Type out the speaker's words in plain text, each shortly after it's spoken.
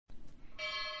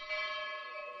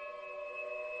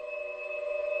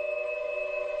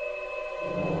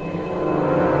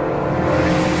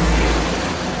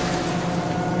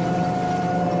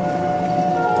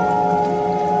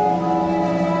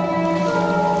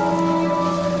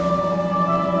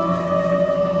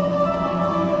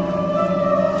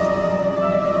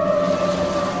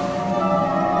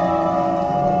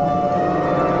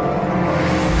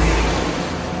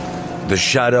The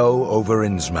Shadow over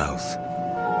Innsmouth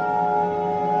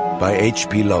by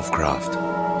H.P. Lovecraft.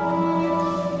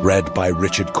 Read by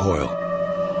Richard Coyle.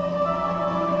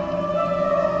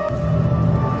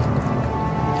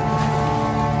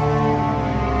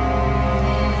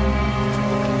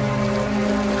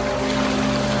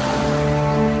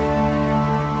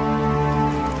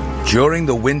 During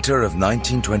the winter of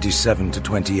 1927 to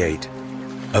 28,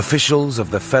 officials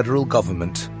of the federal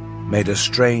government made a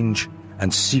strange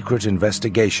and secret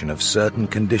investigation of certain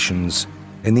conditions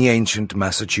in the ancient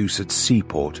Massachusetts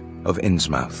seaport of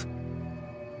Innsmouth.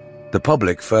 The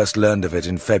public first learned of it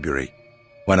in February,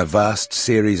 when a vast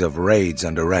series of raids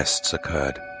and arrests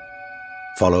occurred,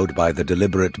 followed by the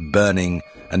deliberate burning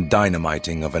and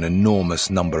dynamiting of an enormous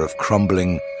number of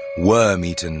crumbling,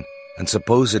 worm-eaten, and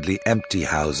supposedly empty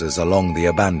houses along the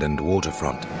abandoned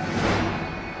waterfront.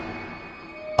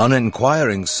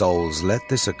 Uninquiring souls let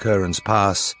this occurrence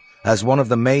pass as one of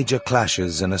the major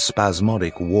clashes in a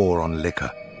spasmodic war on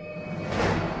liquor.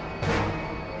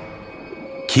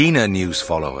 Keener news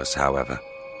followers, however,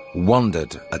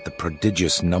 wondered at the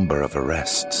prodigious number of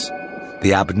arrests,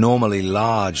 the abnormally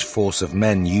large force of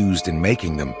men used in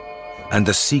making them, and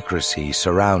the secrecy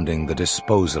surrounding the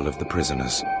disposal of the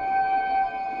prisoners.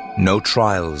 No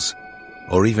trials,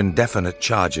 or even definite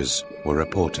charges, were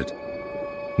reported,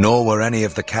 nor were any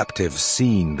of the captives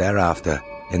seen thereafter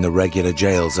in the regular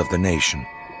jails of the nation.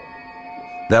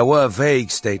 There were vague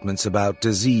statements about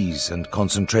disease and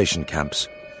concentration camps,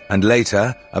 and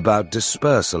later about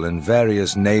dispersal in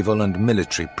various naval and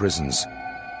military prisons,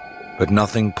 but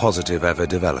nothing positive ever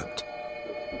developed.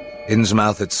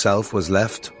 Innsmouth itself was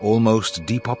left almost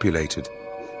depopulated,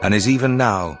 and is even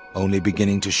now only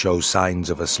beginning to show signs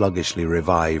of a sluggishly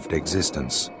revived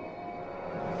existence.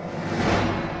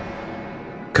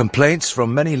 Complaints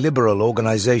from many liberal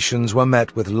organizations were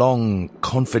met with long,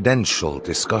 confidential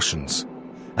discussions,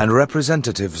 and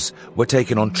representatives were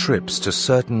taken on trips to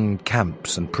certain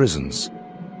camps and prisons.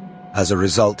 As a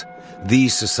result,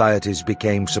 these societies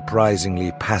became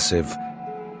surprisingly passive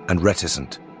and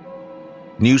reticent.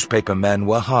 Newspaper men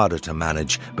were harder to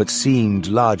manage, but seemed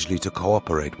largely to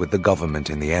cooperate with the government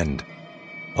in the end.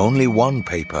 Only one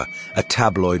paper, a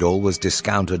tabloid always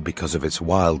discounted because of its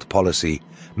wild policy,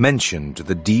 mentioned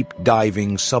the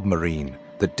deep-diving submarine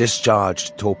that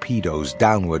discharged torpedoes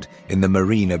downward in the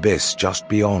marine abyss just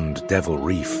beyond Devil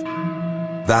Reef.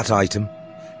 That item,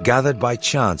 gathered by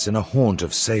chance in a haunt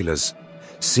of sailors,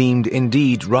 seemed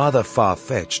indeed rather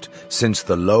far-fetched, since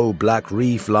the low Black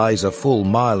Reef lies a full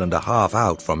mile and a half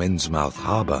out from Innsmouth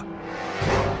Harbour.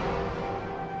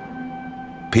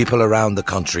 People around the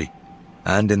country,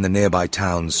 and in the nearby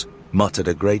towns, muttered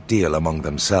a great deal among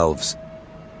themselves,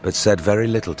 but said very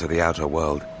little to the outer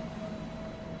world.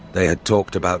 They had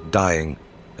talked about dying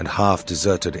and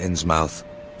half-deserted Innsmouth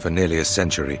for nearly a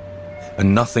century,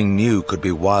 and nothing new could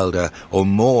be wilder or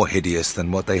more hideous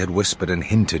than what they had whispered and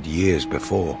hinted years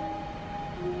before.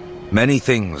 Many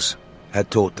things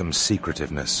had taught them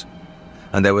secretiveness,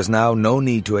 and there was now no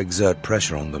need to exert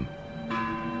pressure on them.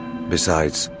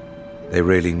 Besides, they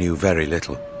really knew very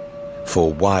little,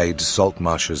 for wide salt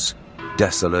marshes,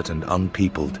 desolate and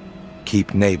unpeopled,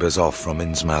 keep neighbors off from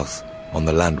Innsmouth on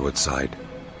the landward side.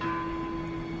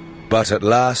 But at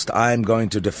last I'm going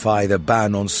to defy the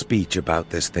ban on speech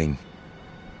about this thing,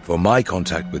 for my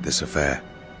contact with this affair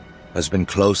has been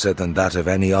closer than that of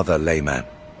any other layman,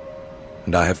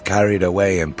 and I have carried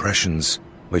away impressions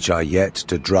which are yet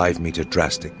to drive me to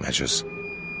drastic measures.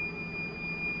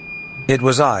 It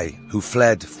was I who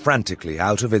fled frantically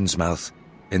out of Innsmouth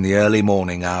in the early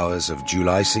morning hours of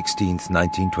July 16th,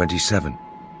 1927,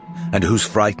 and whose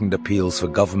frightened appeals for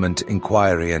government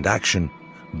inquiry and action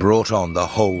brought on the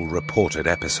whole reported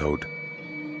episode.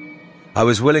 I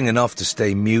was willing enough to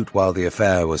stay mute while the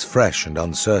affair was fresh and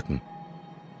uncertain,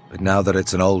 but now that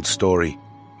it's an old story,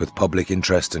 with public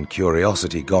interest and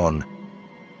curiosity gone,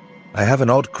 I have an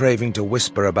odd craving to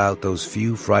whisper about those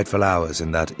few frightful hours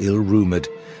in that ill-rumoured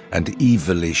and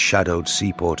evilly shadowed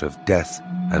seaport of death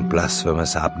and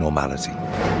blasphemous abnormality.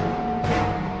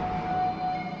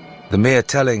 The mere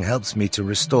telling helps me to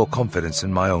restore confidence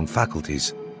in my own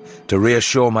faculties, to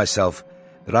reassure myself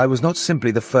that I was not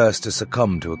simply the first to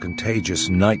succumb to a contagious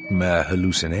nightmare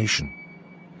hallucination.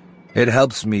 It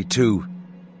helps me, too,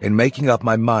 in making up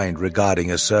my mind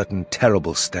regarding a certain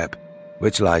terrible step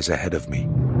which lies ahead of me.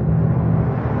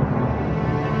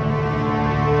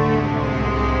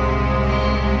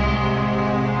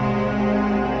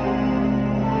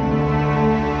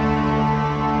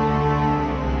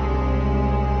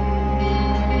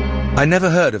 I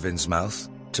never heard of Innsmouth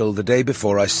till the day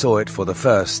before I saw it for the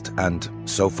first and,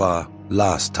 so far,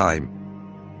 last time.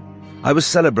 I was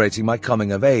celebrating my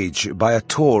coming of age by a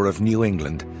tour of New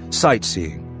England,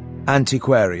 sightseeing,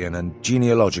 antiquarian and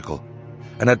genealogical,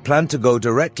 and had planned to go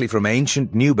directly from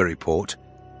ancient Newburyport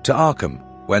to Arkham,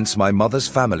 whence my mother's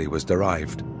family was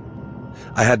derived.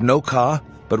 I had no car,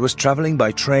 but was travelling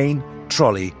by train,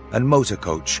 trolley, and motor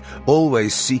coach,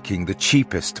 always seeking the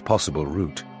cheapest possible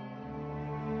route.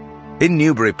 In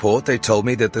Newburyport, they told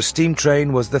me that the steam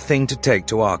train was the thing to take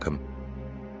to Arkham,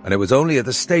 and it was only at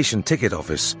the station ticket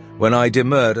office, when I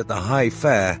demurred at the high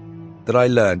fare, that I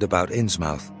learned about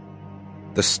Innsmouth.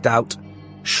 The stout,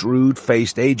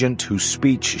 shrewd-faced agent, whose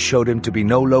speech showed him to be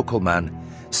no local man,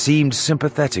 seemed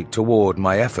sympathetic toward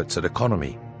my efforts at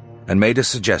economy, and made a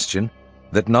suggestion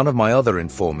that none of my other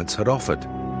informants had offered.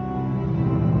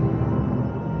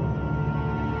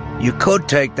 "You could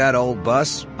take that old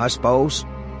bus, I suppose,"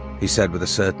 he said with a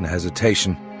certain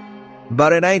hesitation.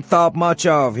 "But it ain't thought much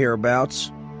of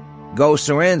hereabouts. Goes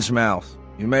through Innsmouth.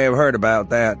 You may have heard about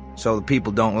that, so the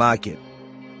people don't like it.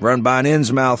 Run by an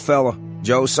Innsmouth fella,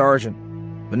 Joe Sargent,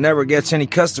 but never gets any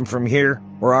custom from here,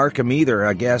 or Arkham either,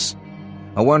 I guess.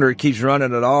 I wonder it keeps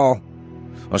running at all.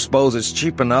 I suppose it's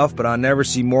cheap enough, but I never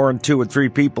see more than 2 or 3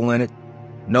 people in it.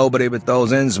 Nobody but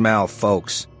those Innsmouth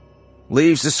folks.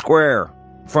 Leaves the square,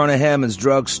 front of Hammond's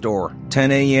drugstore,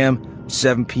 10 a.m.,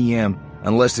 7 p.m.,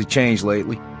 unless they changed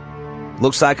lately.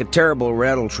 Looks like a terrible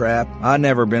rattle trap. I've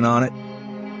never been on it."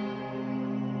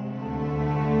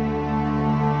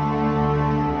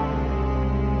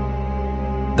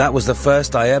 That was the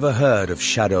first I ever heard of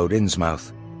shadowed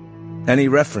Innsmouth. Any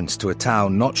reference to a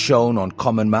town not shown on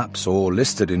common maps or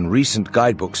listed in recent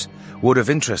guidebooks would have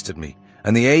interested me,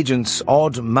 and the agent's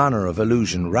odd manner of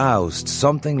allusion roused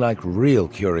something like real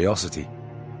curiosity.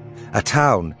 A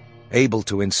town able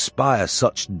to inspire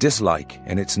such dislike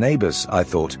in its neighbors, I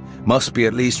thought, must be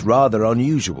at least rather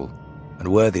unusual and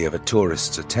worthy of a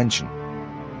tourist's attention.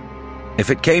 If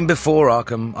it came before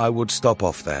Arkham, I would stop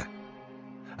off there.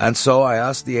 And so I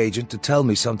asked the agent to tell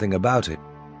me something about it.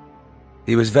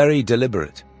 He was very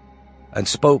deliberate, and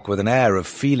spoke with an air of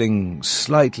feeling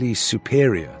slightly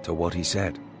superior to what he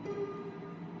said.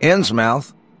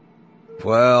 "Innsmouth?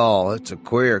 Well, it's a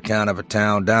queer kind of a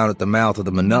town down at the mouth of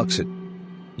the Monuxet.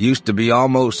 Used to be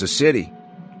almost a city.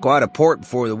 Quite a port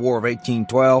before the War of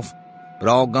 1812, but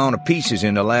all gone to pieces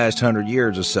in the last 100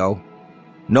 years or so.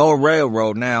 No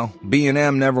railroad now.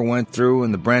 B&M never went through,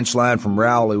 and the branch line from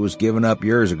Rowley was given up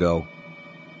years ago.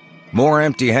 More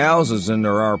empty houses than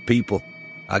there are people,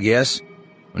 I guess.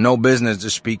 No business to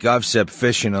speak of except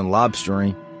fishing and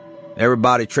lobstering.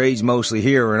 Everybody trades mostly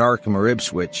here in Arkham or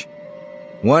Ipswich.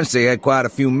 Once they had quite a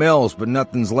few mills, but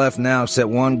nothing's left now except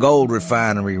one gold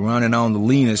refinery running on the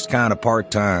leanest kind of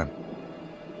part-time.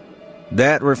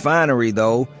 That refinery,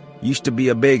 though, used to be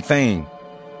a big thing.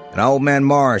 And old man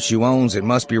Marsh, who owns it,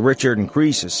 must be richer than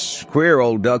Croesus. Queer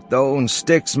old duck, though, and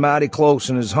sticks mighty close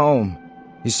in his home.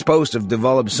 He's supposed to have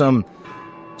developed some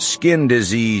skin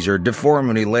disease or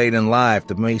deformity late in life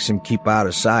that makes him keep out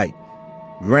of sight.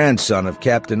 Grandson of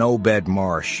Captain Obed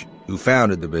Marsh, who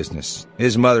founded the business.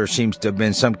 His mother seems to have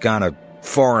been some kind of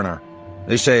foreigner.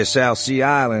 They say a South Sea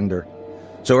Islander.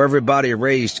 So everybody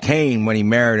raised Cain when he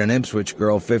married an Ipswich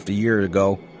girl 50 years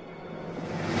ago.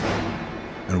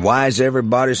 And why is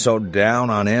everybody so down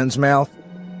on Innsmouth?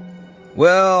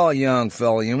 Well, young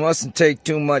fella, you mustn't take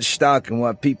too much stock in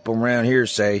what people around here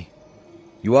say.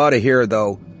 You ought to hear,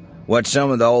 though, what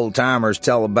some of the old-timers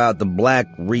tell about the Black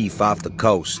Reef off the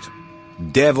coast.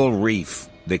 Devil Reef,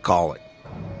 they call it.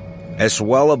 It's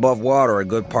well above water a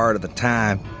good part of the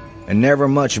time, and never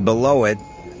much below it,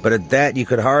 but at that you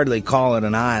could hardly call it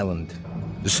an island.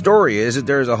 The story is that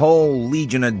there's a whole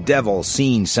legion of devils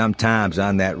seen sometimes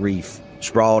on that reef,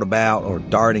 sprawled about or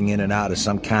darting in and out of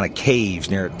some kind of caves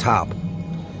near the top.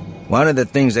 One of the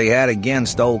things they had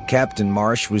against old Captain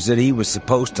Marsh was that he was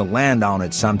supposed to land on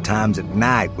it sometimes at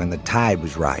night when the tide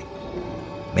was right.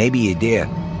 Maybe he did,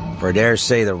 for I dare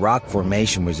say the rock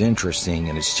formation was interesting,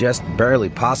 and it's just barely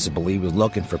possible he was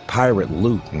looking for pirate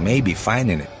loot and maybe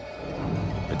finding it.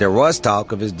 But there was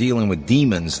talk of his dealing with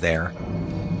demons there.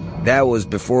 That was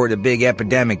before the big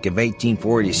epidemic of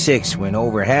 1846, when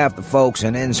over half the folks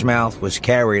in Innsmouth was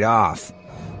carried off.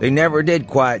 They never did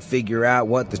quite figure out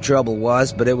what the trouble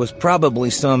was, but it was probably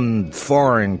some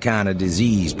foreign kind of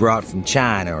disease brought from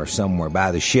China or somewhere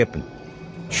by the shipping.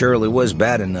 Surely was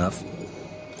bad enough.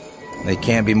 They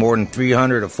can't be more than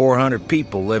 300 or 400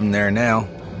 people living there now.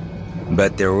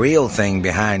 But the real thing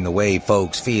behind the way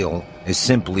folks feel is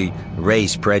simply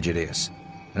race prejudice.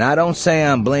 And I don't say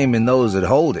I'm blaming those that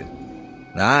hold it.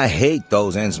 I hate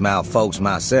those Innsmouth folks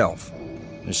myself.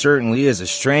 There certainly is a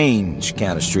strange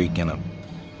kind of streak in them.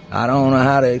 I don't know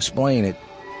how to explain it.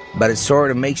 but it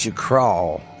sort of makes you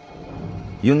crawl.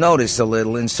 You'll notice a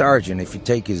little in Sergeant if you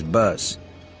take his bus.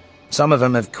 Some of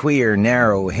them have queer,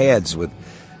 narrow heads with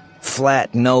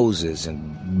flat noses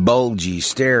and bulgy,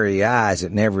 starey eyes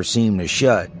that never seem to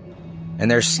shut. And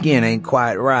their skin ain't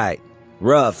quite right,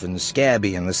 rough and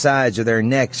scabby, and the sides of their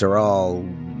necks are all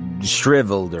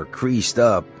shriveled or creased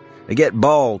up. They get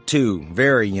bald, too,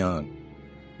 very young.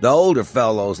 The older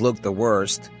fellows look the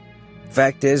worst.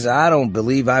 Fact is, I don't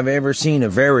believe I've ever seen a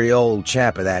very old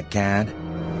chap of that kind.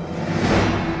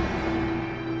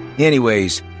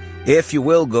 Anyways, if you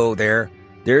will go there,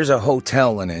 there's a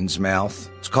hotel in Innsmouth.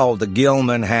 It's called the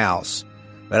Gilman House,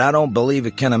 but I don't believe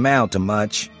it can amount to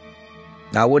much.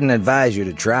 I wouldn't advise you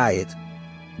to try it.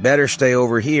 Better stay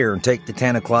over here and take the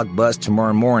 10 o'clock bus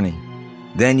tomorrow morning.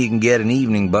 Then you can get an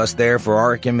evening bus there for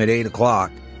Arkham at 8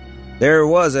 o'clock. There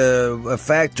was a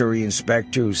factory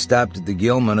inspector who stopped at the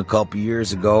Gilman a couple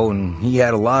years ago, and he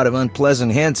had a lot of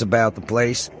unpleasant hints about the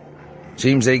place.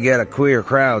 Seems they get a queer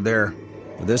crowd there.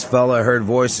 But this fella heard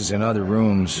voices in other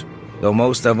rooms, though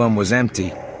most of them was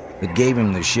empty. It gave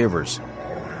him the shivers.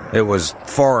 It was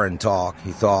foreign talk,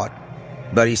 he thought.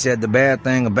 But he said the bad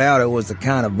thing about it was the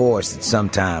kind of voice that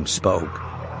sometimes spoke.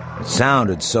 It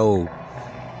sounded so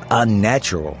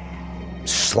unnatural,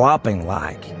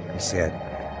 slopping-like, he said,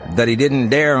 that he didn't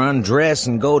dare undress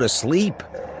and go to sleep.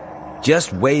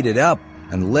 Just waited up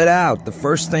and lit out the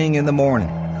first thing in the morning.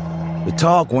 The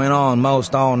talk went on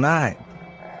most all night.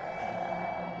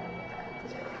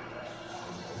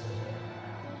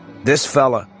 This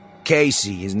fella,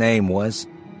 Casey his name was,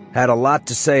 had a lot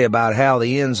to say about how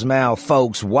the Innsmouth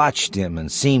folks watched him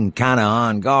and seemed kinda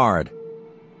on guard.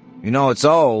 You know, it's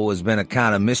always been a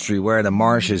kind of mystery where the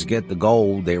Marshes get the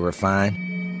gold they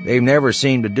refine. They've never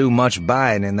seemed to do much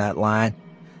buying in that line,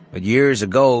 but years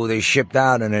ago they shipped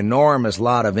out an enormous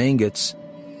lot of ingots.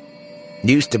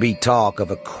 Used to be talk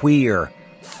of a queer,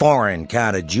 foreign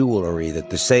kind of jewelry that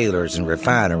the sailors and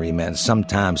refinery men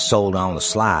sometimes sold on the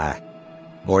sly,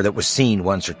 or that was seen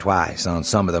once or twice on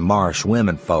some of the Marsh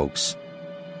women folks.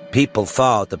 People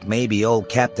thought that maybe old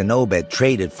Captain Obed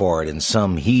traded for it in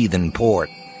some heathen port.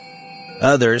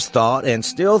 Others thought, and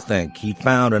still think, he'd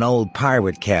found an old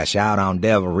pirate cache out on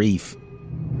Devil Reef.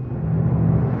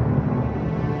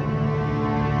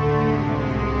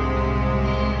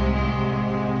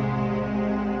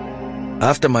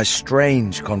 After my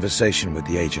strange conversation with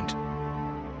the agent,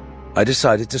 I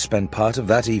decided to spend part of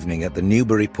that evening at the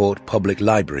Newburyport Public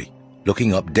Library,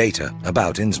 looking up data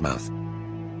about Innsmouth.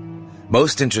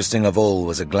 Most interesting of all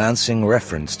was a glancing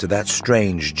reference to that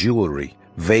strange jewelry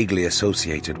vaguely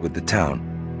associated with the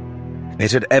town.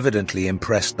 It had evidently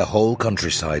impressed the whole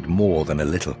countryside more than a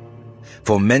little,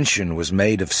 for mention was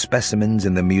made of specimens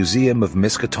in the Museum of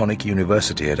Miskatonic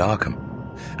University at Arkham,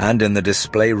 and in the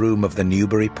display room of the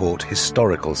Newburyport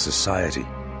Historical Society.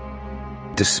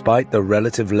 Despite the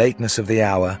relative lateness of the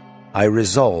hour, I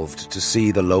resolved to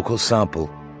see the local sample,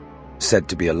 said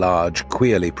to be a large,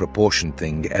 queerly proportioned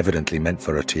thing evidently meant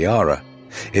for a tiara,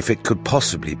 if it could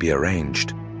possibly be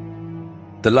arranged.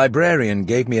 The librarian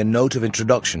gave me a note of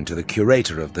introduction to the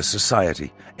curator of the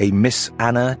society, a Miss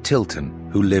Anna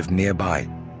Tilton, who lived nearby,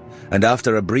 and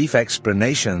after a brief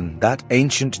explanation, that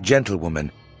ancient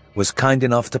gentlewoman was kind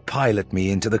enough to pilot me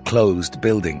into the closed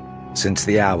building, since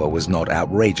the hour was not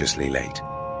outrageously late.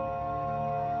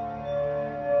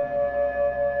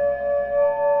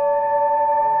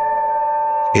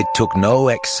 It took no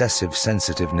excessive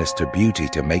sensitiveness to beauty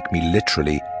to make me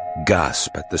literally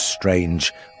gasp at the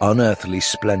strange, unearthly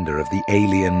splendor of the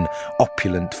alien,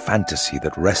 opulent fantasy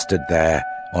that rested there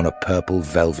on a purple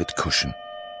velvet cushion.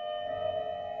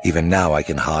 Even now I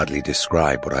can hardly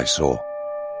describe what I saw,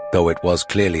 though it was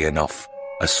clearly enough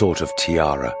a sort of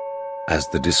tiara, as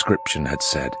the description had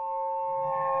said.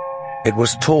 It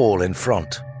was tall in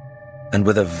front, and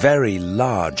with a very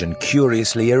large and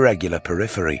curiously irregular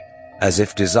periphery, as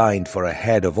if designed for a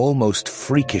head of almost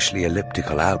freakishly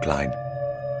elliptical outline.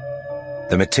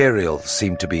 The material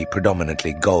seemed to be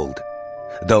predominantly gold,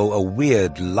 though a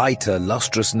weird, lighter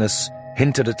lustrousness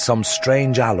hinted at some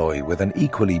strange alloy with an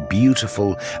equally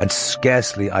beautiful and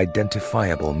scarcely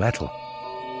identifiable metal.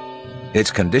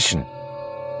 Its condition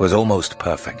was almost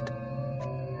perfect.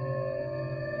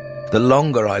 The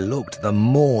longer I looked, the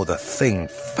more the thing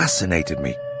fascinated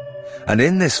me, and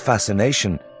in this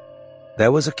fascination,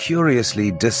 there was a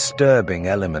curiously disturbing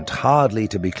element hardly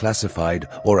to be classified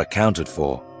or accounted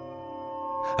for.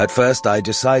 At first I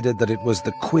decided that it was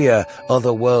the queer,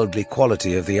 otherworldly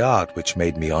quality of the art which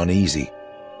made me uneasy.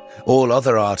 All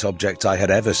other art objects I had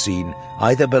ever seen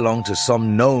either belonged to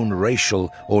some known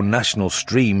racial or national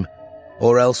stream,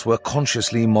 or else were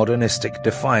consciously modernistic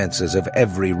defiances of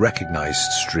every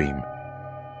recognized stream.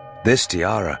 This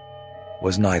tiara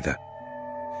was neither.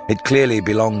 It clearly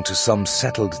belonged to some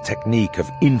settled technique of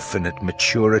infinite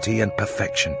maturity and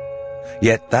perfection.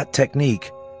 Yet that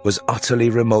technique was utterly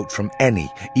remote from any,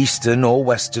 Eastern or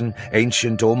Western,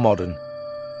 ancient or modern,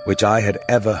 which I had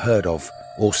ever heard of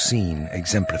or seen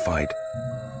exemplified.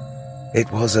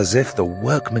 It was as if the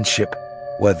workmanship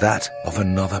were that of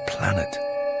another planet.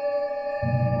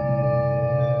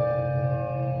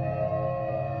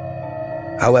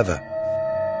 However,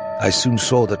 I soon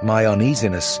saw that my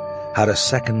uneasiness had a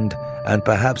second and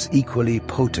perhaps equally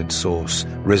potent source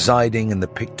residing in the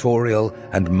pictorial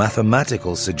and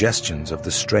mathematical suggestions of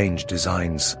the strange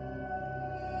designs.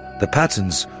 The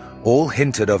patterns all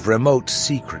hinted of remote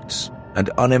secrets and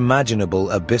unimaginable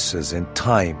abysses in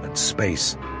time and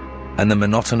space, and the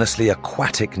monotonously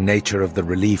aquatic nature of the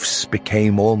reliefs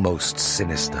became almost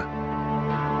sinister.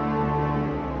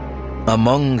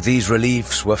 Among these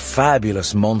reliefs were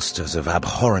fabulous monsters of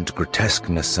abhorrent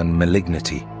grotesqueness and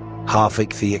malignity, half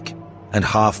ichthyaic and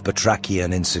half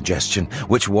batrachian in suggestion,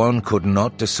 which one could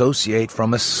not dissociate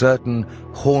from a certain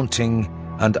haunting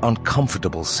and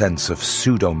uncomfortable sense of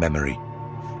pseudo-memory,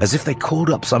 as if they called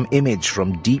up some image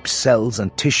from deep cells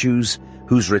and tissues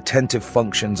whose retentive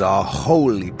functions are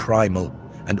wholly primal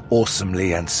and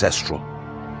awesomely ancestral.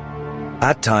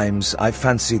 At times, I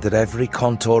fancied that every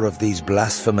contour of these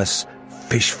blasphemous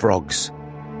fish frogs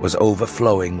was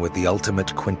overflowing with the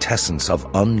ultimate quintessence of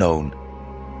unknown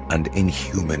and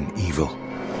inhuman evil.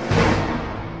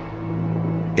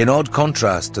 In odd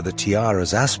contrast to the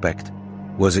tiara's aspect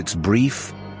was its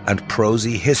brief and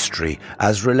prosy history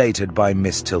as related by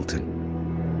Miss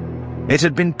Tilton. It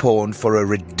had been pawned for a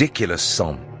ridiculous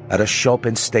sum at a shop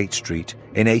in State Street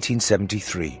in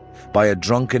 1873 by a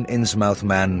drunken Innsmouth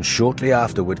man shortly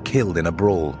afterward killed in a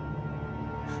brawl.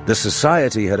 The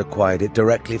Society had acquired it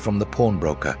directly from the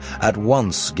pawnbroker, at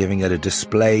once giving it a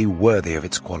display worthy of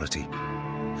its quality.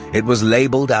 It was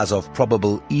labelled as of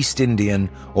probable East Indian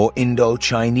or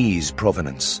Indo-Chinese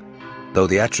provenance, though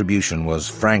the attribution was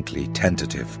frankly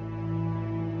tentative.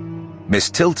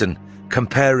 Miss Tilton,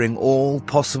 comparing all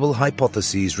possible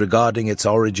hypotheses regarding its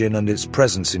origin and its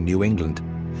presence in New England,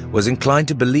 was inclined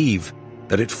to believe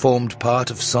that it formed part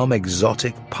of some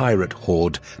exotic pirate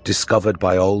horde discovered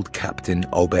by old Captain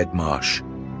Obed Marsh.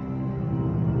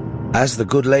 As the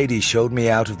good lady showed me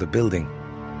out of the building,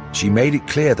 she made it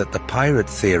clear that the pirate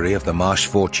theory of the Marsh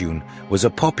fortune was a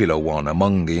popular one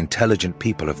among the intelligent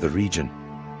people of the region.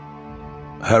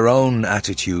 Her own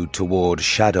attitude toward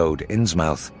shadowed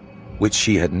Innsmouth, which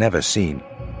she had never seen,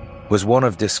 was one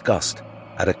of disgust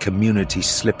at a community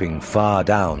slipping far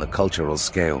down the cultural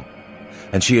scale,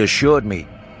 and she assured me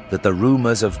that the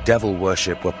rumors of devil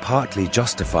worship were partly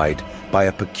justified by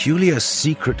a peculiar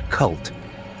secret cult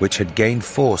which had gained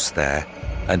force there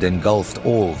and engulfed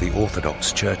all the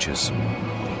Orthodox churches.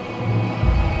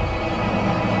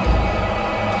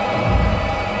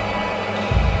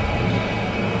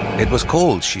 It was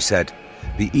called, she said,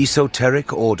 the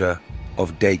Esoteric Order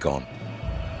of Dagon,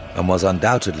 and was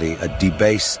undoubtedly a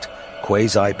debased,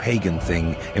 quasi-pagan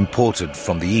thing imported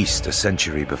from the East a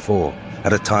century before,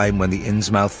 at a time when the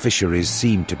Innsmouth fisheries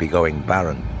seemed to be going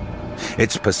barren.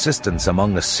 Its persistence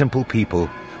among a simple people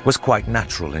was quite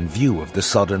natural in view of the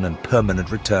sudden and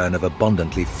permanent return of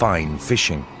abundantly fine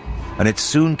fishing, and it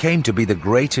soon came to be the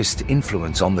greatest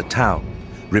influence on the town,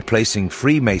 replacing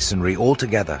Freemasonry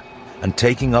altogether and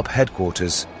taking up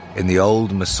headquarters in the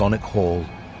old Masonic Hall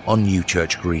on New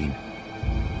Church Green.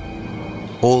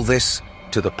 All this,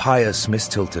 to the pious Miss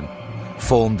Tilton,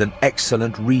 formed an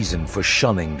excellent reason for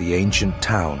shunning the ancient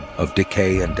town of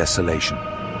decay and desolation.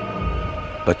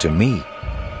 But to me,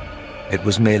 it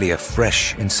was merely a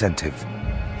fresh incentive.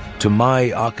 To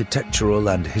my architectural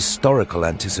and historical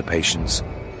anticipations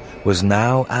was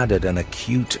now added an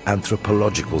acute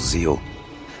anthropological zeal,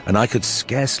 and I could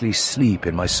scarcely sleep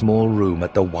in my small room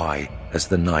at the Y as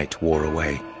the night wore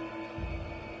away.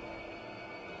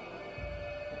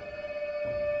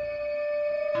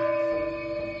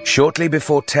 Shortly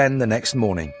before 10 the next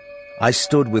morning, I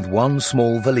stood with one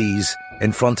small valise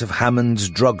in front of Hammond's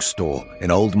drugstore in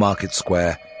Old Market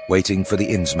Square, waiting for the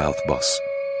Innsmouth bus.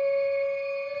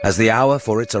 As the hour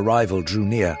for its arrival drew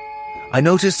near, I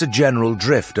noticed a general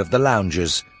drift of the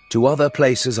loungers to other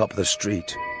places up the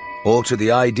street, or to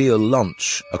the ideal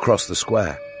lunch across the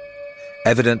square.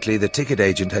 Evidently, the ticket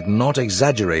agent had not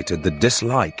exaggerated the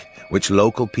dislike which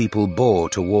local people bore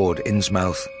toward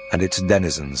Innsmouth and its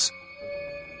denizens.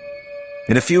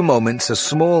 In a few moments, a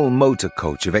small motor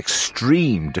coach of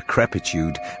extreme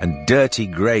decrepitude and dirty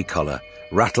grey colour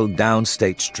rattled down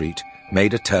State Street,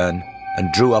 made a turn,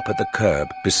 and drew up at the curb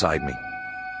beside me.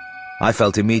 I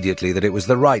felt immediately that it was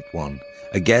the right one,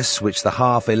 a guess which the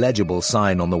half-illegible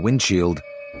sign on the windshield,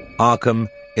 Arkham,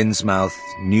 Innsmouth,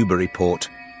 Newburyport,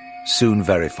 soon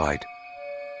verified.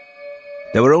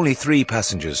 There were only 3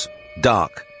 passengers,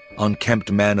 dark,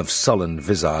 unkempt men of sullen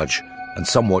visage and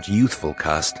somewhat youthful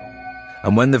cast,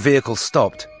 and when the vehicle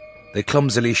stopped, they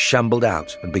clumsily shambled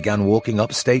out and began walking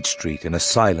up State Street in a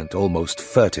silent, almost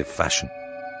furtive fashion.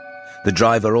 The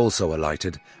driver also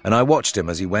alighted, and I watched him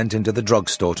as he went into the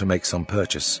drugstore to make some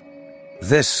purchase.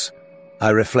 This, I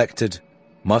reflected,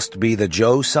 must be the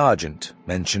Joe Sargent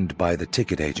mentioned by the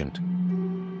ticket agent.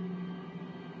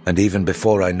 And even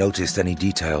before I noticed any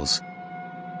details,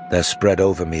 there spread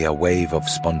over me a wave of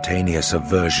spontaneous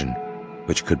aversion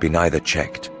which could be neither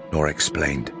checked nor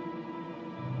explained.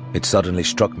 It suddenly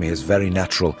struck me as very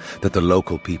natural that the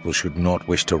local people should not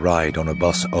wish to ride on a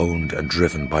bus owned and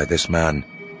driven by this man,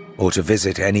 or to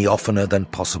visit any oftener than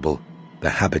possible the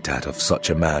habitat of such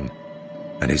a man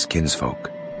and his kinsfolk.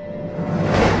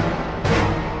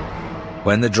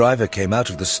 When the driver came out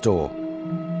of the store,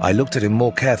 I looked at him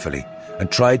more carefully and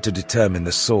tried to determine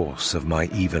the source of my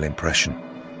evil impression.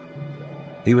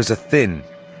 He was a thin,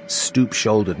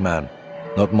 stoop-shouldered man,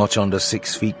 not much under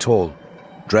 6 feet tall,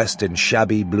 dressed in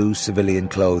shabby blue civilian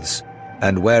clothes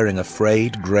and wearing a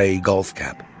frayed grey golf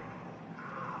cap.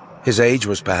 His age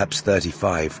was perhaps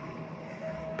 35,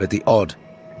 but the odd,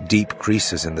 deep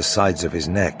creases in the sides of his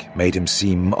neck made him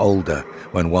seem older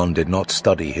when one did not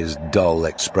study his dull,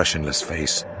 expressionless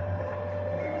face.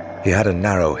 He had a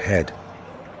narrow head,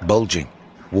 bulging,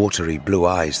 watery blue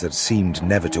eyes that seemed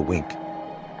never to wink,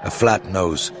 a flat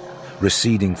nose,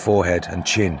 receding forehead and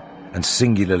chin, and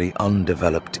singularly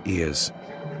undeveloped ears.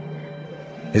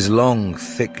 His long,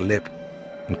 thick lip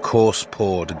and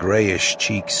coarse-pored, greyish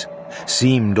cheeks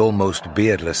seemed almost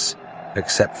beardless,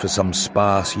 except for some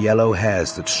sparse yellow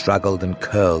hairs that straggled and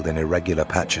curled in irregular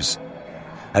patches,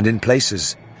 and in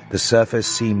places the surface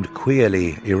seemed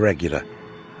queerly irregular,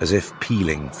 as if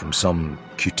peeling from some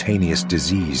cutaneous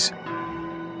disease.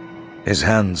 His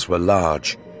hands were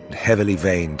large and heavily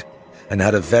veined, and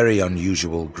had a very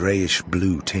unusual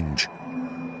greyish-blue tinge.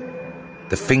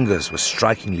 The fingers were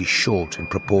strikingly short in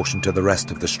proportion to the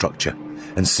rest of the structure,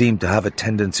 and seemed to have a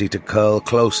tendency to curl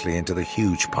closely into the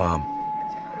huge palm.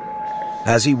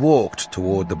 As he walked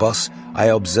toward the bus, I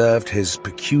observed his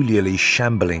peculiarly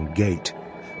shambling gait,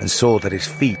 and saw that his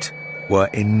feet were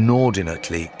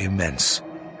inordinately immense.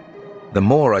 The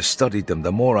more I studied them,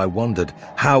 the more I wondered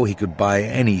how he could buy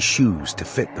any shoes to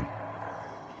fit them.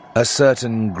 A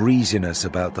certain greasiness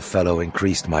about the fellow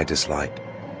increased my dislike.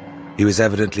 He was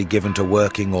evidently given to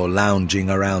working or lounging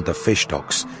around the fish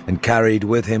docks, and carried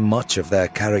with him much of their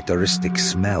characteristic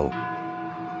smell.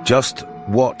 Just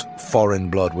what foreign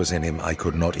blood was in him I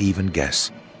could not even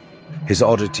guess. His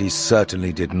oddities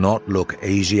certainly did not look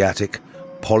Asiatic,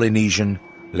 Polynesian,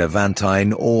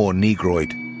 Levantine, or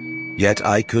Negroid, yet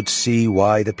I could see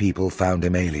why the people found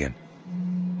him alien.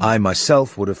 I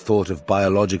myself would have thought of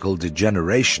biological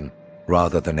degeneration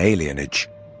rather than alienage.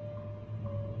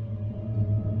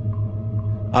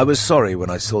 I was sorry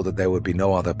when I saw that there would be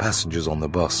no other passengers on the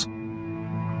bus.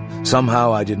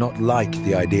 Somehow I did not like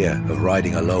the idea of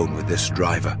riding alone with this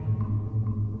driver.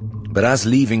 But as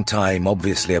leaving time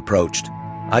obviously approached,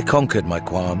 I conquered my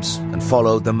qualms and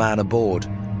followed the man aboard,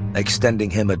 extending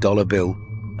him $1 bill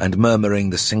and murmuring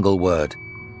the single word,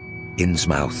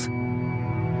 Innsmouth.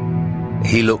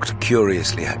 He looked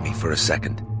curiously at me for a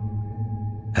second,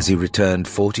 as he returned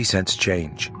 40 cents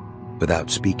change without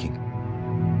speaking.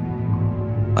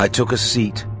 I took a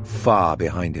seat far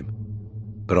behind him,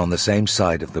 but on the same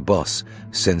side of the bus,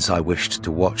 since I wished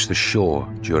to watch the shore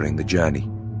during the journey.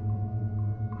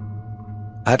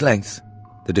 At length,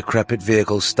 the decrepit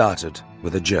vehicle started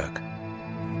with a jerk,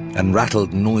 and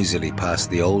rattled noisily past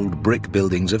the old brick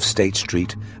buildings of State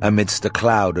Street amidst a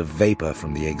cloud of vapor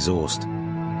from the exhaust.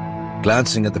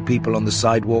 Glancing at the people on the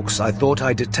sidewalks, I thought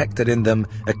I detected in them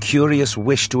a curious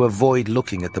wish to avoid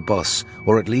looking at the bus,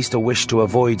 or at least a wish to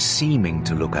avoid seeming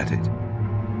to look at it.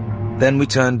 Then we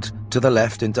turned to the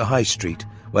left into High Street,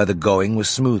 where the going was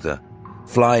smoother,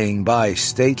 flying by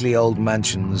stately old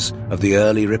mansions of the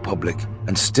early Republic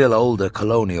and still older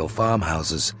colonial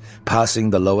farmhouses, passing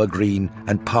the Lower Green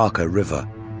and Parker River,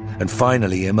 and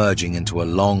finally emerging into a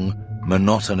long,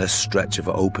 monotonous stretch of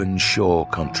open shore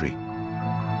country.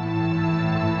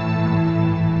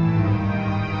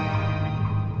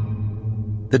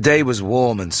 The day was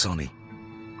warm and sunny,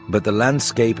 but the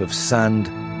landscape of sand,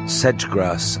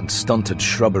 sedgegrass, and stunted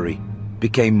shrubbery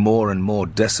became more and more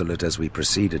desolate as we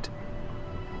proceeded.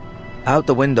 Out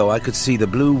the window I could see the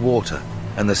blue water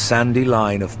and the sandy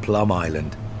line of Plum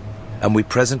Island, and we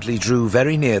presently drew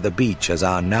very near the beach as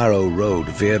our narrow road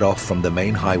veered off from the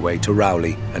main highway to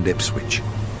Rowley and Ipswich.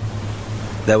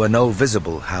 There were no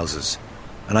visible houses,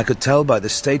 and I could tell by the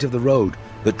state of the road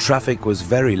that traffic was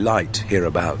very light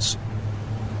hereabouts.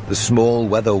 The small,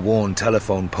 weather-worn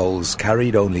telephone poles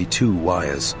carried only 2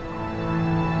 wires.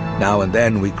 Now and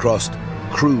then we crossed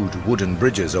crude wooden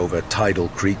bridges over tidal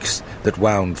creeks that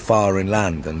wound far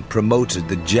inland and promoted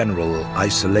the general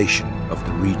isolation of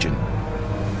the region.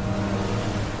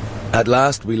 At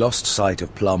last we lost sight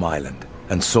of Plum Island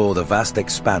and saw the vast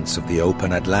expanse of the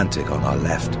open Atlantic on our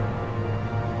left.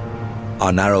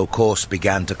 Our narrow course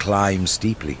began to climb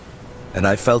steeply, and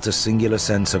I felt a singular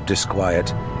sense of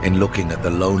disquiet in looking at the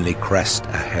lonely crest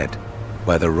ahead,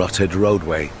 where the rutted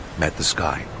roadway met the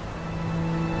sky.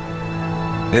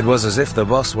 It was as if the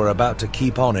bus were about to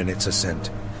keep on in its ascent,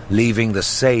 leaving the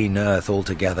sane earth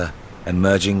altogether and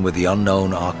merging with the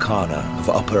unknown arcana of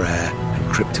upper air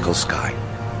and cryptical sky.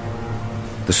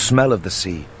 The smell of the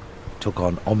sea took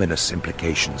on ominous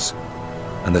implications,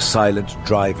 and the silent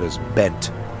driver's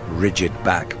bent, rigid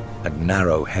back and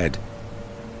narrow head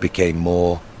became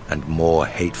more and more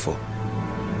hateful.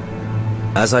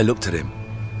 As I looked at him,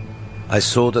 I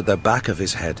saw that the back of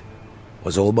his head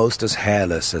was almost as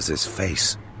hairless as his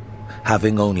face,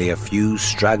 having only a few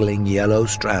straggling yellow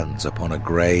strands upon a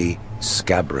grey,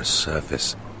 scabrous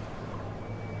surface.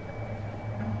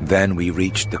 Then we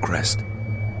reached the crest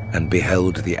and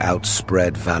beheld the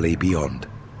outspread valley beyond,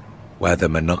 where the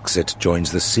Monuxet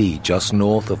joins the sea just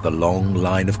north of the long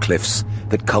line of cliffs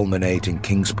that culminate in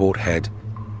Kingsport Head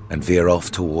and veer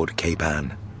off toward Cape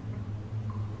Ann.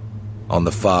 On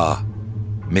the far,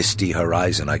 misty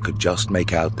horizon I could just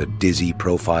make out the dizzy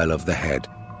profile of the head,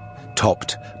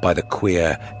 topped by the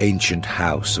queer, ancient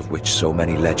house of which so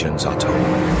many legends are told.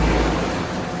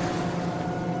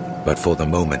 But for the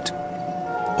moment,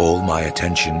 all my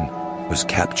attention was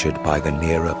captured by the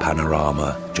nearer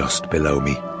panorama just below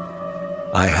me.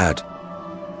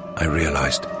 I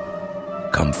realized,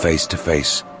 come face to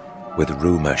face with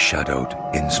rumour-shadowed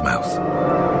Innsmouth.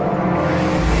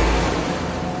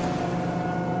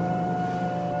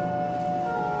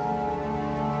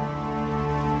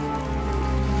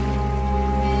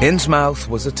 Innsmouth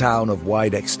was a town of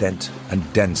wide extent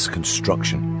and dense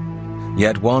construction,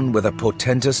 yet one with a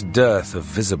portentous dearth of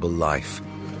visible life.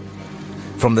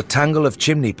 From the tangle of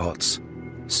chimney pots,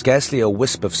 scarcely a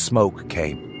wisp of smoke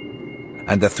came,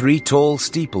 and the 3 tall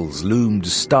steeples loomed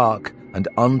stark and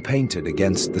unpainted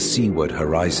against the seaward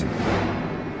horizon.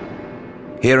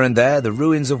 Here and there the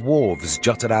ruins of wharves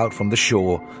jutted out from the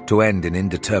shore to end in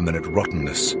indeterminate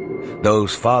rottenness,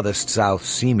 those farthest south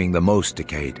seeming the most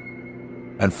decayed.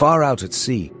 And far out at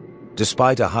sea,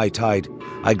 despite a high tide,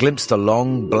 I glimpsed a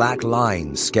long black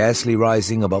line scarcely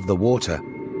rising above the water,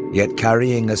 yet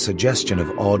carrying a suggestion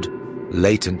of odd,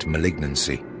 latent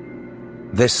malignancy.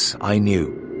 This, I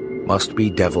knew, must be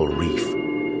Devil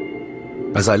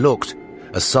Reef. As I looked,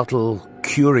 a subtle,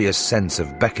 curious sense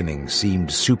of beckoning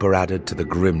seemed superadded to the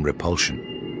grim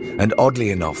repulsion, and oddly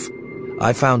enough,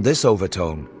 I found this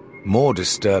overtone more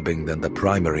disturbing than the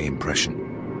primary impression.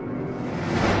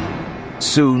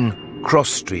 Soon, cross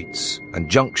streets and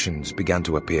junctions began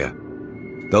to appear,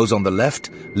 those on the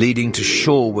left leading to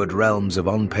shoreward realms of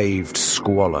unpaved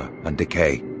squalor and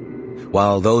decay,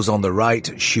 while those on the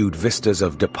right shewed vistas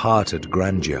of departed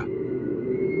grandeur.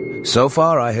 So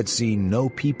far I had seen no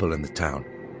people in the town,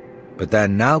 but there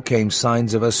now came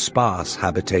signs of a sparse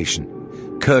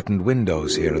habitation, curtained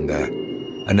windows here and there,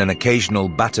 and an occasional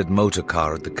battered motor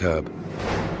car at the curb.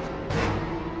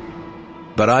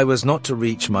 But I was not to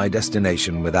reach my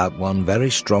destination without one very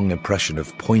strong impression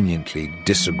of poignantly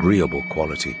disagreeable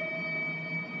quality.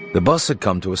 The bus had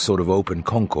come to a sort of open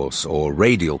concourse or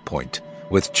radial point,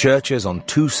 with churches on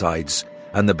 2 sides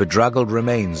and the bedraggled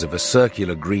remains of a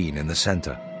circular green in the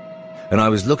centre, and I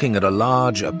was looking at a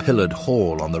large, pillared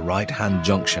hall on the right-hand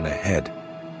junction ahead.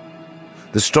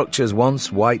 The structure's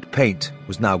once white paint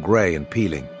was now grey and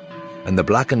peeling, and the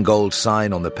black and gold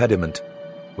sign on the pediment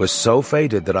was so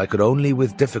faded that I could only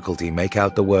with difficulty make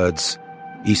out the words,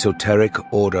 Esoteric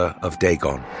Order of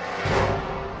Dagon.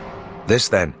 This,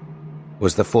 then,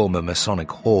 was the former Masonic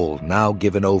Hall, now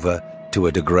given over to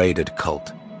a degraded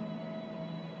cult.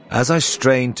 As I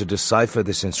strained to decipher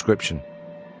this inscription,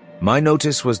 my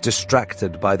notice was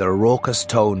distracted by the raucous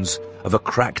tones of a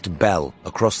cracked bell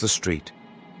across the street,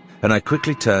 and I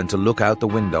quickly turned to look out the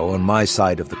window on my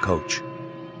side of the coach.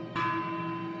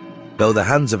 Though the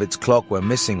hands of its clock were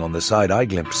missing on the side I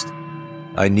glimpsed,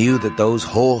 I knew that those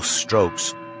hoarse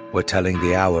strokes were telling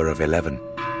the hour of 11.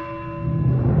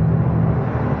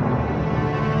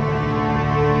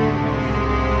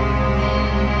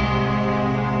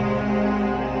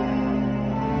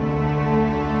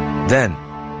 Then,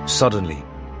 suddenly,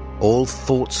 all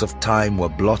thoughts of time were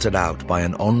blotted out by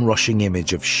an onrushing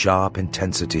image of sharp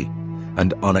intensity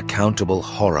and unaccountable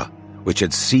horror which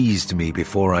had seized me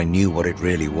before I knew what it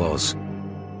really was.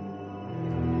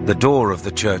 The door of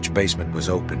the church basement was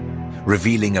open,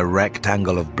 revealing a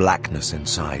rectangle of blackness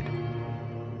inside.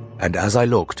 And as I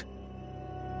looked,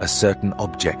 a certain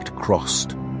object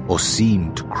crossed, or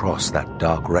seemed to cross that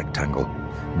dark rectangle,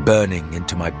 burning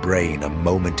into my brain a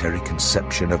momentary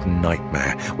conception of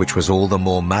nightmare, which was all the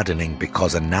more maddening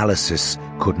because analysis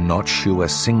could not shew a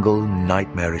single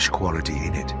nightmarish quality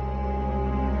in it.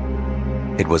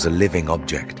 It was a living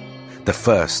object, the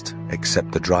first,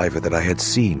 except the driver, that I had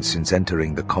seen since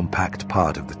entering the compact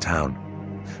part of the town,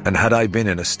 and had I been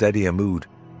in a steadier mood,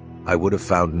 I would have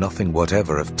found nothing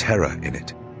whatever of terror in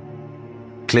it.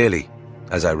 Clearly,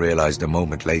 as I realized a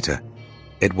moment later,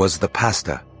 it was the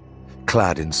pastor,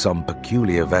 clad in some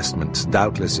peculiar vestments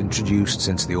doubtless introduced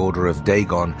since the Order of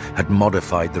Dagon had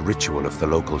modified the ritual of the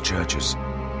local churches.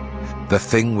 The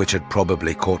thing which had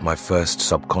probably caught my first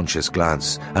subconscious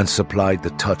glance and supplied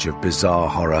the touch of bizarre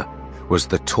horror was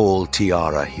the tall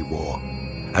tiara he wore,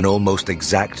 an almost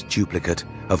exact duplicate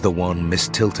of the one Miss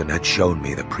Tilton had shown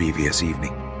me the previous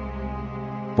evening.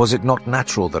 Was it not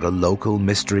natural that a local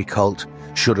mystery cult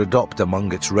should adopt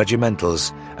among its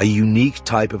regimentals a unique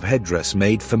type of headdress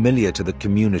made familiar to the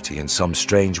community in some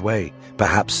strange way,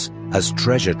 perhaps as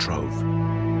treasure trove?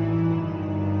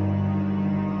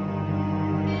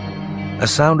 A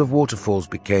sound of waterfalls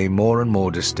became more and more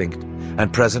distinct,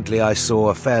 and presently I saw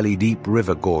a fairly deep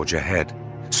river gorge ahead,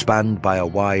 spanned by a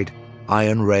wide,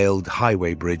 iron-railed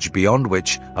highway bridge beyond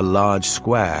which a large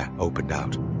square opened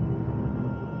out.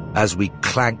 As we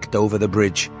clanked over the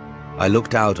bridge, I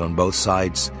looked out on both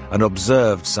sides and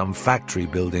observed some factory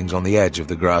buildings on the edge of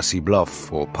the grassy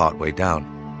bluff or partway down.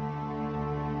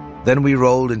 Then we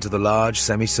rolled into the large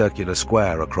semicircular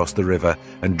square across the river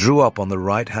and drew up on the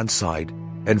right-hand side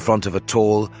in front of a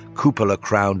tall,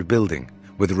 cupola-crowned building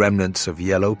with remnants of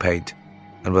yellow paint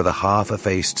and with a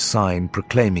half-effaced sign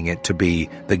proclaiming it to be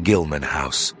the Gilman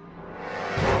House.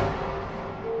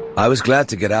 I was glad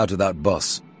to get out of that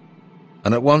bus,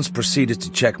 and at once proceeded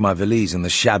to check my valise in the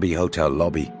shabby hotel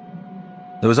lobby.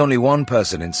 There was only one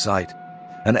person in sight,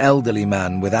 an elderly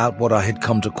man without what I had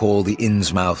come to call the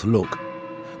Innsmouth look,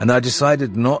 and I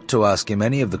decided not to ask him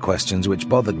any of the questions which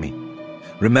bothered me,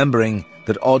 remembering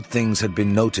that odd things had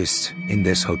been noticed in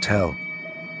this hotel.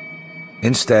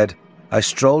 Instead, I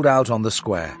strolled out on the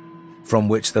square, from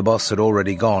which the bus had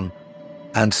already gone,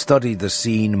 and studied the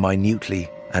scene minutely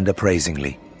and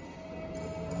appraisingly.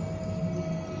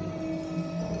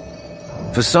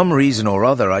 For some reason or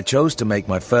other, I chose to make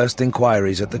my first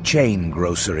inquiries at the chain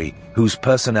grocery, whose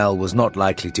personnel was not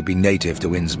likely to be native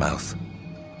to Innsmouth.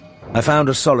 I found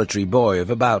a solitary boy of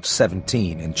about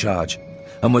 17 in charge,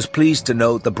 and was pleased to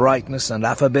note the brightness and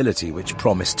affability which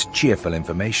promised cheerful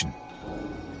information.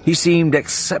 He seemed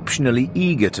exceptionally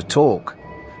eager to talk,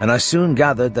 and I soon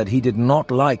gathered that he did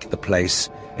not like the place,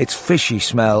 its fishy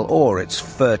smell, or its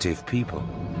furtive people.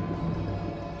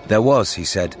 There was, he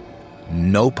said,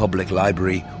 no public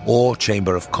library or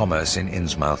chamber of commerce in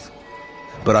Innsmouth,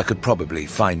 but I could probably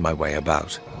find my way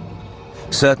about.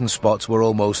 Certain spots were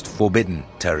almost forbidden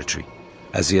territory,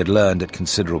 as he had learned at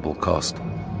considerable cost.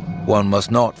 One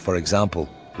must not, for example,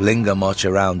 linger much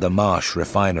around the Marsh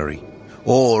refinery,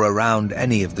 or around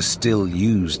any of the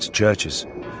still-used churches,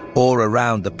 or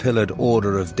around the pillared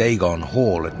Order of Dagon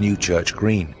Hall at Newchurch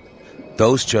Green.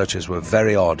 Those churches were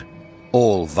very odd,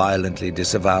 all violently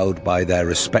disavowed by their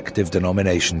respective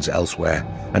denominations elsewhere,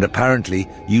 and apparently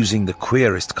using the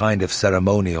queerest kind of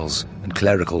ceremonials and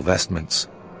clerical vestments.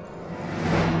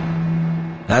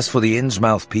 As for the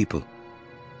Innsmouth people,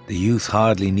 the youth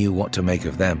hardly knew what to make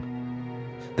of them.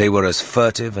 They were as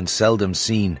furtive and seldom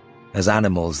seen as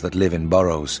animals that live in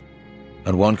burrows,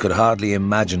 and one could hardly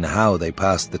imagine how they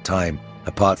passed the time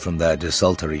apart from their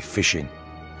desultory fishing.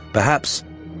 Perhaps,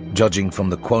 judging from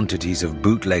the quantities of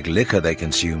bootleg liquor they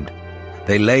consumed,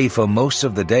 they lay for most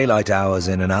of the daylight hours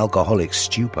in an alcoholic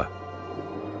stupor.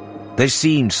 They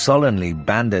seemed sullenly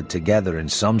banded together in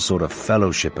some sort of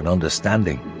fellowship and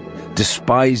understanding,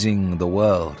 despising the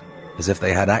world as if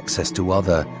they had access to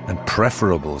other and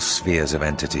preferable spheres of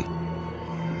entity.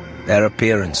 Their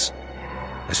appearance,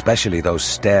 especially those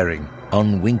staring,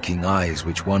 unwinking eyes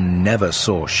which one never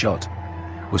saw shut,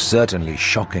 was certainly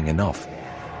shocking enough,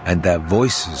 and their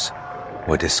voices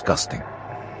were disgusting.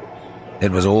 It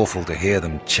was awful to hear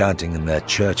them chanting in their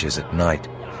churches at night,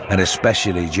 and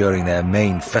especially during their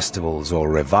main festivals or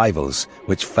revivals,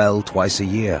 which fell twice a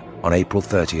year on April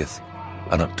 30th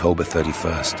and October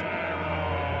 31st.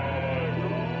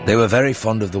 They were very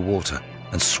fond of the water,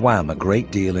 and swam a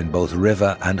great deal in both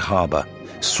river and harbour.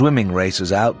 Swimming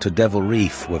races out to Devil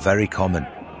Reef were very common,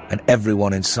 and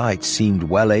everyone in sight seemed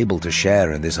well able to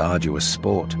share in this arduous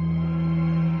sport.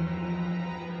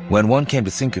 When one came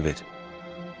to think of it,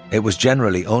 it was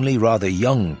generally only rather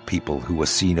young people who were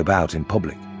seen about in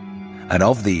public, and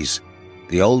of these,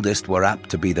 the oldest were apt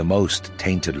to be the most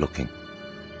tainted-looking.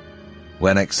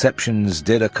 When exceptions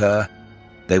did occur,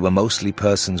 they were mostly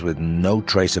persons with no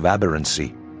trace of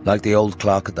aberrancy, like the old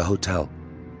clerk at the hotel.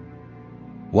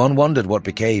 One wondered what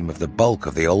became of the bulk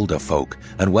of the older folk,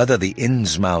 and whether the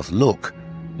Innsmouth look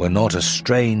were not a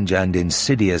strange and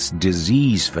insidious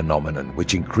disease phenomenon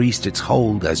which increased its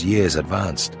hold as years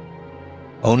advanced.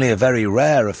 Only a very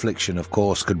rare affliction, of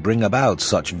course, could bring about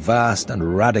such vast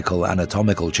and radical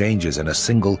anatomical changes in a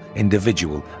single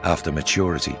individual after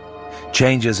maturity.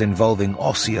 Changes involving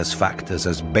osseous factors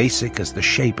as basic as the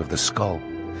shape of the skull.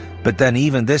 But then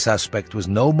even this aspect was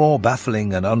no more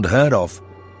baffling and unheard of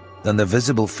than the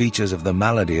visible features of the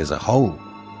malady as a whole.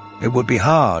 It would be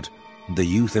hard, the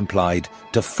youth implied,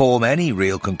 to form any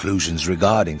real conclusions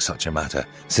regarding such a matter,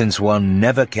 since one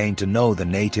never came to know the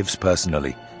natives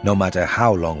personally, no matter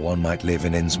how long one might live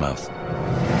in Innsmouth.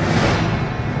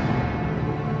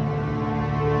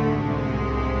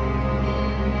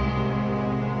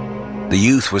 The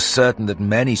youth was certain that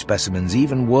many specimens,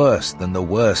 even worse than the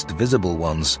worst visible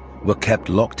ones, were kept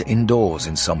locked indoors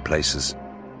in some places.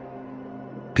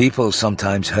 People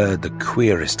sometimes heard the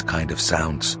queerest kind of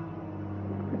sounds.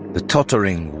 The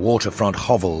tottering waterfront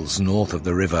hovels north of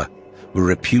the river were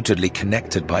reputedly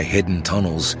connected by hidden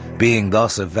tunnels, being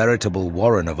thus a veritable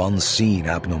warren of unseen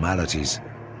abnormalities.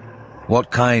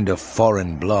 What kind of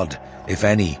foreign blood, if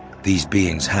any, these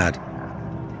beings had,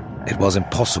 it was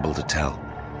impossible to tell.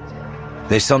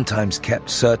 They sometimes kept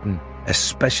certain,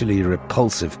 especially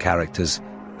repulsive characters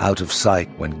out of sight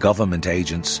when government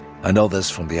agents and others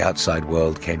from the outside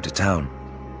world came to town.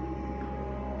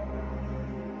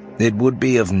 It would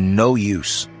be of no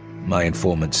use, my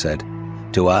informant said,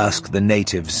 to ask the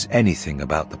natives anything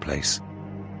about the place.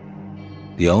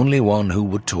 The only one who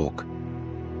would talk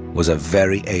was a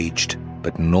very aged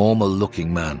but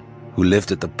normal-looking man who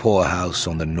lived at the poorhouse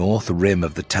on the north rim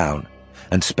of the town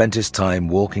and spent his time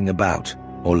walking about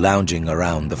or lounging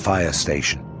around the fire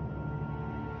station.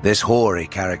 This hoary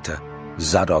character,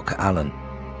 Zadok Allen,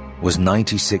 was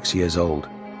 96 years old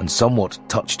and somewhat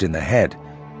touched in the head,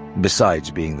 besides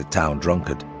being the town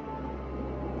drunkard.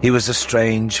 He was a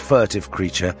strange, furtive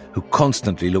creature who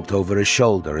constantly looked over his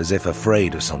shoulder as if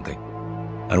afraid of something,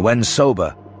 and when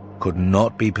sober, could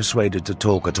not be persuaded to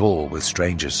talk at all with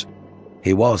strangers.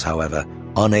 He was, however,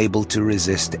 unable to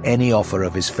resist any offer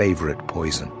of his favorite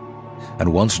poison,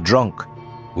 and once drunk,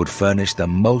 would furnish the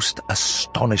most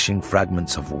astonishing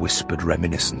fragments of whispered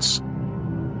reminiscence.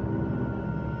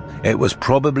 It was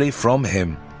probably from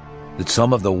him that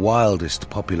some of the wildest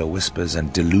popular whispers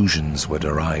and delusions were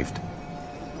derived.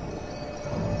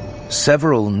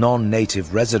 Several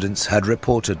non-native residents had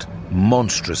reported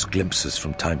monstrous glimpses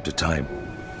from time to time,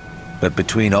 but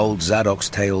between old Zadok's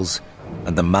tales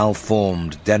and the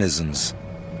malformed denizens,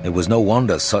 it was no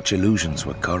wonder such illusions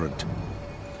were current.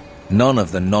 None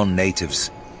of the non-natives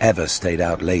ever stayed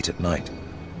out late at night,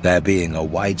 there being a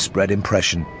widespread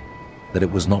impression that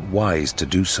it was not wise to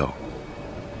do so.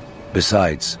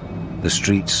 Besides, the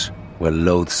streets were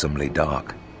loathsomely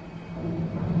dark.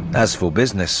 As for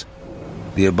business,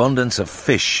 the abundance of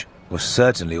fish was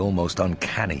certainly almost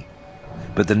uncanny,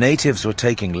 but the natives were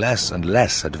taking less and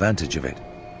less advantage of it.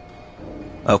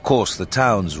 Of course, the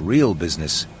town's real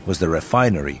business was the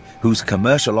refinery, whose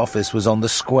commercial office was on the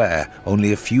square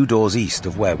only a few doors east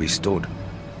of where we stood.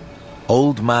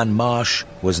 Old Man Marsh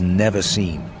was never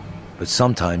seen, but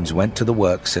sometimes went to the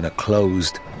works in a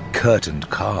closed, curtained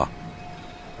car.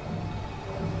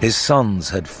 His sons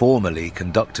had formerly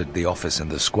conducted the office in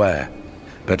the square,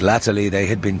 but latterly they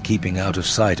had been keeping out of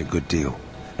sight a good deal,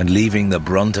 and leaving the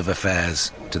brunt of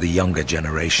affairs to the younger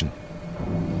generation.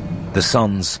 The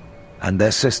sons and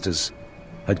their sisters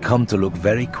had come to look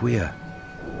very queer,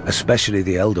 especially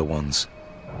the elder ones,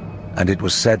 and it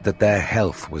was said that their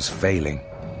health was failing.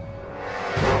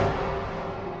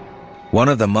 One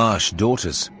of the Marsh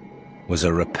daughters was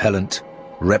a repellent,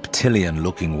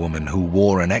 reptilian-looking woman who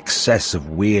wore an excess of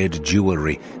weird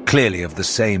jewelry, clearly of the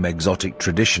same exotic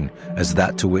tradition as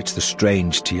that to which the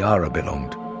strange tiara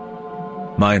belonged.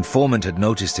 My informant had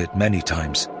noticed it many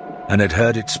times, and had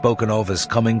heard it spoken of as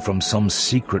coming from some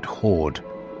secret horde,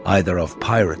 either of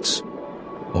pirates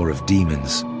or of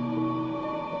demons.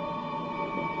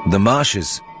 The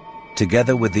Marshes,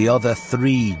 together with the other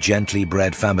 3 gently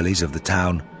bred families of the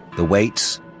town, the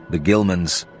Waits, the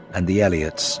Gilmans, and the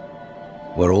Elliots,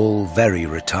 were all very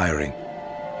retiring.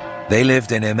 They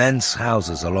lived in immense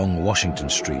houses along Washington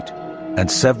Street, and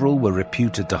several were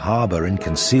reputed to harbour in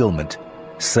concealment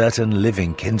certain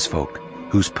living kinsfolk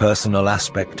whose personal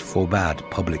aspect forbade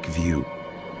public view,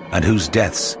 and whose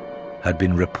deaths had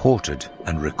been reported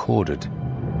and recorded.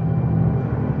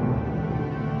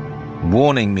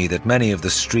 Warning me that many of the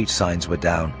street signs were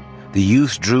down, the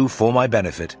youth drew for my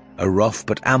benefit a rough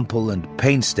but ample and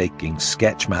painstaking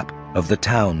sketch map of the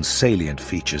town's salient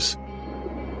features.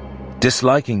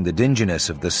 Disliking the dinginess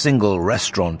of the single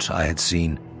restaurant I had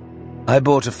seen, I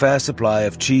bought a fair supply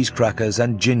of cheese crackers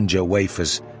and ginger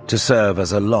wafers to serve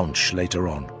as a lunch later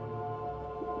on.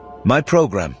 My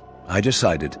program, I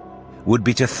decided, would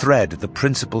be to thread the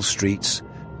principal streets,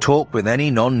 talk with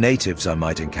any non-natives I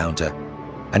might encounter,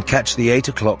 and catch the 8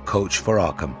 o'clock coach for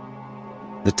Arkham.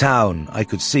 The town, I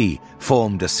could see,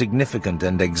 formed a significant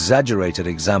and exaggerated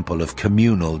example of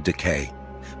communal decay,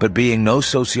 but being no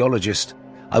sociologist,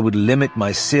 I would limit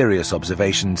my serious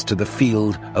observations to the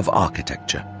field of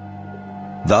architecture.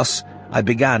 Thus, I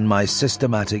began my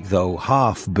systematic though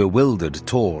half-bewildered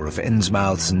tour of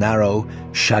Innsmouth's narrow,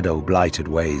 shadow-blighted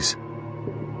ways.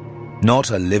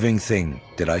 Not a living thing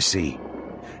did I see,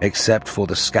 except for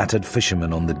the scattered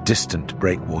fishermen on the distant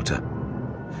breakwater,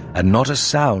 and not a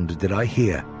sound did I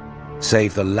hear,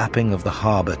 save the lapping of the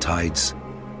harbour tides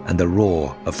and the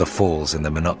roar of the falls in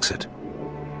the Monoxet.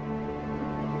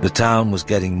 The town was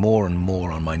getting more and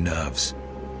more on my nerves,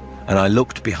 and I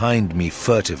looked behind me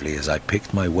furtively as I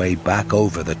picked my way back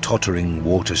over the tottering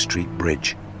Water Street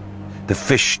Bridge. The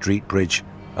Fish Street Bridge,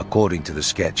 according to the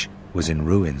sketch, was in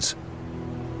ruins.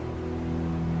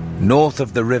 North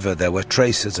of the river there were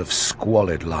traces of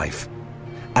squalid life.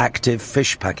 Active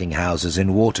fish-packing houses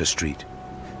in Water Street,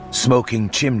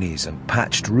 smoking chimneys and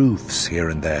patched roofs here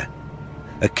and there,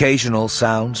 occasional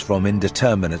sounds from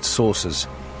indeterminate sources,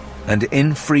 and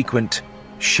infrequent,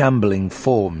 shambling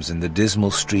forms in the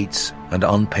dismal streets and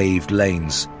unpaved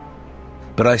lanes.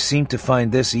 But I seemed to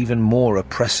find this even more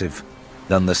oppressive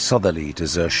than the southerly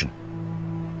desertion.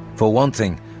 For one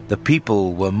thing, the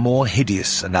people were more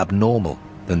hideous and abnormal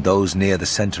than those near the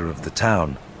centre of the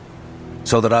town,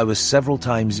 so that I was several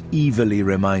times evilly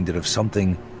reminded of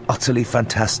something utterly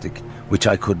fantastic which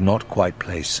I could not quite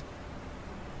place.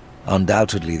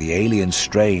 Undoubtedly the alien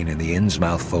strain in the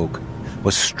Innsmouth folk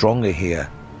was stronger here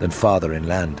than farther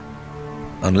inland,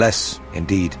 unless,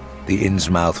 indeed, the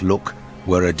Innsmouth look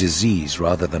were a disease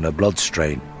rather than a blood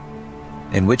strain,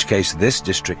 in which case this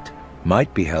district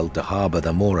might be held to harbour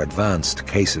the more advanced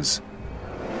cases.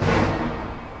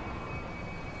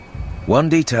 One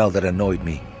detail that annoyed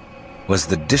me was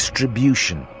the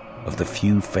distribution of the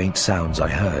few faint sounds I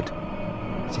heard.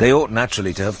 They ought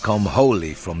naturally to have come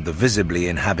wholly from the visibly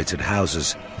inhabited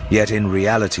houses, yet in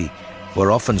reality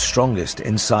were often strongest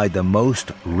inside the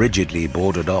most rigidly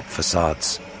boarded-up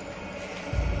facades.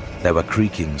 There were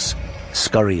creakings,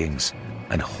 scurryings,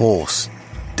 and hoarse,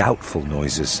 doubtful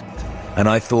noises, and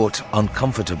I thought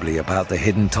uncomfortably about the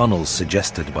hidden tunnels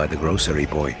suggested by the grocery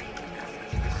boy.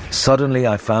 Suddenly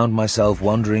I found myself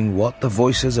wondering what the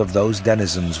voices of those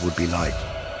denizens would be like.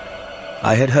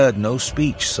 I had heard no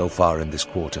speech so far in this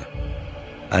quarter,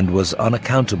 and was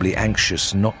unaccountably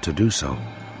anxious not to do so.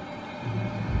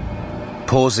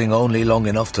 Pausing only long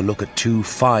enough to look at 2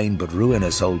 fine but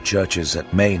ruinous old churches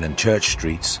at Main and Church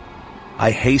Streets,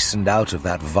 I hastened out of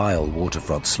that vile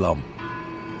waterfront slum.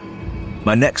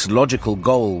 My next logical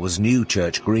goal was New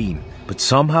Church Green, but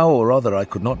somehow or other I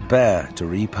could not bear to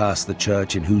repass the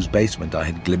church in whose basement I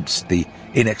had glimpsed the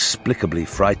inexplicably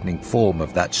frightening form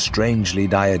of that strangely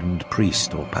diademed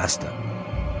priest or pastor.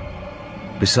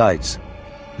 Besides,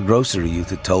 the grocery youth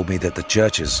had told me that the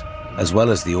churches, as well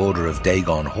as the Order of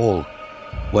Dagon Hall,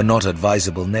 were not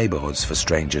advisable neighbourhoods for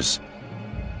strangers.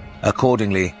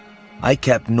 Accordingly, I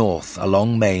kept north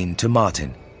along Main to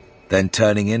Martin, then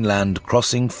turning inland,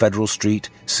 crossing Federal Street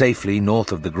safely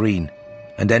north of the Green,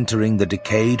 and entering the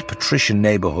decayed patrician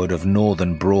neighbourhood of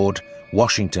Northern Broad,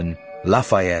 Washington,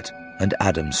 Lafayette, and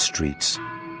Adams Streets.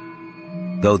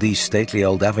 Though these stately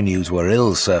old avenues were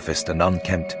ill-surfaced and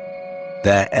unkempt,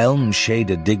 their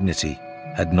elm-shaded dignity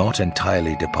had not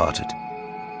entirely departed.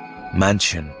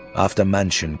 Mansion after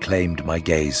mansion claimed my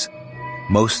gaze,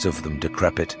 most of them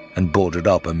decrepit and boarded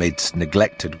up amidst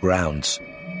neglected grounds,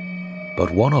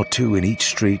 but 1 or 2 in each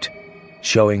street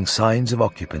showing signs of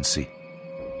occupancy.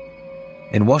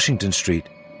 In Washington Street,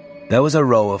 there was a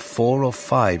row of 4 or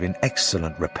 5 in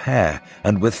excellent repair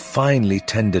and with finely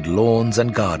tended lawns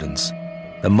and gardens,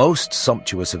 the most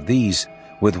sumptuous of these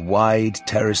with wide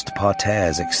terraced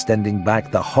parterres extending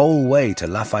back the whole way to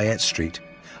Lafayette Street,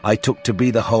 I took to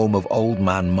be the home of Old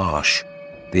Man Marsh,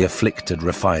 the afflicted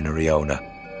refinery owner.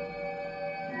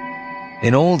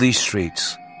 In all these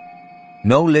streets,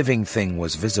 no living thing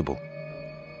was visible,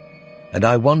 and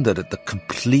I wondered at the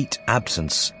complete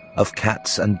absence of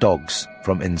cats and dogs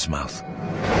from Innsmouth.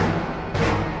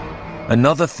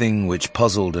 Another thing which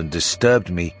puzzled and disturbed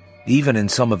me, even in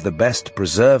some of the best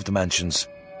preserved mansions,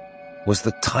 was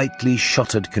the tightly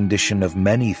shuttered condition of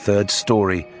many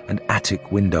third-story and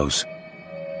attic windows.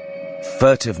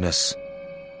 Furtiveness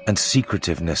and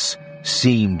secretiveness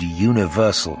seemed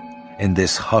universal in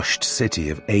this hushed city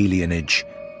of alienage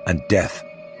and death,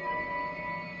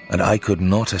 and I could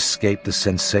not escape the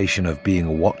sensation of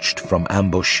being watched from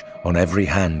ambush on every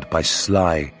hand by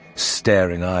sly,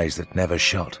 staring eyes that never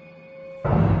shut.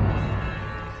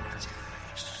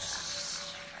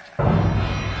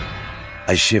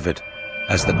 I shivered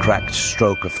as the cracked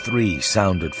stroke of 3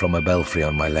 sounded from a belfry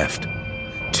on my left.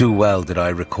 Too well did I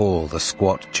recall the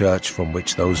squat church from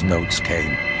which those notes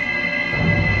came.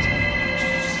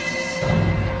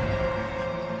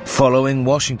 Following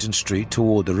Washington Street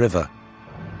toward the river,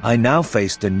 I now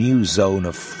faced a new zone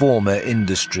of former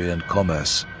industry and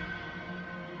commerce.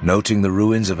 Noting the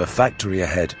ruins of a factory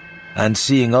ahead, and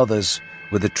seeing others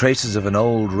with the traces of an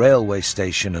old railway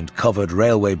station and covered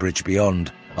railway bridge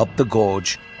beyond, up the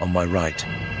gorge on my right.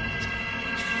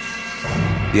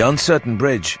 The uncertain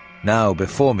bridge, now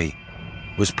before me,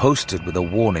 was posted with a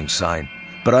warning sign,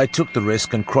 but I took the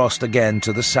risk and crossed again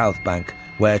to the south bank,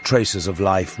 where traces of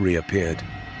life reappeared.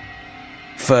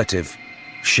 Furtive,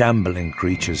 shambling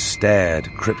creatures stared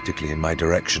cryptically in my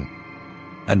direction,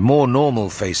 and more normal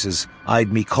faces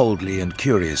eyed me coldly and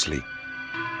curiously.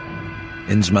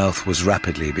 Innsmouth was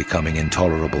rapidly becoming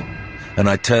intolerable, and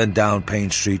I turned down Payne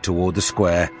Street toward the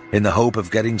square in the hope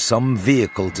of getting some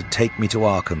vehicle to take me to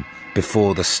Arkham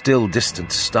before the still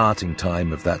distant starting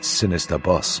time of that sinister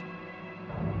bus.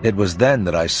 It was then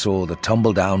that I saw the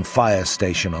tumble-down fire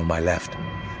station on my left,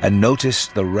 and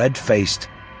noticed the red-faced,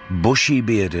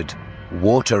 bushy-bearded,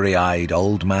 watery-eyed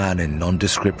old man in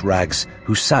nondescript rags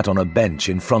who sat on a bench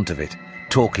in front of it,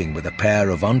 talking with a pair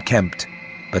of unkempt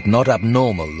but not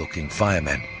abnormal-looking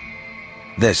firemen.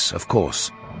 This, of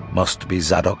course, must be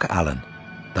Zadok Allen,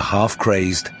 the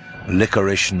half-crazed,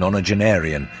 licorice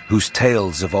nonagenarian whose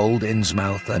tales of old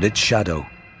Innsmouth and its shadow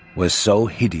were so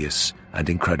hideous and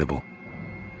incredible.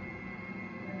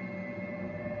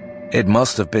 It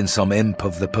must have been some imp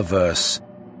of the perverse,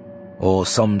 or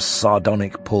some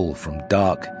sardonic pull from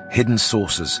dark, hidden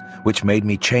sources which made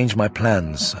me change my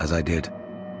plans as I did.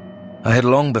 I had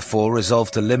long before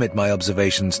resolved to limit my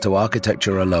observations to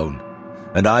architecture alone,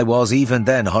 and I was even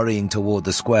then hurrying toward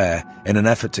the square in an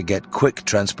effort to get quick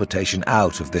transportation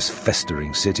out of this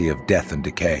festering city of death and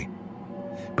decay.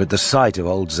 But the sight of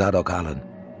old Zadok Allen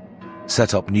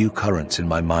set up new currents in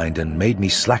my mind and made me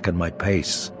slacken my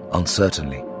pace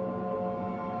uncertainly.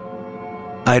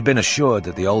 I had been assured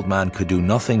that the old man could do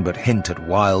nothing but hint at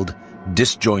wild,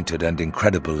 disjointed and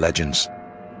incredible legends,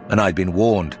 and I'd been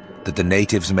warned that the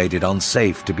natives made it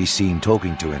unsafe to be seen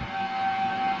talking to him.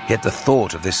 Yet the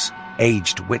thought of this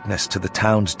aged witness to the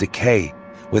town's decay,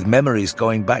 with memories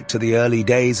going back to the early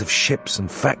days of ships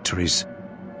and factories,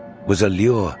 was a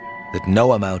lure that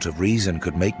no amount of reason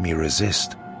could make me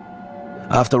resist.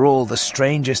 After all, the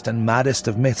strangest and maddest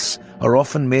of myths are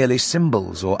often merely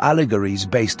symbols or allegories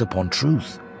based upon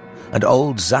truth, and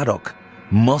old Zadok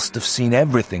must have seen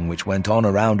everything which went on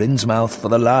around Innsmouth for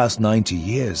the last 90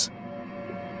 years.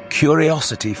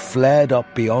 Curiosity flared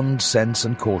up beyond sense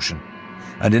and caution,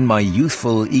 and in my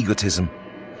youthful egotism,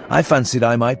 I fancied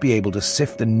I might be able to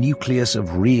sift the nucleus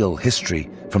of real history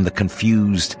from the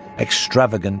confused,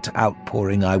 extravagant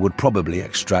outpouring I would probably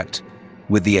extract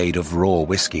with the aid of raw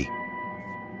whiskey.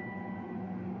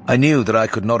 I knew that I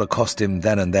could not accost him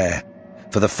then and there,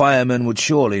 for the firemen would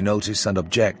surely notice and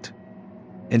object.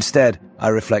 Instead, I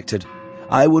reflected,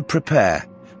 I would prepare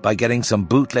by getting some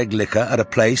bootleg liquor at a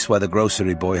place where the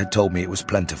grocery boy had told me it was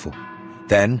plentiful.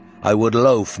 Then I would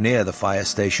loaf near the fire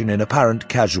station in apparent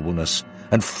casualness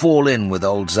and fall in with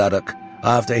old Zadok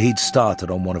after he'd started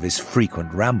on one of his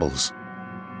frequent rambles.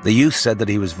 The youth said that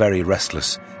he was very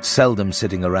restless, seldom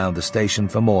sitting around the station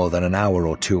for more than an hour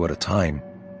or two at a time.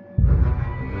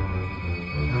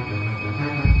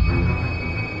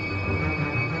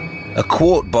 A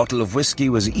quart bottle of whiskey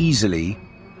was easily,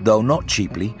 though not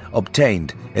cheaply,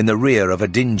 obtained in the rear of a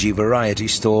dingy variety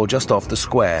store just off the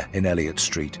square in Elliott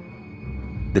Street.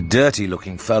 The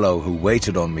dirty-looking fellow who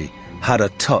waited on me had a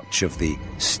touch of the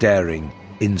staring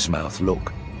Innsmouth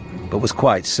look, but was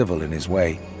quite civil in his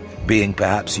way, being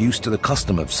perhaps used to the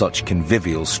custom of such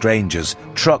convivial strangers,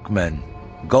 truckmen,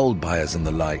 gold buyers and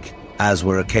the like, as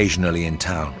were occasionally in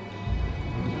town.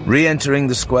 Re-entering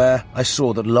the square, I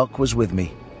saw that luck was with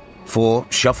me, for,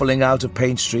 shuffling out of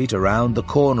Paint Street around the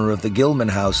corner of the Gilman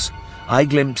house, I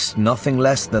glimpsed nothing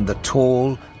less than the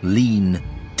tall, lean,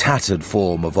 tattered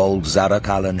form of old Zadok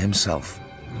Allen himself.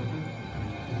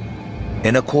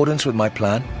 In accordance with my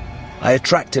plan, I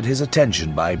attracted his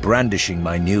attention by brandishing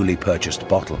my newly purchased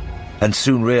bottle, and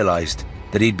soon realized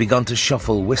that he'd begun to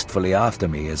shuffle wistfully after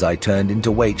me as I turned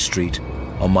into Waite Street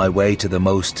on my way to the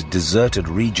most deserted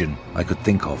region I could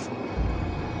think of.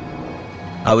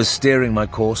 I was steering my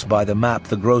course by the map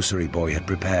the grocery boy had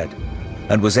prepared,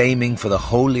 and was aiming for the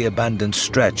wholly abandoned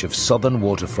stretch of southern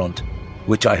waterfront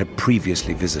which I had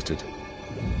previously visited.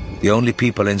 The only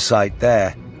people in sight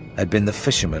there had been the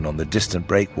fishermen on the distant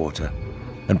breakwater,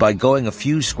 and by going a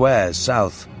few squares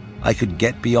south, I could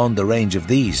get beyond the range of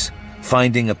these,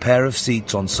 finding a pair of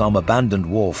seats on some abandoned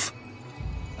wharf,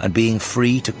 and being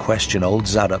free to question old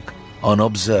Zadok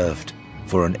unobserved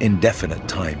for an indefinite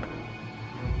time.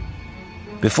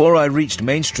 Before I reached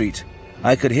Main Street,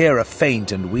 I could hear a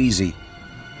faint and wheezy,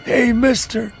 "Hey,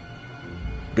 mister,"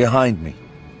 behind me,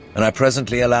 and I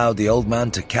presently allowed the old man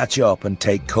to catch up and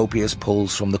take copious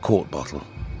pulls from the quart bottle.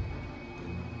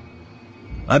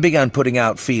 I began putting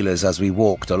out feelers as we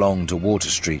walked along to Water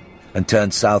Street and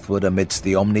turned southward amidst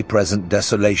the omnipresent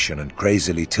desolation and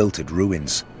crazily tilted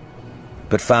ruins,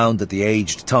 but found that the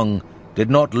aged tongue did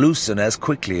not loosen as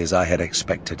quickly as I had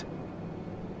expected.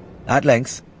 At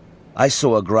length, I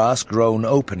saw a grass-grown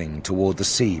opening toward the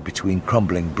sea between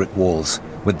crumbling brick walls,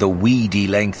 with the weedy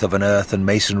length of an earth and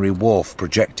masonry wharf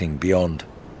projecting beyond.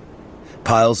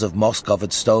 Piles of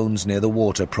moss-covered stones near the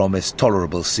water promised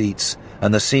tolerable seats,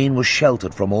 and the scene was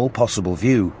sheltered from all possible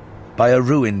view by a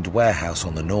ruined warehouse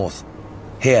on the north.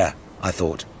 Here, I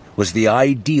thought, was the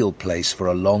ideal place for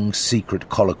a long, secret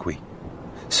colloquy.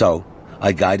 So,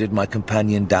 I guided my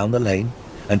companion down the lane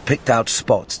and picked out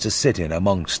spots to sit in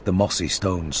amongst the mossy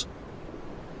stones.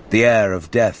 The air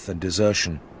of death and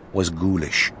desertion was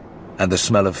ghoulish, and the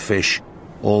smell of fish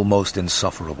almost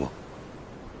insufferable.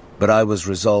 But I was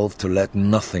resolved to let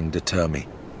nothing deter me.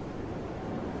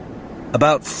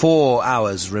 About 4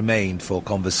 hours remained for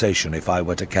conversation if I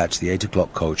were to catch the 8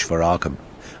 o'clock coach for Arkham,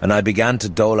 and I began to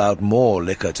dole out more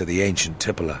liquor to the ancient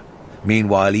tippler,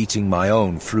 meanwhile eating my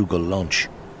own frugal lunch.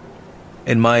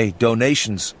 In my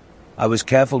donations, I was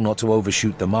careful not to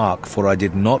overshoot the mark, for I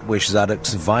did not wish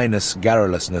Zadok's vinous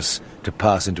garrulousness to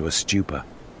pass into a stupor.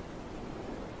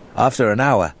 After an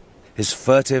hour, his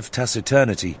furtive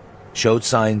taciturnity showed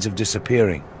signs of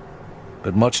disappearing,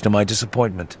 but much to my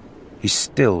disappointment, he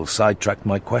still sidetracked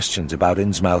my questions about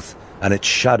Innsmouth and its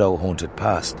shadow-haunted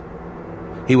past.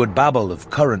 He would babble of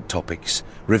current topics,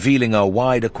 revealing a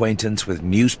wide acquaintance with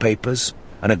newspapers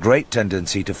and a great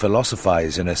tendency to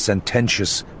philosophize in a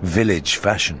sententious village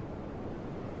fashion.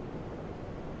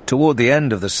 Toward the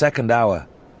end of the second hour,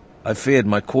 I feared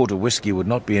my quart of whiskey would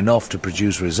not be enough to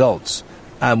produce results,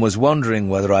 and was wondering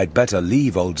whether I'd better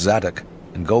leave old Zadok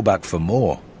and go back for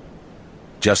more.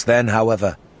 Just then,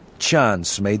 however,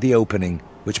 chance made the opening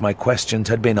which my questions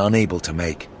had been unable to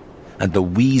make, and the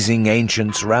wheezing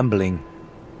ancient's rambling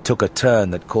took a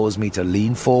turn that caused me to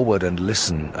lean forward and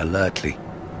listen alertly.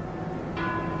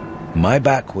 My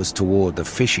back was toward the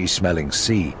fishy-smelling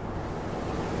sea,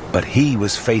 but he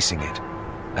was facing it,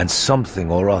 and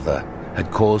something or other had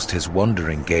caused his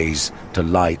wandering gaze to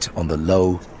light on the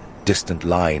low, distant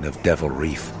line of Devil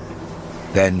Reef,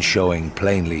 then showing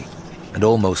plainly and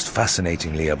almost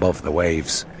fascinatingly above the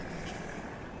waves.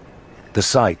 The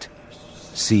sight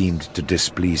seemed to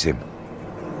displease him,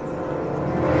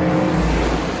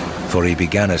 for he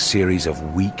began a series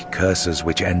of weak curses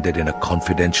which ended in a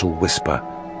confidential whisper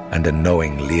and a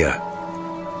knowing leer.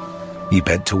 He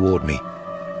bent toward me,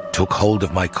 took hold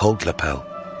of my coat lapel,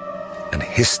 and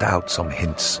hissed out some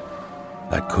hints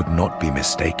that could not be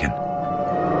mistaken.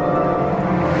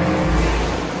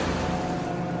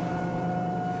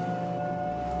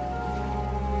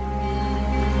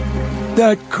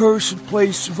 That cursed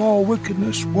place of all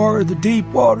wickedness, where the deep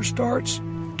water starts,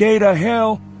 gate of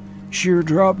hell, sheer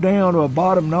drop down to a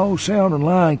bottom no sounding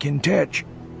line can touch.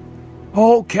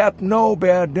 Old Captain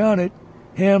Obed done it,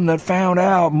 him that found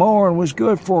out more'n was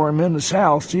good for him in the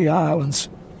South Sea Islands.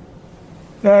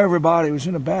 Everybody was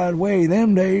in a bad way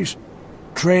them days.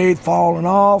 Trade falling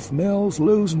off, mills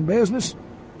losing business,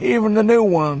 even the new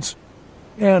ones.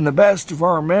 And the best of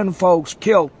our menfolks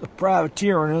kilt the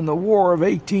privateering in the War of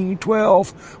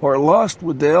 1812, or lost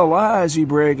with the Elizy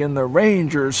brig and the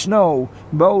Ranger's Snow,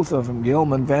 both of 'em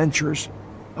Gilman ventures.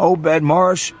 Obed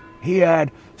Marsh, he had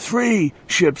 3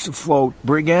 ships afloat,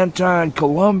 Brigantine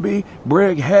Columbia,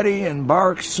 Brig Hetty, and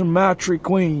bark Sumatra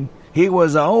Queen, He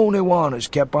was the only one that's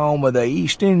kept on with the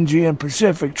East Indian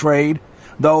Pacific trade,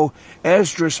 though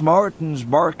Esdras Martin's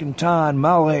barkentine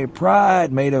Malay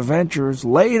pride made a venture as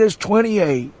late as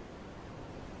 28.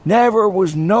 Never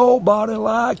was nobody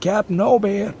like Captain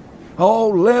Obed.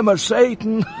 Old limb of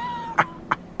Satan.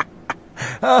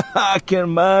 I can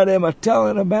mind him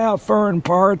a-telling about foreign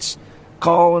parts,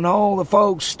 calling all the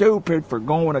folks stupid for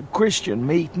going to Christian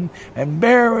meeting and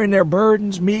bearing their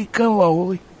burdens meek and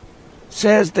lowly.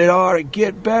 Says they ought to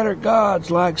get better gods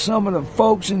like some of the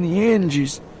folks in the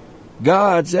Inges.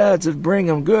 Gods that'd bring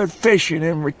 'em good fishing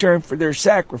in return for their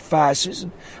sacrifices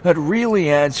and that'd really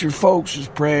answer folks'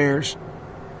 prayers.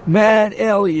 Matt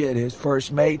Elliott, his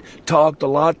first mate, talked a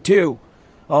lot too,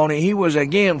 only he was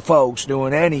agin folks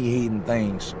doing any heathen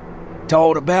things.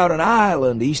 Told about an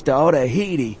island east of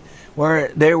Otaheite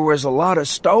where there was a lot of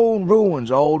stone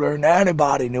ruins older than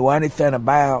anybody knew anything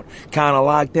about, kind of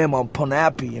like them on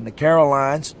Ponape in the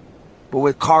Carolines, but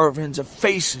with carvings of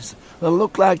faces that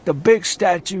looked like the big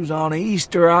statues on the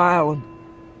Easter Island.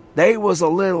 They was a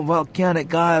little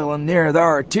volcanic island near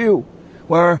there too,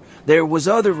 where there was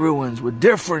other ruins with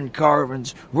different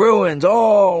carvings, ruins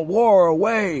all wore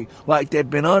away like they'd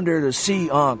been under the sea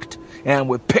unked, and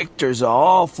with pictures of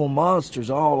awful monsters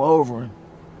all over 'em.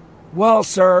 Well,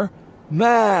 sir,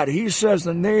 Matt, he says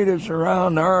the natives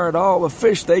around there had all the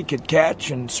fish they could catch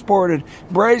and sported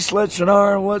bracelets and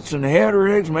armlets and head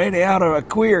rigs made out of a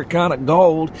queer kind of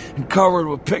gold and covered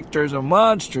with pictures of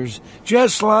monsters,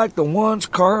 just like the ones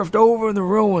carved over the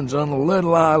ruins on the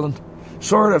little island.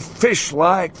 Sort of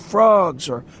fish-like frogs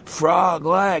or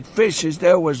frog-like fishes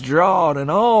that was drawed in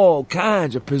all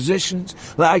kinds of positions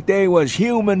like they was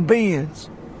human beings.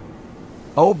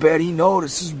 Obed, he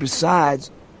notices besides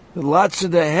that lots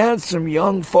of the handsome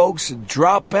young folks would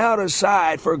drop out of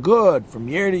sight for good from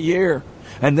year to year,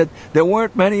 and that there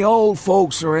weren't many old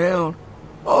folks around.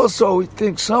 Also, he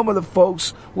thinks some of the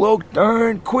folks looked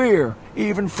darn queer,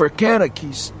 even for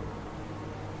Kanakies.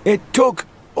 It took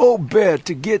Obed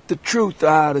to get the truth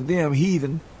out of them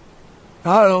heathen.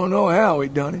 I don't know how he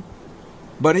done it,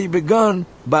 but he begun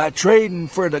by trading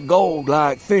for the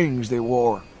gold-like things they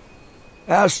wore.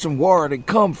 Asked them where they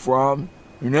come from,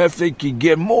 and if they could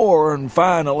get more, and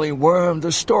finally wormed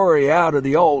the story out of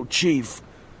the old chief.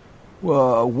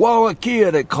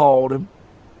 Wallachia, they called him.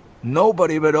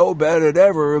 Nobody but Obed had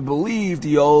ever believed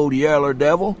the old yeller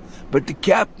devil, but the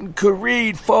captain could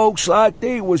read folks like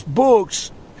they was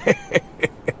books.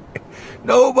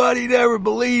 Nobody never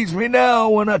believes me now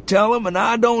when I tell 'em, and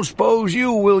I don't suppose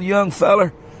you will, young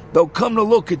feller. Though come to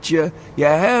look at you, you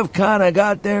have kind of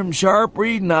got them sharp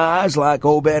reading eyes like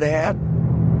Obed had.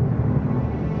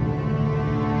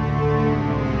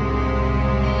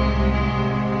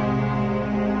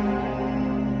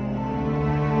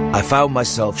 I found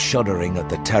myself shuddering at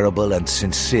the terrible and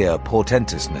sincere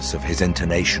portentousness of his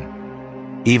intonation,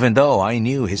 even though I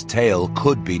knew his tale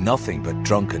could be nothing but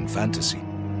drunken fantasy.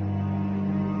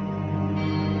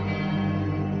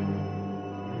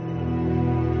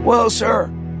 Well,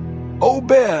 sir,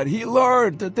 Obed, he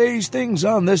learned that these things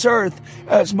on this earth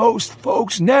as most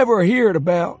folks never heard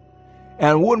about,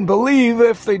 and wouldn't believe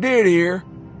if they did hear.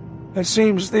 It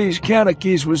seems these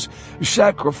Kanakies was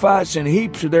sacrificing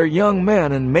heaps of their young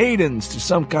men and maidens to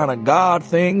some kind of god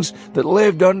things that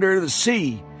lived under the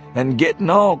sea, and getting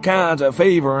all kinds of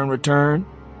favor in return.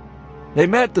 They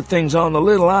met the things on the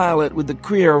little islet with the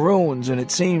queer ruins, and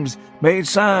it seems made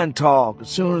sign talk as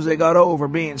soon as they got over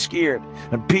being scared,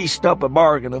 and pieced up a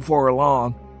bargain afore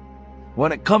long.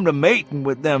 When it come to mating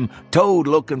with them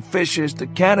toad-looking fishes, the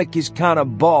Kanakies kind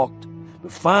of balked,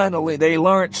 but finally they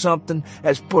learnt something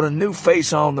as put a new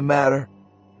face on the matter.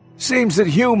 Seems that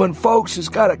human folks has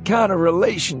got a kind of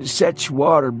relation to such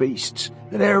water beasts,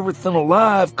 that everything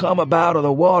alive come about of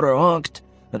the water unked,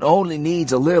 and only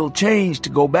needs a little change to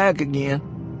go back again.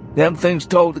 Them things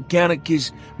told the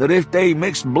Kanakies that if they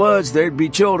mixed bloods, there'd be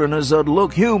children as would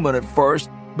look human at first,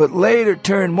 but later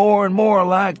turn more and more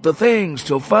like the things,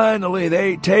 till finally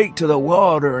they'd take to the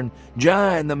water and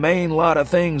join the main lot of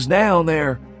things down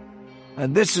there.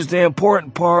 And this is the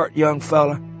important part, young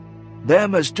fella.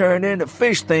 Them as turned into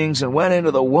fish things and went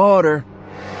into the water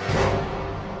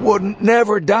wouldn't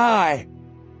never die.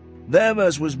 Them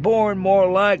as was born more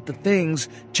like the things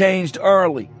changed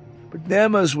early, but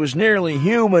them as was nearly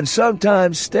human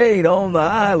sometimes stayed on the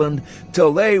island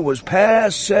till they was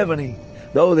past 70,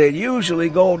 though they'd usually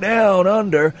go down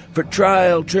under for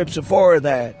trial trips afore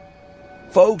that.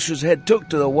 Folks as had took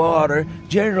to the water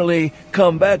generally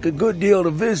come back a good deal to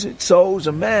visit, so's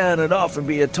a man would often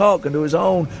be a-talking to his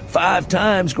own 5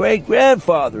 times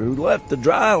great-grandfather who'd left the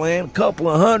dry land a couple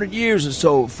of 100 years or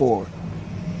so before.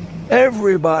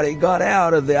 Everybody got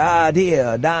out of the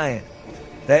idea of dying.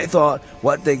 They thought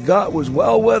what they got was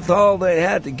well worth all they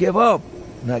had to give up.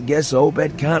 And I guess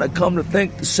Obed kind of come to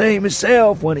think the same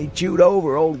himself when he chewed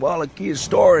over old Wallachia's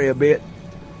story a bit.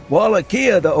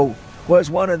 Wallachia, though, was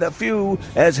one of the few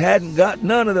as hadn't got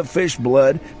none of the fish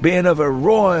blood, being of a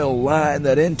royal line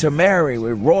that intermarry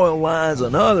with royal lines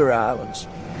on other islands.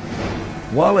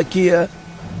 Wallachia,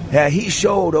 he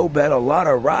showed Obed a lot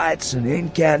of rites and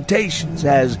incantations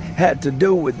as had to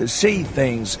do with the sea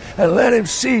things, and let him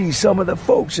see some of the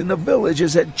folks in the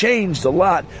villages had changed a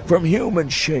lot from human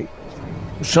shape.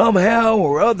 Somehow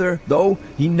or other, though,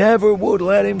 he never would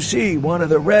let him see one of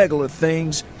the regular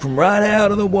things from right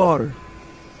out of the water.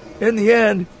 In the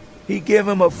end, he give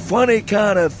him a funny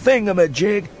kind of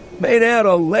thingamajig made out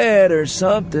of lead or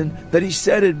something that he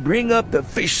said would bring up the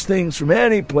fish things from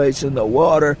any place in the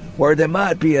water where there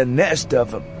might be a nest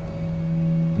of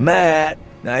them. Matt,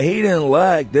 now he didn't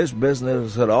like this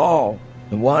business at all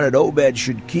and wanted Obed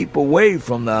should keep away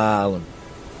from the island.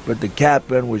 But the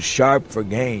captain was sharp for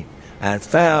gain and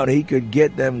found he could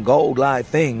get them gold-like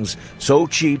things so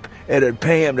cheap it'd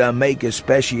pay him to make a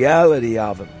speciality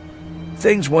of them.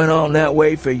 Things went on that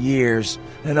way for years,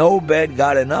 and Obed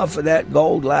got enough of that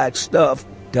gold-like stuff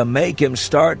to make him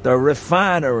start the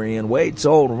refinery in Waite's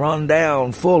old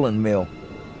run-down fulling mill.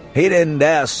 He didn't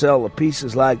dare sell the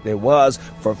pieces like they was,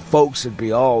 for folks would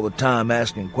be all the time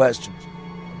asking questions.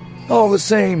 All the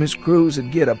same, his crews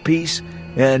would get a piece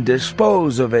and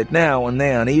dispose of it now and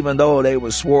then, even though they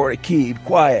was swore to keep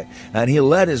quiet, and he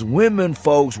let his women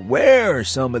folks wear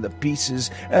some of the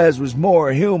pieces as was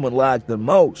more human-like than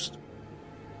most.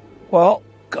 Well,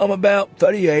 come about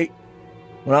 38,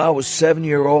 when I was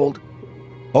 7-year-old,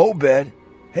 Obed,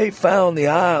 he found the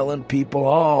island people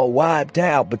all wiped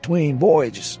out between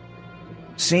voyages.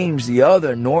 Seems the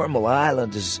other normal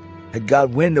islanders had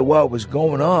got wind of what was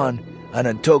going on and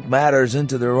had took matters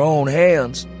into their own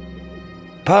hands.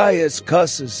 Pious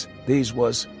cusses, these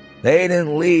was. They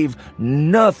didn't leave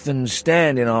nothing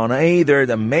standing on either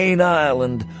the main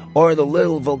island or the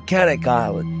little volcanic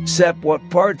island, except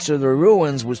what parts of the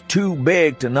ruins was too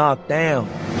big to knock down.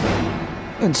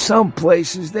 In some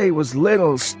places they was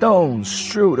little stones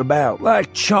strewed about,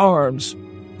 like charms.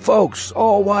 Folks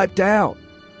all wiped out.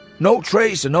 No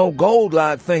trace of no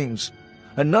gold-like things,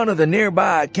 and none of the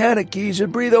nearby Kanakys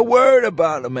would breathe a word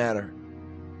about the matter.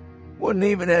 Wouldn't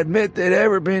even admit there'd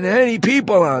ever been any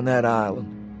people on that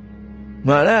island.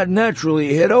 Now that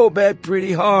naturally hit Obed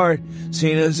pretty hard,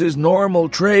 seeing as his normal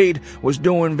trade was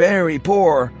doing very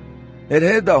poor. It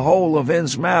hit the whole of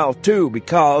Innsmouth, too,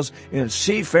 because in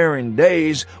seafaring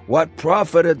days, what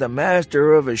profited the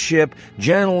master of a ship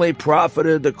generally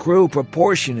profited the crew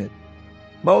proportionate.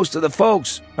 Most of the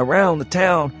folks around the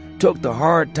town took the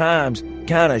hard times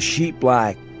kind of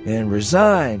sheep-like and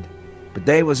resigned, but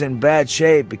they was in bad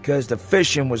shape because the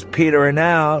fishing was petering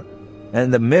out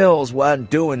and the mills wasn't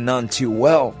doing none too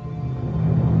well.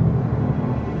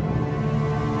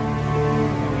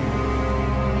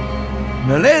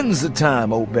 Now then's the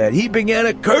time, Obed, he began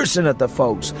a-cursing at the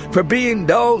folks for being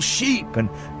dull sheep and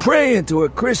praying to a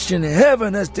Christian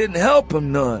heaven as didn't help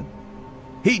him none.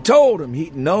 He told him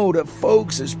he'd know that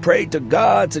folks as prayed to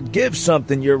God to give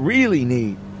something you really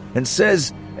need, and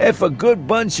says if a good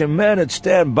bunch of men would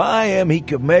stand by him, he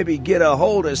could maybe get a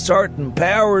hold of certain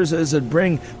powers as would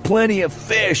bring plenty of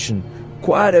fish and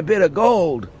quite a bit of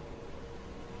gold.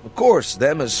 Of course,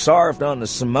 them as sarved on the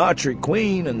Sumatra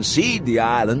Queen and seed the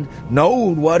island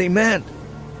knowed what he meant,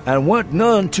 and weren't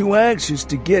none too anxious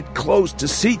to get close to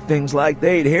see things like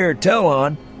they'd hear tell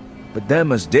on. But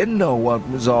them as didn't know what it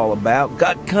was all about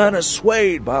got kind of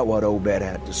swayed by what Obed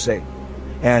had to say,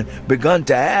 and begun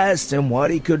to ask him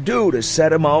what he could do to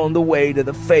set him on the way to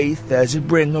the faith as it'd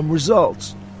bring him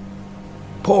results.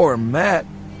 Poor Matt,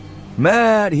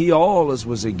 he allus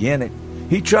was agin it.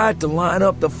 He tried to line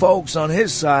up the folks on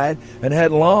his side and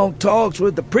had long talks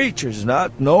with the preachers,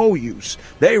 not no use.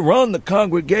 They run the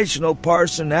congregational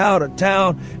parson out of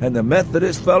town, and the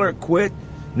Methodist feller quit.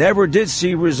 Never did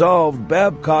see resolved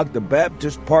Babcock the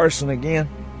Baptist parson again.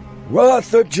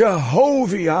 Wrath of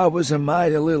Jehovah, I was a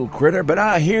mighty little critter, but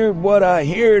I heard what I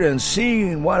heard and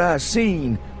seen what I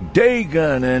seen.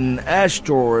 Dagon and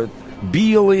Ashtoreth,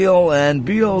 Belial and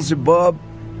Beelzebub,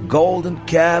 golden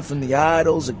calf and the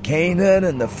idols of Canaan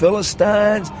and the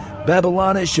Philistines,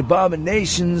 Babylonish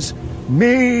abominations,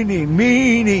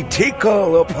 meany,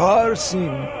 tickle a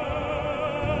parson.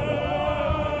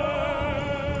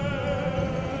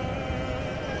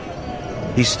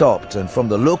 He stopped, and from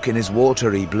the look in his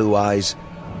watery blue eyes,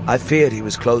 I feared he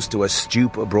was close to a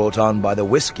stupor brought on by the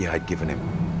whiskey I'd given him.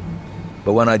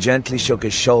 But when I gently shook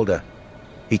his shoulder,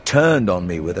 He turned on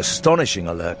me with astonishing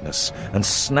alertness and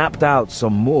snapped out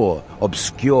some more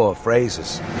obscure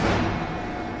phrases.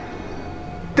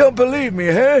 Don't believe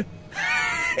me, huh?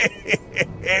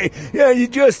 Yeah, you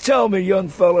just tell me, young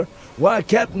feller, why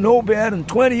Captain Obed and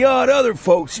 20-odd other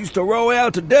folks used to row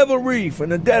out to Devil Reef in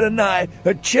the dead of night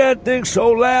and chant things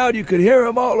so loud you could hear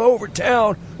 'em all over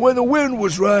town when the wind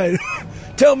was right.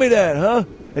 Tell me that, huh?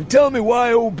 And tell me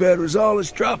why Obed was always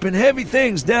dropping heavy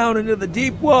things down into the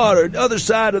deep water the other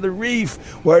side of the reef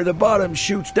where the bottom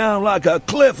shoots down like a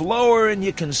cliff lower than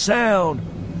you can sound.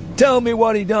 Tell me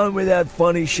what he done with that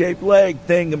funny-shaped leg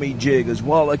thingamajig as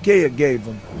Wallachia gave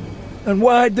him. And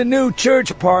why'd the new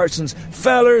church parsons,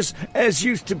 fellers as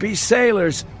used to be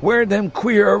sailors, wear them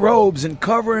queer robes and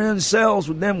cover themselves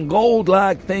with them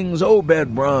gold-like things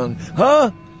Obed brung,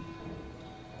 huh?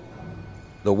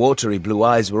 The watery blue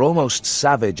eyes were almost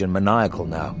savage and maniacal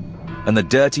now, and the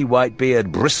dirty white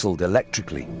beard bristled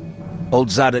electrically. Old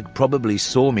Zadok probably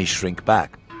saw me shrink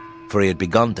back, for he had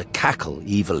begun to cackle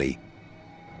evilly.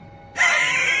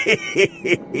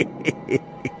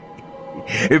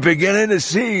 You're beginning to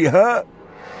see, huh?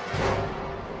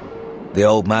 The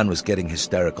old man was getting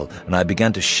hysterical, and I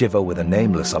began to shiver with a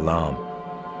nameless alarm.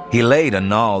 He laid a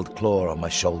gnarled claw on my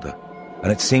shoulder,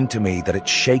 and it seemed to me that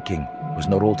its shaking was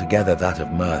not altogether that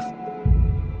of mirth.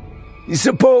 You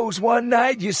suppose one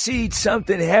night you seed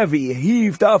something heavy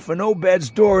heaved off an Obed's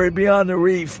dory beyond the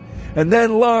reef, and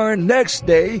then learned next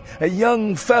day a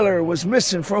young feller was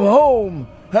missing from home,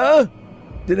 huh?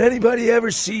 Did anybody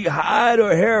ever see Hyde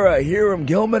or Hiram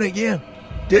Gilman again?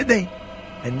 Did they?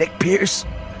 And Nick Pierce?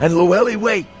 And Llewellyn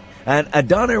Waite? And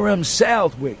Adoniram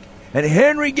Southwick? And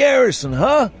Henry Garrison,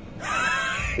 huh?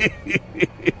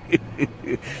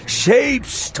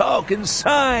 Shapes talking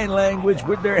sign language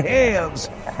with their hands.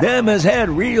 Them as had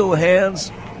real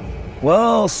hands.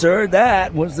 Well, sir,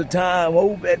 that was the time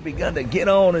Obed begun to get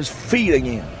on his feet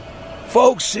again.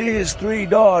 Folks see his 3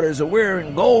 daughters a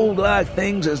wearing gold-like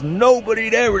things as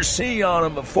nobody'd ever see on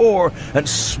 'em before, and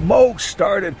smoke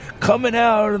started coming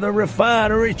out of the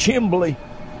refinery chimbley.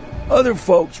 Other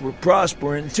folks were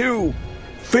prospering, too.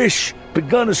 Fish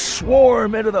begun to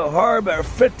swarm into the harbor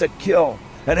fit to kill,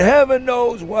 and heaven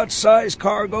knows what size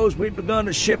cargoes we'd begun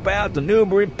to ship out to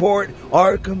Newburyport,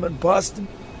 Arkham, and Boston.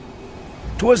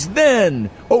 'Twas then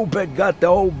Obed got the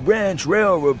old branch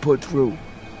railroad put through.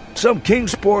 Some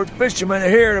Kingsport fishermen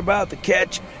heard about the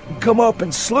catch and come up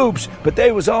in sloops, but they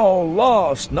was all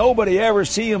lost. Nobody ever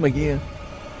see 'em again.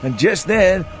 And just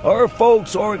then, our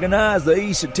folks organized the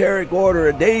Esoteric Order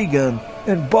of Dagon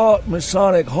and bought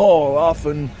Masonic Hall off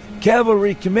an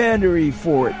cavalry commandery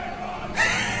for it.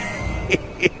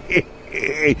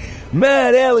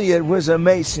 Matt Elliott was a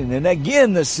Mason and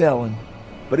again the selling,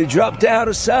 but he dropped out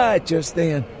of sight just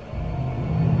then.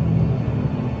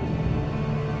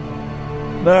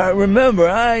 Now, remember,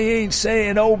 I ain't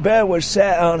saying Obed was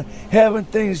sat on having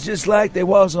things just like they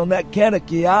was on that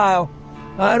Kankakee Isle.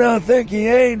 I don't think he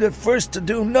aimed at first to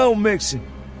do no mixing,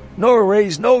 nor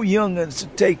raise no young'uns to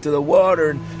take to the water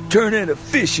and turn into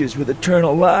fishes with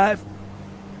eternal life.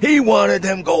 He wanted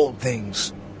them gold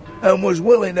things, and was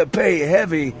willing to pay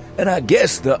heavy, and I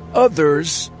guess the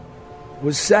others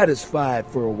was satisfied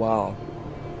for a while.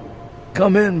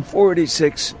 Come in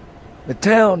 46, the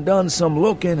town done some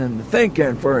looking and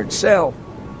thinking for itself.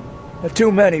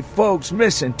 Too many folks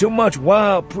missing, too much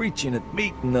wild preaching at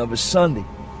meeting of a Sunday.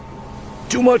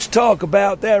 Too much talk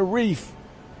about that reef.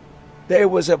 There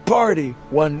was a party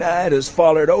one night as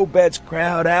followed Obed's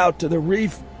crowd out to the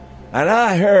reef, and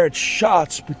I heard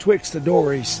shots betwixt the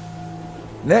dories.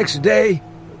 Next day,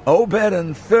 Obed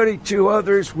and 32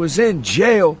 others was in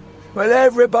jail, with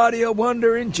everybody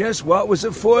a-wondering just what was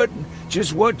afoot and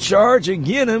just what charge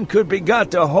agin him could be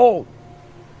got to hold.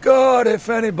 God, if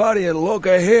anybody'd look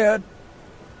ahead.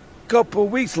 Couple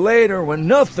weeks later, when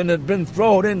nothing had been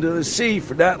thrown into the sea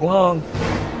for that long.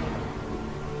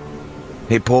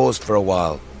 He paused for a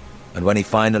while, and when he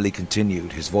finally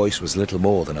continued, his voice was little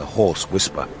more than a hoarse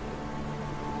whisper.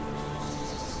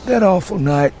 That awful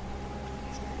night,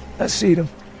 I seed him.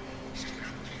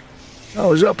 I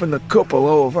was up in the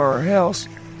cupola of our house.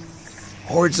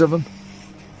 Hordes of 'em,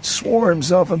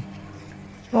 swarms of 'em,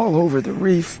 all over the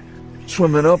reef,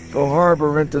 swimming up the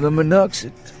harbor into the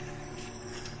Monooksett.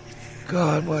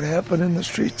 God, what happened in the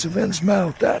streets of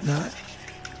Innsmouth that night?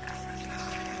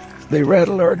 They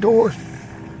rattled our door,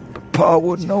 but Pa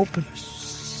wouldn't open.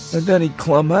 And then he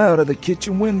clumb out of the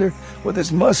kitchen window with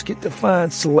his musket to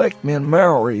find Selectman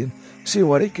Mowry and see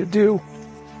what he could do.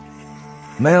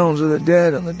 Mounds of the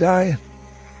dead and the dying.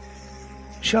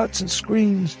 Shots and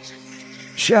screams.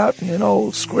 Shouting in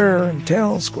Old Square and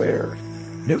Town Square.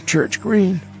 New Church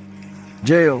Green.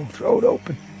 Jail throwed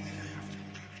open.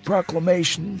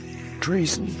 proclamation,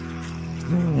 treason,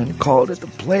 and called it the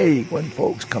plague when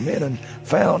folks come in and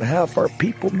found half our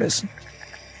people missing.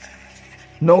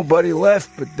 Nobody left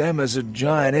but them as a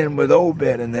join in with Obed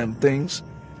and them things,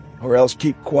 or else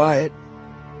keep quiet.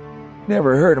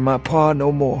 Never heard of my pa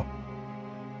no more.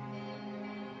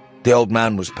 The old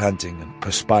man was panting and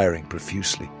perspiring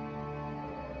profusely.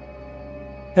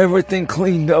 Everything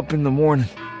cleaned up in the morning,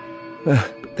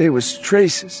 but there was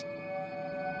traces.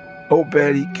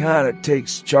 Obed, he kinda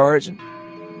takes charge and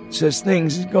says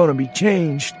things is gonna be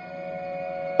changed.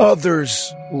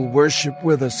 Others will worship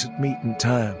with us at meeting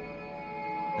time,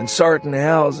 and certain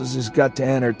houses has got to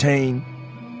entertain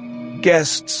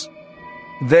guests.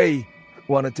 They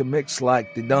wanted to mix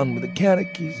like they done with the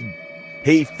Canakees, and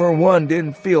he, for one,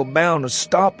 didn't feel bound to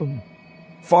stop them.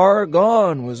 Far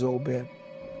gone was Obed,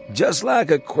 just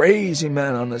like a crazy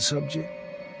man on the subject.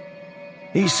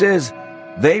 He says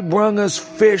they brung us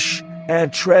fish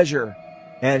and treasure,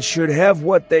 and should have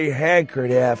what they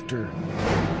hankered after.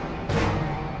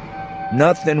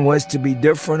 Nothing was to be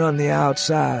different on the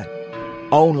outside.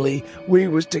 Only we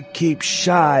was to keep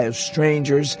shy of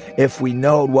strangers if we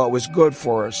knowed what was good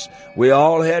for us. We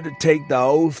all had to take the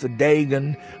oath of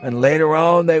Dagon, and later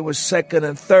on they was second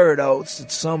and third oaths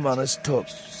that some on us took.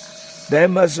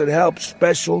 Them as had helped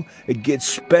special, it gets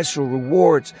special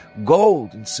rewards,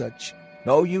 gold and such.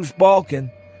 No use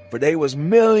balking, for they was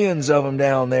millions of 'em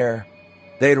down there.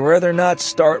 They'd rather not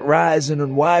start rising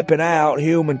and wiping out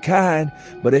humankind,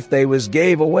 but if they was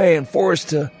gave away and forced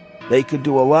to, they could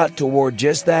do a lot toward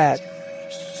just that.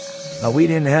 Now, we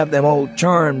didn't have them old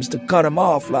charms to cut 'em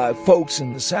off like folks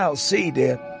in the South Sea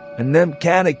did, and them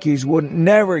Canakees wouldn't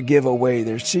never give away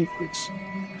their secrets.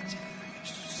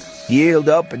 Yield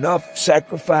up enough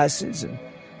sacrifices and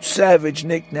savage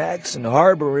knickknacks and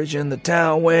harborage in the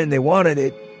town when they wanted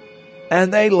it,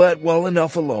 and they let well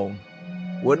enough alone.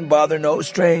 Wouldn't bother no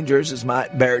strangers as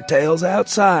might bear tales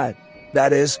outside,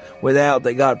 that is, without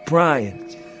they got prying.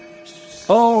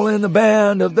 All in the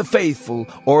band of the faithful,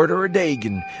 order of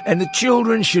Dagon, and the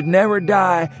children should never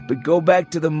die, but go back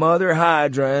to the mother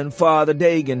Hydra and father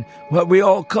Dagon, where we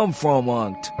all come from,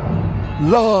 on't.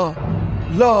 La,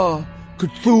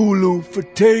 Cthulhu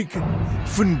verteken,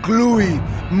 van gloei,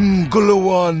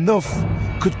 mgluwan nuf,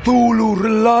 Cthulhu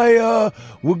relaya,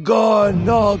 waga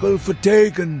nagel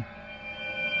verteken.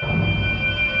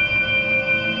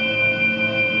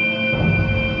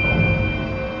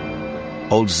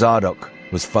 Old Zadok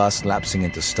was fast lapsing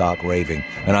into stark raving,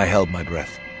 and I held my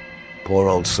breath. Poor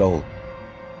old soul.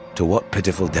 To what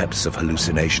pitiful depths of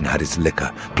hallucination had his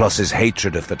liquor, plus his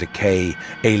hatred of the decay,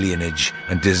 alienage,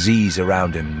 and disease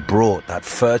around him, brought that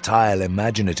fertile,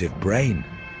 imaginative brain?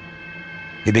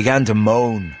 He began to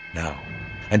moan now,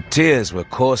 and tears were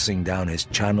coursing down his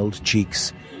channeled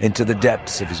cheeks into the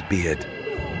depths of his beard.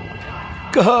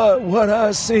 God, what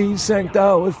I seen sank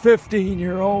out with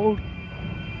 15-year-old.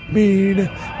 Mean,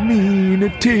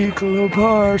 a tickle of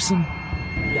parson.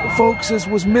 The folks as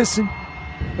was missing,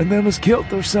 and them as killed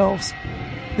themselves.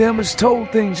 Them as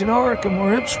told things in Arkham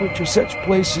or Ipswich or such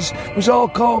places was all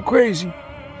called crazy,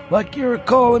 like you're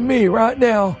calling me right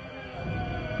now.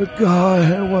 But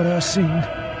God, what I seen.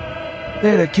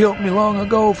 They'd have killed me long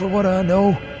ago for what I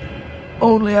know.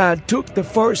 Only I took the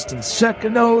first and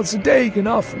second oaths of Dagon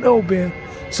off of Obed,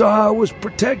 so I was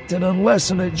protected unless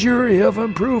in a jury of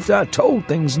 'em proved I told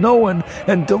things knowing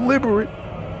and deliberate.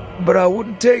 But I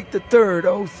wouldn't take the third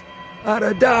oath. I'd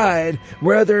have died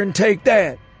rather than take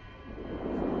that.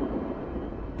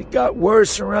 It got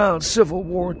worse around Civil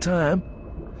War time,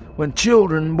 when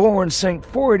children born St.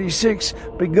 46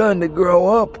 begun to grow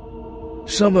up.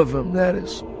 Some of 'em, that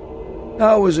is.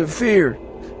 I was afeard.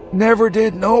 Never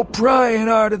did no prying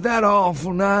out of that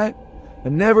awful night,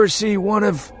 and never see one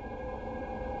of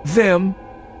them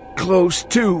close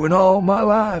to in all my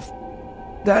life.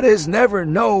 That is, never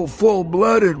no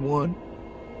full-blooded one.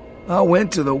 I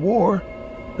went to the war,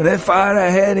 and if I'd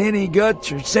have had any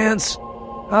guts or sense,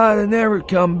 I'd have never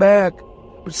come back,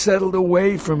 but settled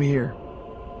away from here.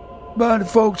 But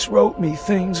folks wrote me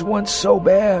things once so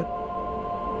bad.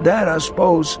 That, I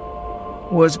suppose,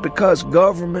 was because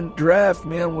government draft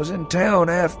men was in town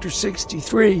after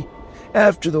 63.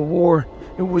 After the war,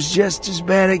 it was just as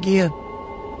bad again.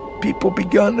 People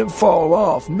begun to fall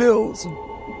off, mills and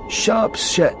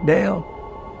shops shut down,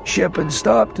 shipping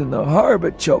stopped and the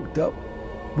harbor choked up,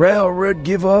 railroad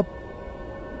give up.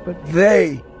 But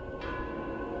they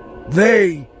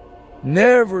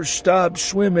never stopped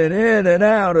swimming in and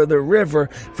out of the river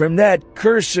from that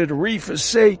cursed reef of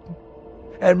Satan.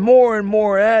 And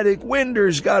more attic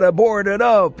windows got boarded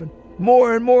up, and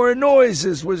more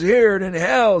noises was heard in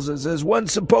houses as one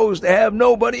supposed to have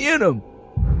nobody in 'em.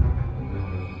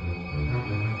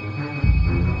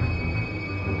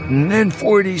 And then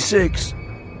 46,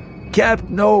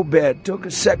 Captain Obed took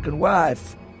a second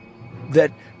wife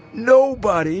that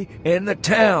nobody in the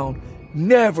town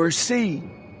never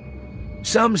seen.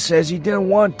 Some says he didn't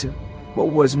want to, but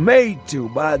was made to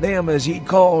by them as he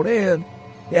called in.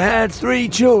 He had 3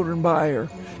 children by her.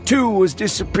 2 was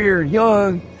disappeared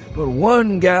young, but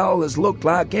one gal as looked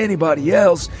like anybody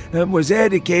else and was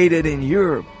educated in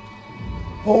Europe.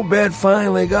 Obed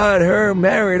finally got her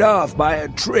married off by a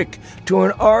trick to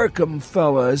an Arkham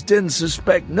fella as didn't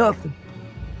suspect nothing.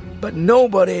 But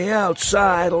nobody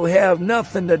outside'll have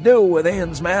nothing to do with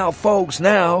Innsmouth folks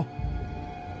now.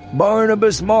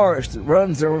 Barnabas Morris that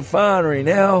runs the refinery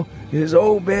now is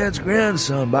Obed's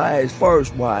grandson by his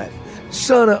first wife,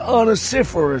 son of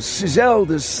Onesiphorus, his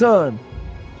eldest son.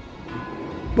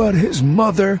 But his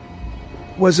mother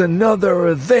was another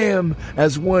of them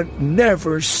as wa'n't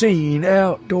never seen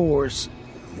outdoors.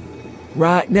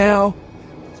 Right now,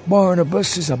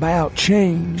 Barnabas is about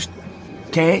changed.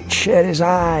 Can't shut his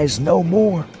eyes no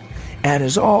more, and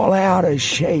is all out of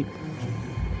shape.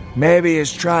 Maybe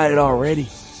he's tried it already.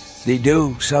 They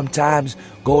do sometimes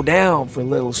go down for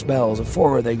little spells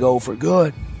afore they go for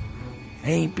good.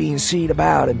 Ain't been seen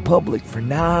about in public for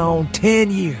nigh on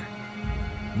 10 years.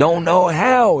 Don't know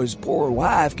how his poor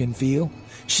wife can feel.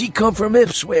 She come from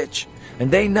Ipswich, and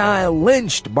they nigh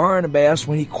lynched Barnabas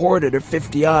when he courted her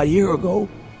 50-odd year ago.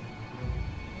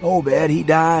 Obed, he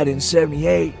died in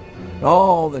 78.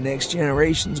 All the next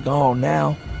generation's gone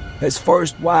now. His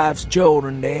first wife's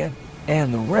children dead,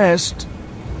 and the rest,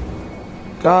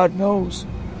 God knows.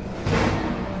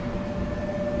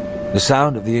 The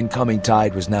sound of the incoming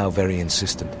tide was now very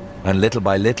insistent, and little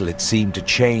by little it seemed to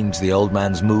change the old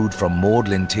man's mood from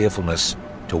maudlin tearfulness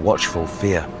to watchful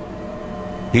fear.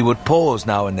 He would pause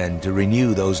now and then to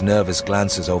renew those nervous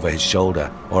glances over his shoulder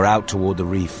or out toward the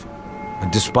reef, and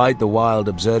despite the wild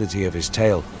absurdity of his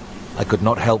tale, I could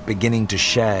not help beginning to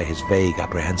share his vague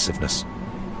apprehensiveness.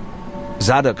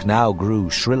 Zadok now grew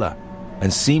shriller,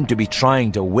 and seemed to be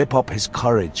trying to whip up his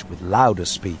courage with louder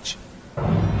speech.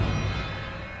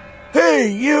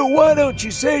 Hey, you, why don't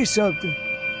you say something?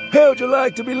 How'd you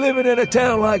like to be living in a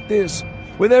town like this,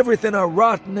 with everything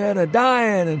a-rotting and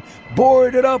a-dying, and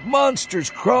boarded-up monsters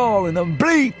crawling and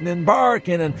bleating and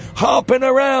barking and hopping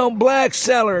around black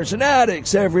cellars and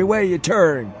attics every way you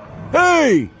turn?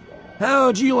 Hey!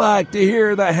 How'd you like to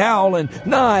hear the howling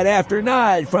night after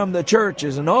night from the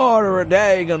churches and order a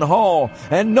dagon hall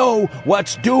and know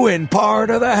what's doing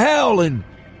part of the howling?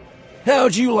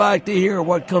 How'd you like to hear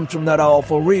what comes from that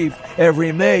awful reef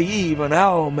every May Eve and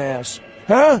Owl Mass?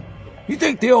 Huh? You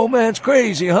think the old man's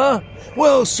crazy, huh?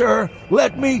 Well, sir,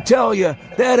 let me tell you,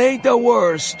 that ain't the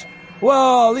worst.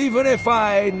 Well, even if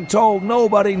I ain't told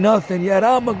nobody nothing yet,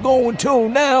 I'm a-going to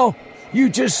now. You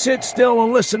just sit still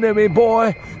and listen to me,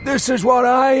 boy. This is what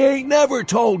I ain't never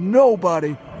told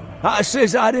nobody. I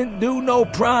says I didn't do no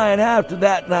prying after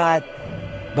that night,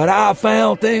 but I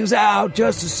found things out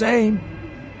just the same.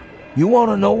 You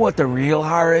want to know what the real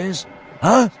horror is?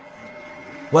 Huh?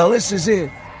 Well, this is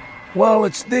it. Well,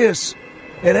 it's this.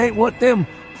 It ain't what them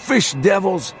fish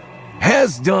devils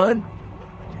has done,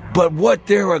 but what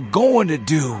they're a-going to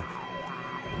do.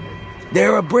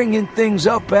 They're a-bringing things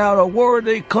up out of where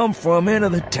they come from into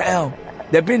the town.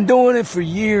 They've been doing it for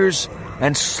years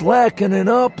and slackening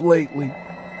up lately.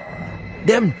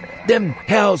 Them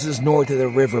houses north of the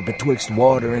river betwixt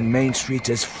Water and Main Streets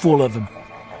is full of them.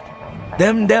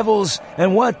 Them devils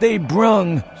and what they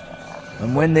brung.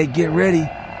 And when they get ready,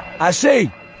 I say,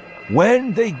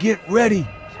 when they get ready.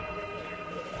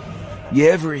 You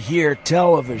ever hear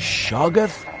tell of a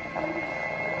Shoggoth?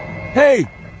 Hey,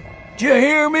 do you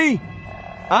hear me?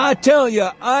 I tell you,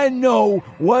 I know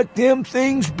what them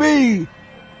things be.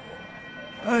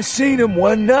 I seen them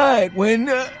one night when...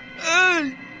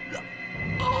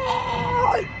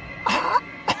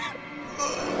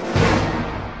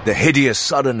 The hideous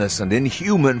suddenness and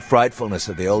inhuman frightfulness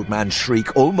of the old man's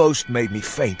shriek almost made me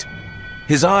faint.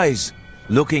 His eyes,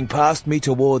 looking past me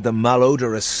toward the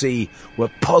malodorous sea,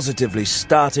 were positively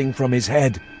starting from his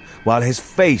head, while his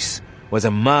face was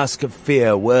a mask of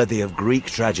fear worthy of Greek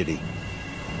tragedy.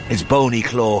 His bony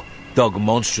claw dug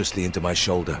monstrously into my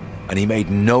shoulder, and he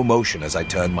made no motion as I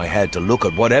turned my head to look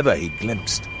at whatever he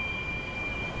glimpsed.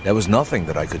 There was nothing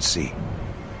that I could see,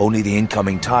 only the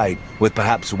incoming tide, with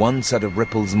perhaps one set of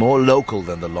ripples more local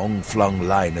than the long-flung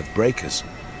line of breakers.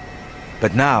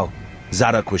 But now,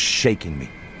 Zadok was shaking me,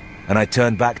 and I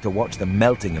turned back to watch the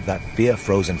melting of that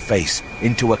fear-frozen face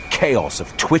into a chaos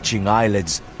of twitching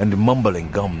eyelids and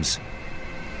mumbling gums.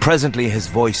 Presently his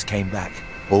voice came back,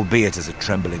 albeit as a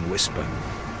trembling whisper.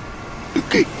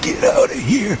 Get out of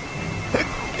here!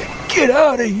 Get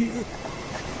out of here!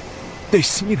 They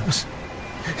seen us.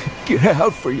 Get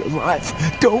out for your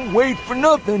life. Don't wait for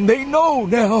nothing. They know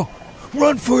now.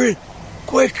 Run for it.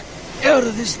 Quick, out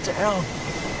of this town.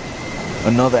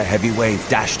 Another heavy wave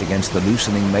dashed against the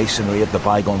loosening masonry of the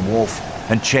bygone wharf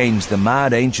and changed the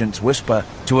mad ancient's whisper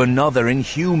to another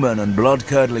inhuman and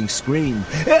blood-curdling scream.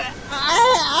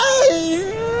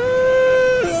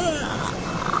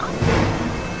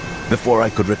 Before I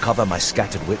could recover my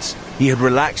scattered wits, he had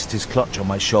relaxed his clutch on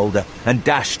my shoulder and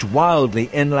dashed wildly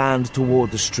inland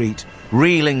toward the street,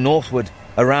 reeling northward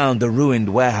around the ruined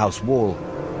warehouse wall.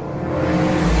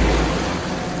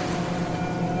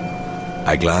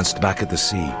 I glanced back at the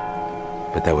sea,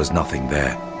 but there was nothing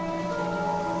there.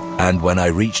 And when I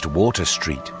reached Water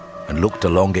Street and looked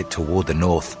along it toward the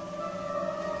north,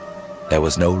 there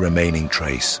was no remaining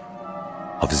trace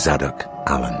of Zadok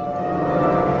Allen.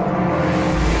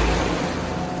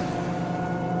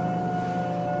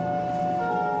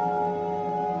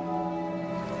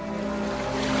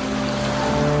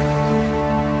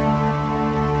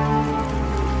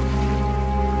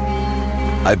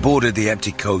 I boarded the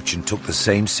empty coach and took the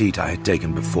same seat I had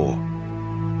taken before,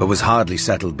 but was hardly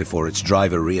settled before its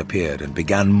driver reappeared and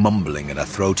began mumbling in a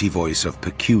throaty voice of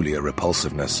peculiar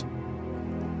repulsiveness.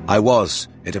 I was,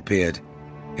 it appeared,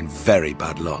 in very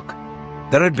bad luck.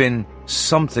 There had been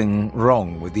something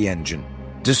wrong with the engine,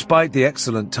 despite the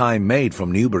excellent time made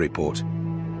from Newburyport,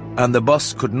 and the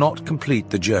bus could not complete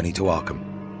the journey to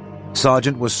Arkham.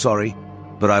 Sergeant was sorry,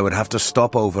 but I would have to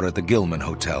stop over at the Gilman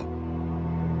Hotel.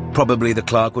 Probably the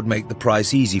clerk would make the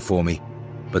price easy for me,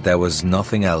 but there was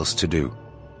nothing else to do.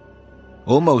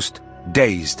 Almost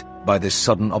dazed by this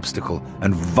sudden obstacle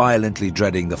and violently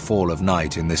dreading the fall of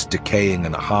night in this decaying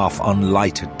and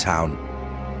half-unlighted town,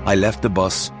 I left the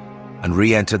bus and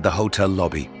re-entered the hotel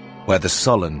lobby, where the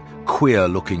sullen,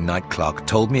 queer-looking night clerk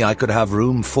told me I could have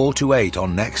room 428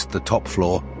 on next the top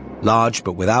floor, large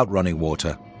but without running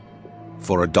water,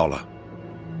 for $1.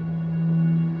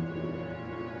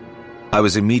 I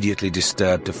was immediately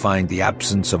disturbed to find the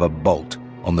absence of a bolt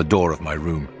on the door of my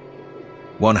room.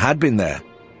 One had been there,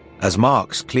 as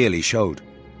marks clearly showed,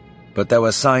 but there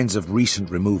were signs of recent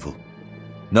removal.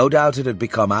 No doubt it had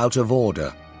become out of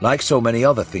order, like so many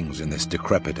other things in this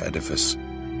decrepit edifice.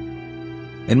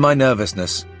 In my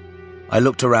nervousness, I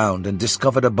looked around and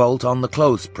discovered a bolt on the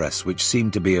clothes press which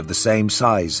seemed to be of the same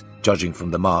size, judging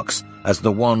from the marks, as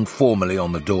the one formerly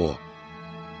on the door.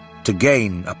 To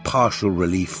gain a partial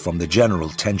relief from the general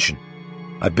tension,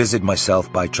 I busied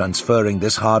myself by transferring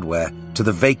this hardware to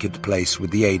the vacant place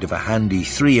with the aid of a handy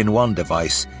 3-in-1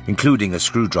 device, including a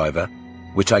screwdriver,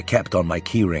 which I kept on my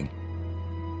keyring.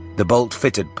 The bolt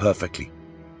fitted perfectly,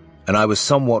 and I was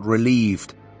somewhat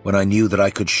relieved when I knew that I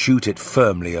could shoot it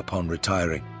firmly upon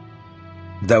retiring.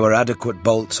 There were adequate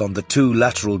bolts on the 2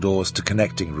 lateral doors to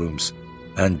connecting rooms,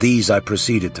 and these I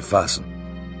proceeded to fasten.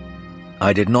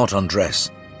 I did not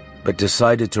undress, but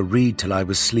decided to read till I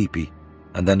was sleepy,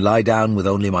 and then lie down with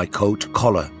only my coat,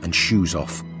 collar, and shoes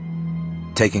off.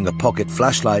 Taking a pocket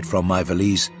flashlight from my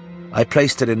valise, I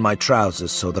placed it in my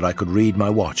trousers so that I could read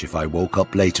my watch if I woke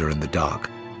up later in the dark.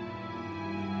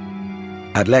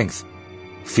 At length,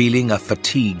 feeling a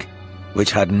fatigue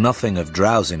which had nothing of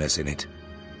drowsiness in it,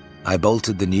 I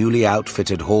bolted the newly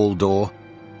outfitted hall door,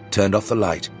 turned off the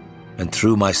light, and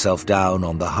threw myself down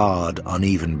on the hard,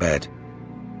 uneven bed,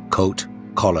 coat,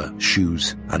 collar,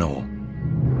 shoes, and all.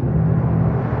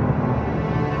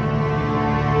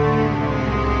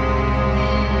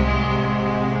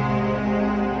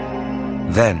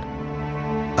 Then,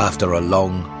 after a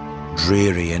long,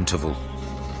 dreary interval,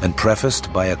 and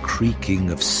prefaced by a creaking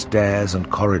of stairs and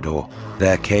corridor,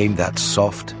 there came that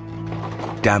soft,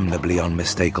 damnably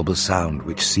unmistakable sound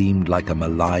which seemed like a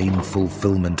malign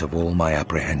fulfillment of all my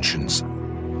apprehensions.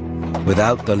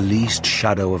 Without the least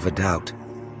shadow of a doubt,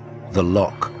 the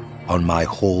lock on my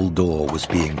hall door was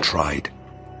being tried,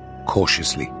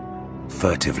 cautiously,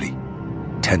 furtively,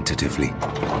 tentatively.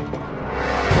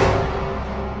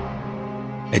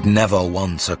 It never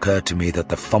once occurred to me that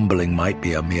the fumbling might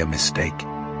be a mere mistake.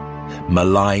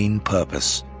 Malign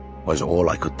purpose was all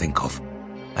I could think of,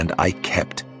 and I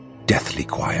kept deathly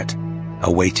quiet,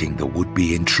 awaiting the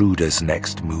would-be intruder's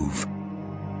next move.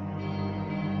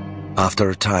 After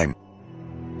a time,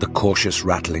 the cautious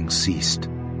rattling ceased,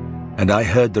 and I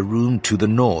heard the room to the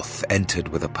north entered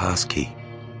with a passkey.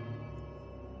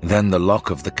 Then the lock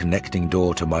of the connecting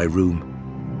door to my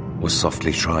room was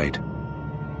softly tried.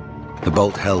 The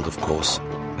bolt held, of course,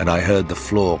 and I heard the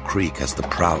floor creak as the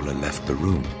prowler left the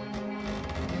room.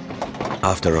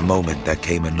 After a moment there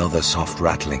came another soft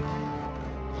rattling,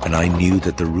 and I knew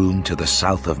that the room to the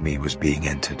south of me was being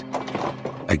entered.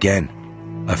 Again,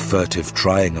 a furtive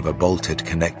trying of a bolted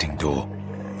connecting door,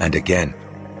 and again,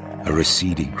 a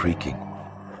receding creaking.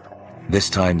 This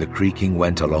time the creaking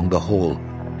went along the hall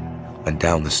and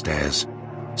down the stairs,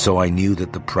 so I knew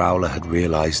that the prowler had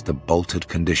realized the bolted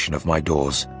condition of my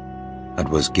doors and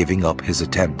was giving up his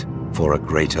attempt for a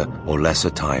greater or lesser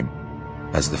time,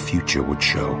 as the future would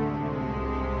show.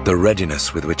 The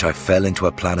readiness with which I fell into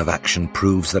a plan of action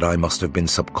proves that I must have been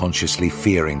subconsciously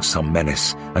fearing some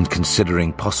menace and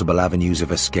considering possible avenues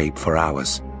of escape for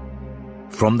hours.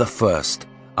 From the first,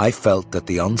 I felt that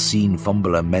the unseen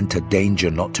fumbler meant a danger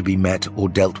not to be met or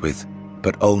dealt with,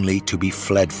 but only to be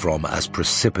fled from as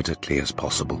precipitately as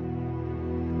possible.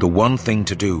 The one thing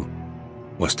to do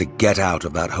was to get out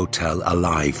of that hotel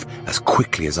alive as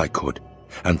quickly as I could,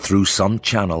 and through some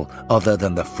channel other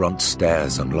than the front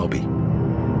stairs and lobby.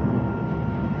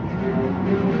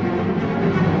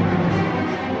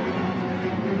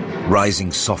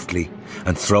 Rising softly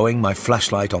and throwing my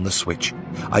flashlight on the switch,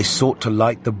 I sought to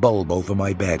light the bulb over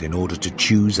my bed in order to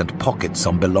choose and pocket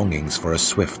some belongings for a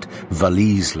swift,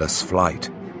 valiseless flight.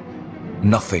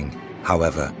 Nothing,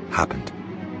 however, happened,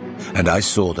 and I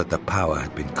saw that the power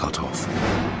had been cut off.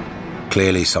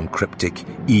 Clearly some cryptic,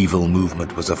 evil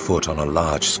movement was afoot on a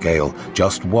large scale,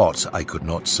 just what I could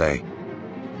not say.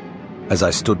 As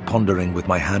I stood pondering with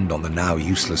my hand on the now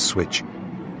useless switch,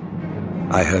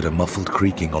 I heard a muffled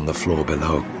creaking on the floor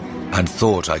below, and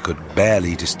thought I could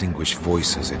barely distinguish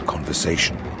voices in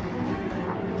conversation.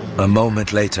 A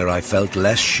moment later I felt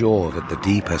less sure that the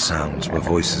deeper sounds were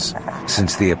voices,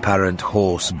 since the apparent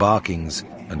hoarse barkings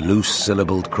and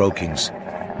loose-syllabled croakings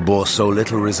bore so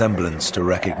little resemblance to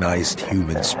recognized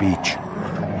human speech.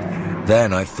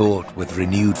 Then I thought with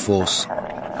renewed force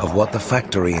of what the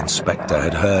factory inspector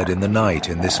had heard in the night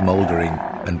in this mouldering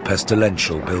and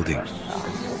pestilential building.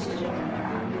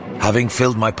 Having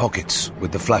filled my pockets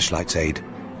with the flashlight's aid,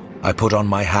 I put on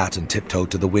my hat and tiptoed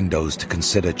to the windows to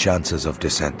consider chances of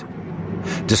descent.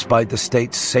 Despite the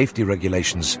state's safety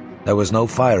regulations, there was no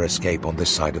fire escape on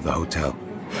this side of the hotel,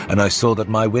 and I saw that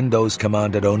my windows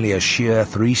commanded only a sheer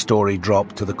 3-story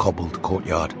drop to the cobbled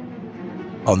courtyard.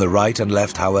 On the right and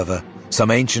left, however, some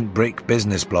ancient brick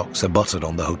business blocks abutted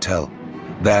on the hotel,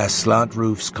 their slant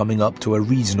roofs coming up to a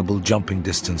reasonable jumping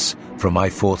distance from my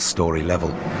 4th-story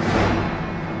level.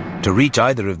 To reach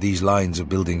either of these lines of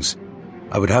buildings,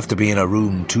 I would have to be in a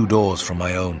room 2 doors from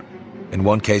my own, in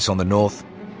one case on the north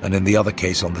and in the other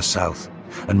case on the south,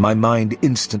 and my mind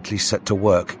instantly set to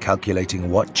work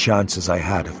calculating what chances I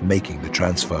had of making the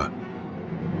transfer.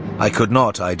 I could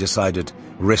not, I decided,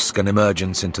 risk an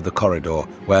emergence into the corridor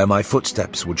where my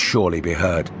footsteps would surely be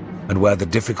heard, and where the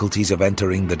difficulties of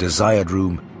entering the desired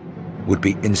room would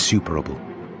be insuperable.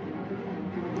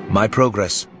 My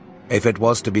progress, if it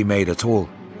was to be made at all,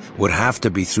 would have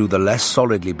to be through the less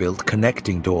solidly built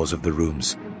connecting doors of the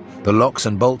rooms, the locks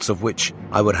and bolts of which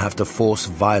I would have to force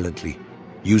violently,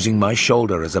 using my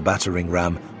shoulder as a battering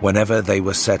ram whenever they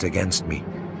were set against me.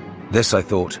 This, I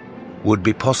thought, would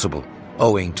be possible,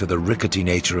 owing to the rickety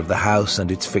nature of the house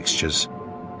and its fixtures.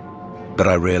 But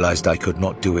I realized I could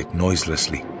not do it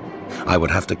noiselessly. I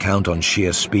would have to count on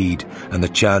sheer speed and the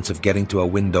chance of getting to a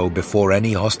window before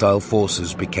any hostile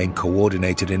forces became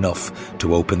coordinated enough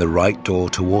to open the right door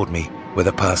toward me with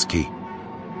a passkey.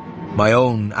 My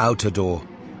own outer door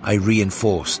I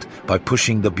reinforced by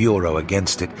pushing the bureau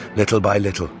against it little by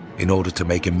little in order to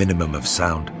make a minimum of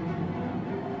sound.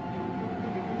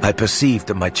 I perceived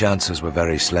that my chances were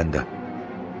very slender,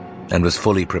 and was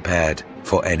fully prepared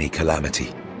for any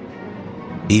calamity.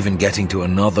 Even getting to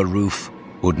another roof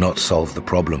would not solve the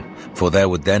problem, for there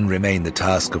would then remain the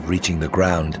task of reaching the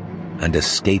ground and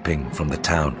escaping from the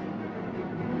town.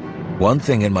 One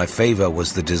thing in my favor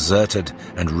was the deserted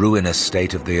and ruinous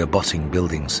state of the abutting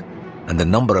buildings, and the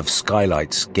number of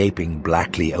skylights gaping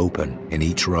blackly open in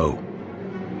each row.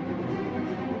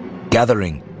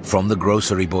 Gathering from the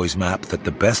grocery boy's map that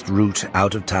the best route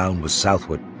out of town was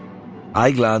southward,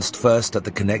 I glanced first at the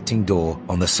connecting door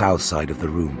on the south side of the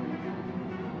room.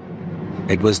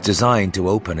 It was designed to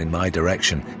open in my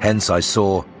direction, hence I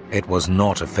saw it was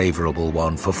not a favorable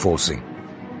one for forcing.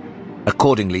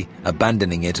 Accordingly,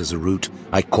 abandoning it as a route,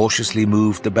 I cautiously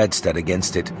moved the bedstead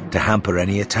against it to hamper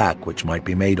any attack which might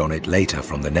be made on it later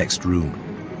from the next room.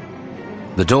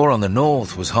 The door on the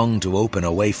north was hung to open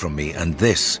away from me, and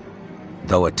this,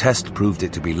 though a test proved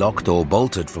it to be locked or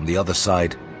bolted from the other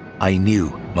side, I knew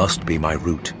must be my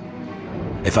route.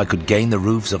 If I could gain the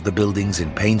roofs of the buildings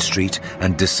in Payne Street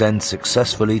and descend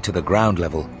successfully to the ground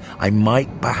level, I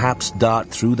might perhaps dart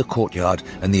through the courtyard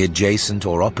and the adjacent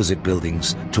or opposite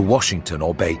buildings to Washington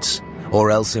or Bates,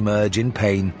 or else emerge in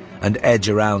Payne and edge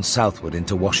around southward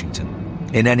into Washington.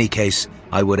 In any case,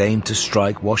 I would aim to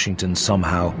strike Washington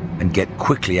somehow and get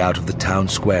quickly out of the town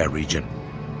square region.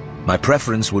 My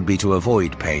preference would be to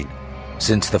avoid Payne,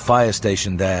 since the fire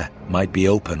station there might be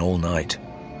open all night.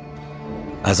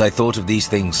 As I thought of these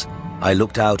things, I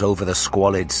looked out over the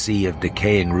squalid sea of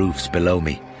decaying roofs below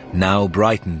me, now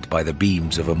brightened by the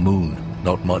beams of a moon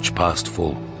not much past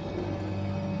full.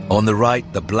 On the right,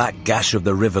 the black gash of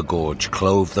the river gorge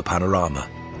clove the panorama,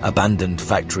 abandoned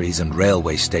factories and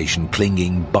railway station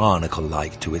clinging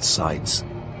barnacle-like to its sides.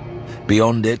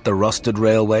 Beyond it, the rusted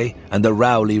railway and the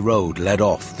Rowley Road led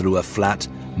off through a flat,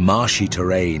 marshy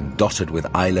terrain dotted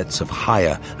with islets of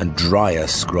higher and drier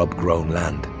scrub-grown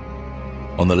land.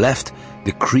 On the left,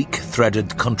 the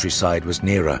creek-threaded countryside was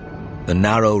nearer, the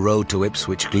narrow road to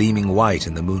Ipswich gleaming white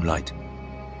in the moonlight.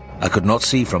 I could not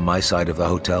see from my side of the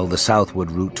hotel the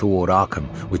southward route toward Arkham,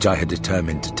 which I had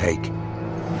determined to take.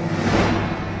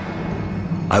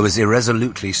 I was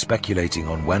irresolutely speculating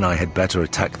on when I had better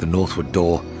attack the northward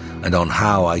door and on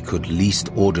how I could least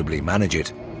audibly manage it,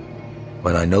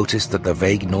 when I noticed that the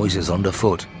vague noises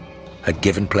underfoot had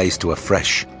given place to a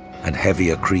fresh and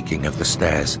heavier creaking of the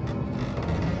stairs.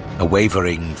 A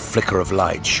wavering flicker of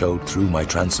light showed through my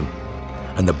transom,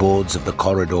 and the boards of the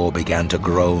corridor began to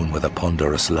groan with a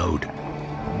ponderous load.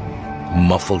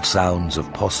 Muffled sounds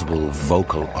of possible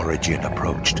vocal origin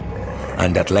approached,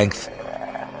 and at length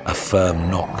a firm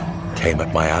knock came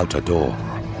at my outer door.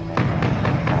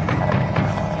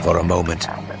 For a moment,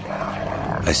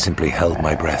 I simply held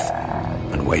my breath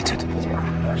and waited.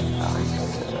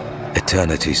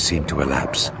 Eternities seemed to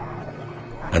elapse,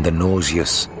 and the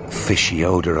nauseous, fishy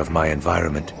odor of my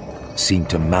environment seemed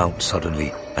to mount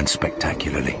suddenly and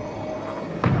spectacularly.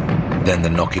 Then the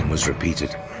knocking was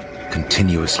repeated,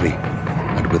 continuously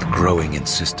and with growing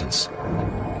insistence.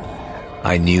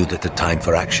 I knew that the time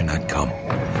for action had come,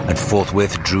 and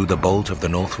forthwith drew the bolt of the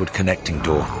northward connecting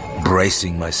door,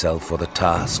 bracing myself for the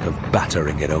task of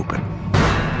battering it open.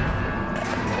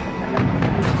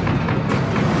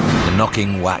 The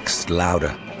knocking waxed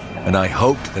louder, and I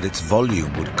hoped that its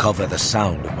volume would cover the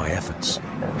sound of my efforts.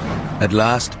 At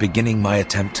last, beginning my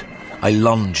attempt, I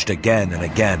lunged again and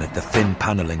again at the thin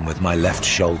paneling with my left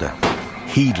shoulder,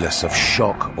 heedless of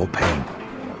shock or pain.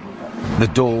 The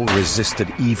door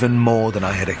resisted even more than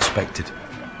I had expected,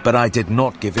 but I did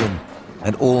not give in,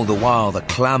 and all the while the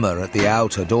clamor at the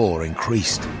outer door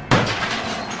increased.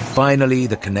 Finally,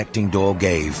 the connecting door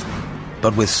gave,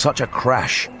 but with such a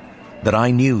crash that I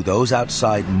knew those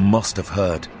outside must have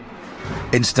heard.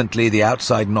 Instantly, the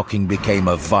outside knocking became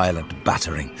a violent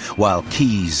battering, while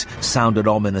keys sounded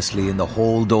ominously in the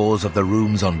hall doors of the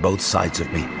rooms on both sides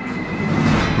of me.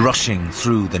 Rushing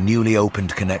through the newly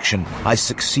opened connection, I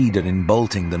succeeded in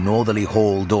bolting the northerly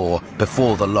hall door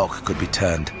before the lock could be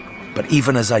turned. But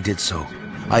even as I did so,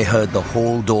 I heard the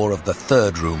hall door of the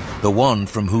third room, the one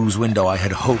from whose window I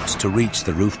had hoped to reach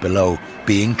the roof below,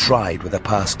 being tried with a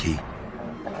passkey.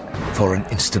 For an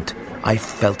instant, I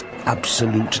felt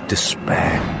absolute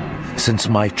despair, since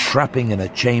my trapping in a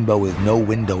chamber with no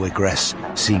window egress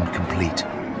seemed complete.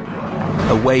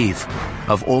 A wave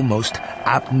of almost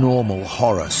abnormal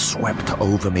horror swept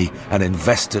over me and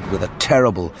invested with a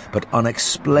terrible but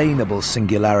unexplainable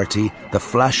singularity the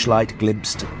flashlight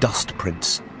glimpsed dust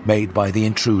prints made by the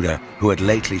intruder who had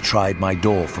lately tried my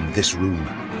door from this room.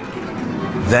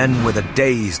 Then, with a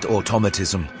dazed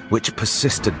automatism which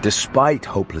persisted despite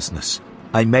hopelessness,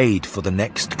 I made for the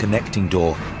next connecting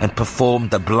door and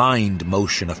performed the blind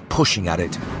motion of pushing at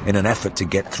it in an effort to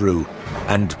get through,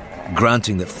 and,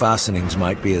 granting that fastenings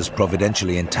might be as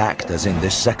providentially intact as in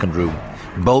this second room,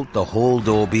 bolt the hall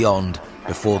door beyond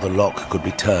before the lock could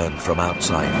be turned from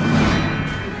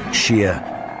outside. Sheer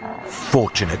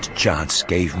fortunate chance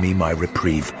gave me my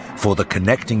reprieve, for the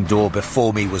connecting door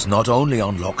before me was not only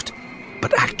unlocked,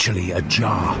 but actually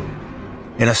ajar.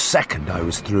 In a second I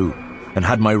was through, and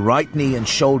had my right knee and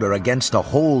shoulder against a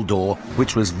hall door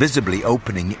which was visibly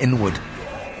opening inward.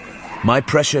 My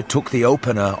pressure took the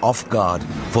opener off guard,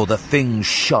 for the thing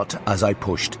shut as I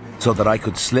pushed, so that I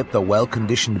could slip the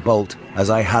well-conditioned bolt as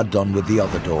I had done with the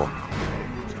other door.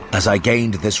 As I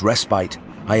gained this respite,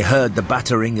 I heard the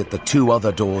battering at the two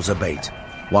other doors abate,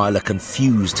 while a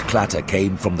confused clatter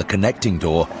came from the connecting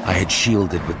door I had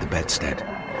shielded with the bedstead.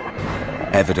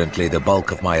 Evidently, the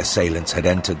bulk of my assailants had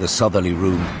entered the southerly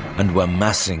room and were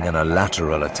massing in a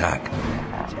lateral attack.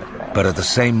 But at the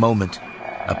same moment,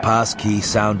 a passkey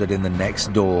sounded in the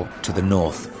next door to the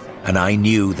north, and I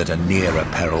knew that a nearer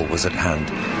peril was at hand.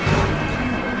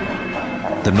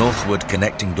 The northward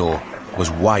connecting door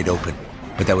was wide open,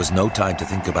 but there was no time to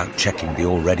think about checking the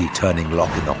already turning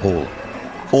lock in the hall.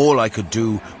 All I could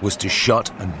do was to shut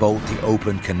and bolt the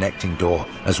open connecting door,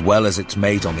 as well as its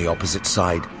mate on the opposite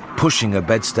side, pushing a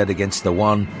bedstead against the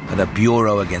one and a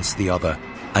bureau against the other,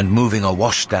 and moving a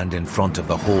washstand in front of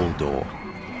the hall door.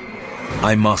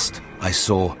 I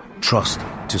saw, trust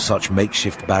to such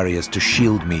makeshift barriers to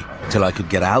shield me till I could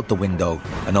get out the window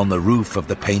and on the roof of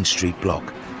the Payne Street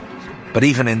block. But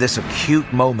even in this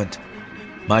acute moment,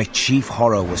 my chief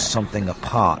horror was something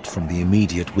apart from the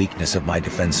immediate weakness of my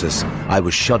defenses. I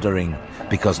was shuddering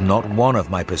because not one of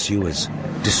my pursuers,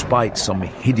 despite some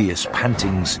hideous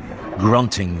pantings,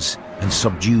 gruntings, and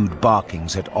subdued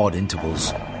barkings at odd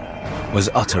intervals, was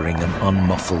uttering an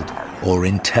unmuffled or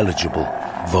intelligible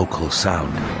vocal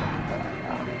sound.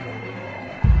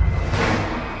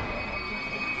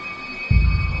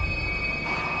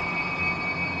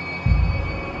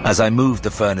 As I moved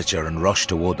the furniture and rushed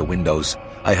toward the windows,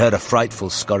 I heard a frightful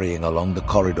scurrying along the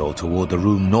corridor toward the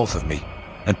room north of me,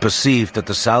 and perceived that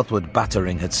the southward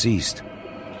battering had ceased.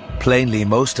 Plainly,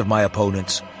 most of my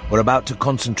opponents were about to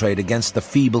concentrate against the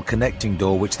feeble connecting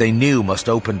door which they knew must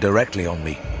open directly on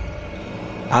me.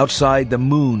 Outside, the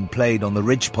moon played on the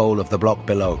ridgepole of the block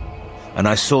below, and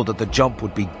I saw that the jump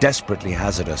would be desperately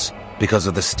hazardous because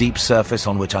of the steep surface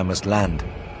on which I must land.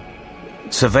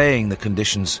 Surveying the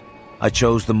conditions, I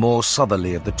chose the more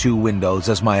southerly of the two windows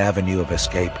as my avenue of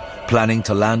escape, planning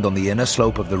to land on the inner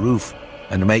slope of the roof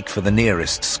and make for the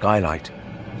nearest skylight.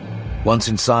 Once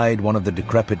inside one of the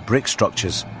decrepit brick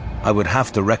structures, I would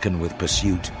have to reckon with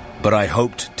pursuit, but I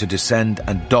hoped to descend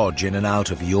and dodge in and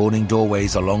out of yawning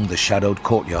doorways along the shadowed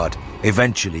courtyard,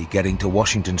 eventually getting to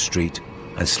Washington Street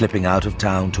and slipping out of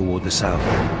town toward the south.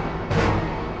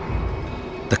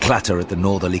 The clatter at the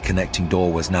northerly connecting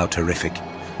door was now terrific,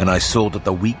 and I saw that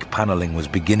the weak paneling was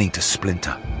beginning to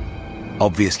splinter.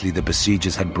 Obviously, the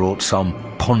besiegers had brought some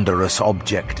ponderous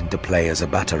object into play as a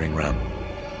battering ram.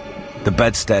 The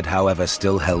bedstead, however,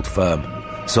 still held firm,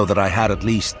 so that I had at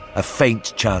least a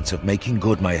faint chance of making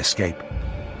good my escape.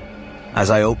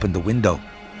 As I opened the window,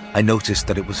 I noticed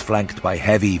that it was flanked by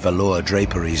heavy velour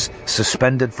draperies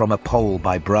suspended from a pole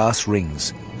by brass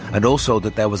rings, and also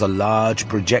that there was a large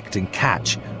projecting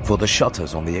catch for the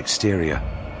shutters on the exterior.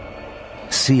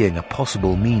 Seeing a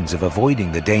possible means of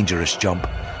avoiding the dangerous jump,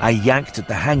 I yanked at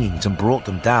the hangings and brought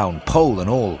them down, pole and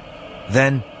all,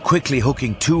 then quickly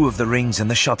hooking two of the rings in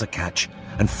the shutter catch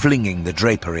and flinging the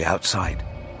drapery outside.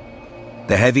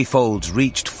 The heavy folds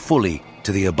reached fully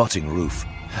to the abutting roof,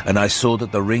 and I saw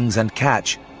that the rings and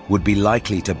catch would be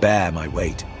likely to bear my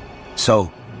weight. So,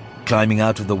 climbing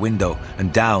out of the window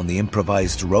and down the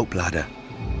improvised rope ladder,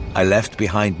 I left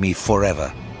behind me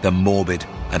forever the morbid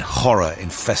and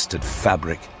horror-infested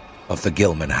fabric of the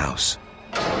Gilman house.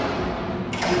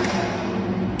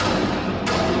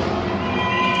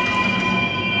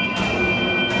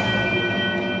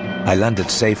 I landed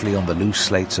safely on the loose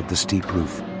slates of the steep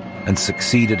roof and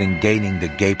succeeded in gaining the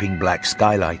gaping black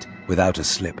skylight without a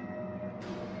slip.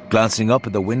 Glancing up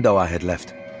at the window I had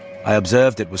left, I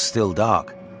observed it was still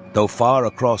dark, though far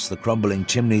across the crumbling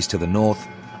chimneys to the north,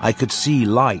 I could see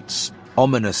lights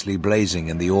ominously blazing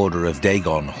in the order of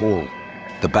Dagon Hall,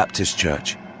 the Baptist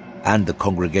church, and the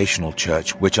Congregational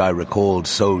church, which I recalled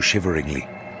so shiveringly.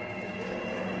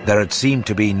 There had seemed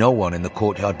to be no one in the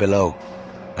courtyard below,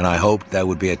 and I hoped there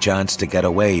would be a chance to get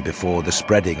away before the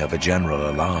spreading of a general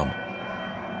alarm.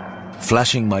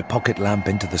 Flashing my pocket lamp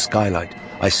into the skylight,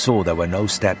 I saw there were no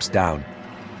steps down.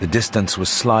 The distance was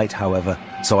slight, however,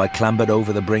 so I clambered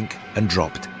over the brink and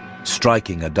dropped,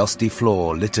 striking a dusty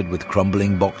floor littered with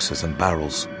crumbling boxes and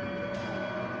barrels.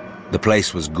 The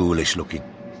place was ghoulish looking,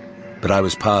 but I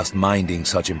was past minding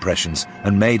such impressions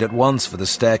and made at once for the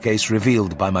staircase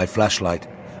revealed by my flashlight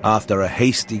after a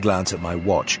hasty glance at my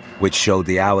watch, which showed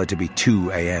the hour to be 2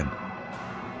 a.m.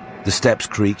 The steps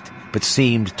creaked, but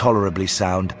seemed tolerably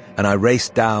sound, and I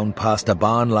raced down past a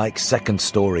barn-like second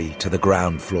story to the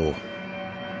ground floor.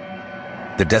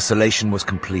 The desolation was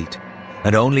complete,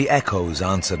 and only echoes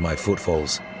answered my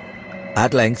footfalls.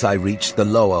 At length I reached the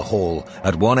lower hall,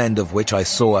 at one end of which I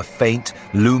saw a faint,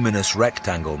 luminous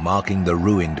rectangle marking the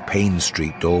ruined Payne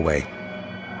Street doorway.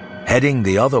 Heading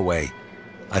the other way,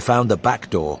 I found the back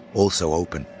door also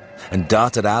open, and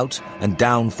darted out and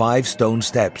down 5 stone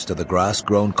steps to the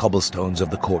grass-grown cobblestones of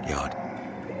the courtyard.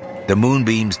 The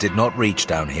moonbeams did not reach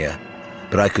down here,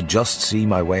 but I could just see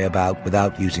my way about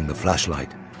without using the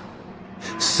flashlight.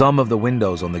 Some of the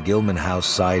windows on the Gilman house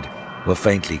side were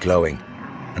faintly glowing,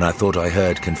 and I thought I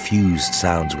heard confused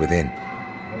sounds within.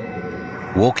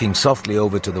 Walking softly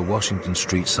over to the Washington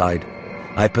Street side,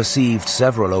 I perceived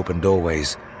several open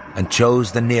doorways and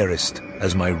chose the nearest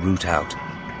as my route out.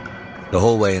 The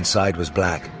hallway inside was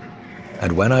black,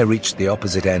 and when I reached the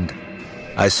opposite end,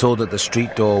 I saw that the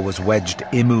street door was wedged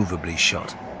immovably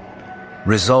shut.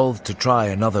 Resolved to try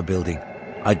another building,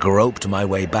 I groped my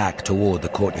way back toward the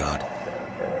courtyard,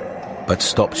 but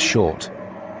stopped short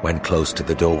when close to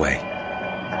the doorway.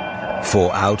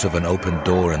 For out of an open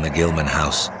door in the Gilman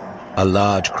house, a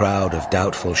large crowd of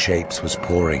doubtful shapes was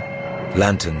pouring,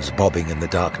 lanterns bobbing in the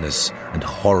darkness and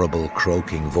horrible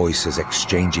croaking voices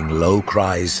exchanging low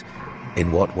cries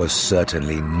in what was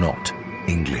certainly not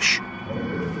English.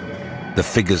 The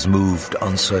figures moved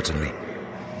uncertainly,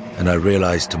 and I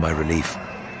realized to my relief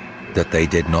that they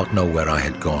did not know where I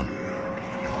had gone.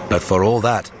 But for all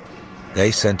that,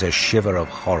 they sent a shiver of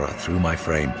horror through my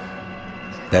frame.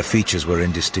 Their features were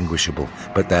indistinguishable,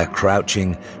 but their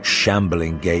crouching,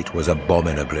 shambling gait was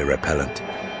abominably repellent.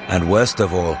 And worst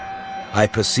of all, I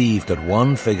perceived that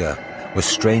one figure was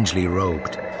strangely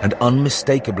robed and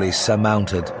unmistakably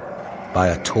surmounted by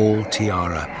a tall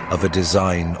tiara of a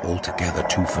design altogether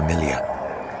too familiar.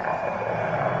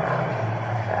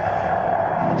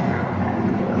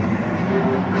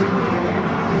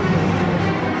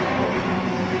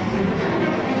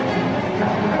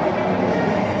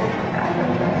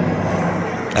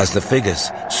 As the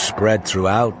figures spread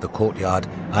throughout the courtyard,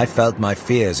 I felt my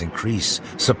fears increase.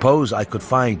 Suppose I could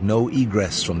find no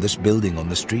egress from this building on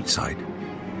the street side.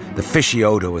 The fishy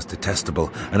odor was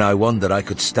detestable, and I wondered I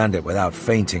could stand it without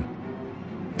fainting.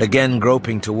 Again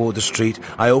groping toward the street,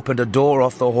 I opened a door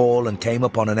off the hall and came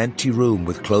upon an empty room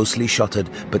with closely shuttered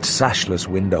but sashless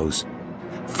windows.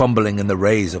 Fumbling in the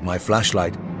rays of my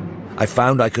flashlight, I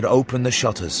found I could open the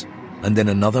shutters, and in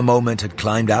another moment had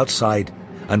climbed outside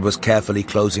and was carefully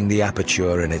closing the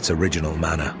aperture in its original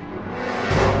manner.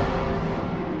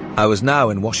 I was now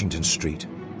in Washington Street,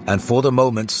 and for the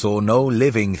moment saw no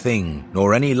living thing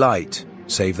nor any light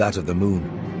save that of the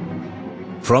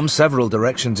moon. From several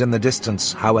directions in the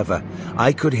distance, however,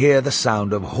 I could hear the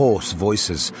sound of hoarse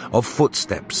voices, of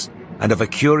footsteps, and of a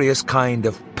curious kind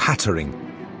of pattering,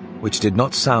 which did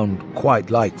not sound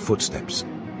quite like footsteps.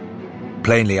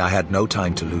 Plainly, I had no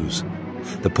time to lose.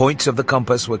 The points of the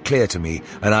compass were clear to me,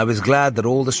 and I was glad that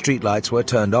all the streetlights were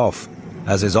turned off,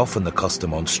 as is often the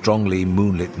custom on strongly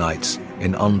moonlit nights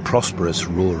in unprosperous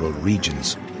rural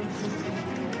regions.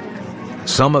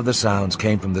 Some of the sounds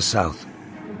came from the south,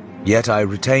 yet I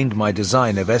retained my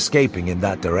design of escaping in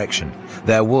that direction.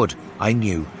 There would, I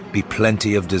knew, be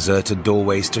plenty of deserted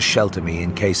doorways to shelter me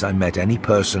in case I met any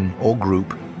person or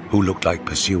group who looked like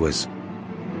pursuers.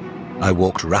 I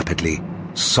walked rapidly,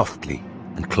 softly,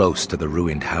 and close to the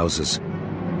ruined houses.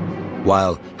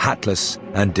 While hatless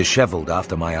and disheveled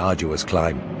after my arduous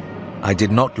climb, I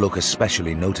did not look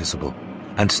especially noticeable,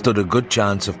 and stood a good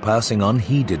chance of passing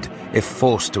unheeded if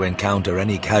forced to encounter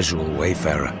any casual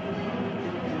wayfarer.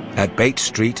 At Bates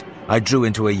Street, I drew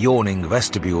into a yawning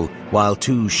vestibule while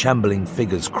two shambling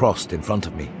figures crossed in front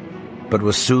of me, but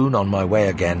was soon on my way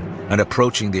again and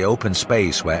approaching the open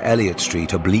space where Elliott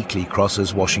Street obliquely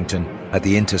crosses Washington at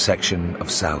the intersection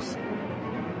of South.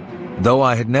 Though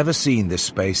I had never seen this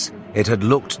space, it had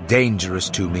looked dangerous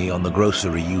to me on the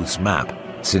grocery youth's map,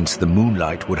 since the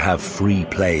moonlight would have free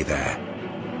play there.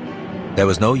 There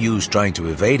was no use trying to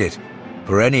evade it,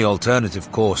 for any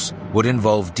alternative course would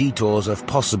involve detours of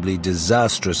possibly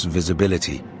disastrous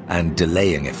visibility and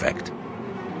delaying effect.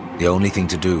 The only thing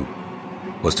to do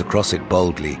was to cross it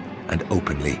boldly and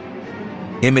openly,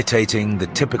 imitating the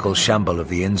typical shamble of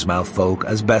the Innsmouth folk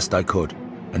as best I could,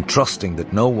 and trusting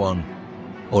that no one,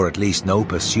 or at least no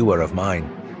pursuer of mine,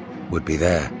 would be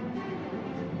there.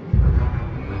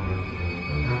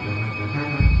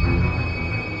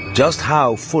 Just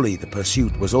how fully the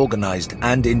pursuit was organized,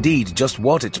 and indeed just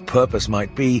what its purpose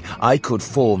might be, I could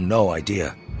form no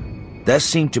idea. There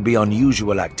seemed to be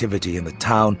unusual activity in the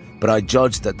town, but I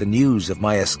judged that the news of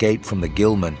my escape from the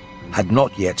Gilman had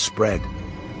not yet spread.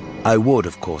 I would,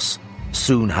 of course,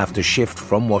 soon have to shift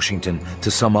from Washington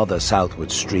to some other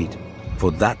southward street,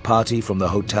 for that party from the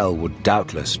hotel would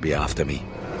doubtless be after me.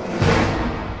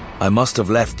 I must have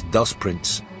left dust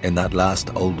prints in that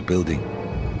last old building,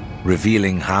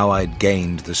 revealing how I'd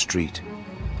gained the street.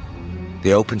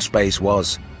 The open space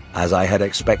was, as I had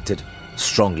expected,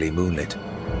 strongly moonlit,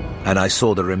 and I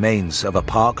saw the remains of a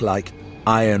park-like,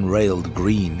 iron-railed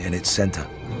green in its center.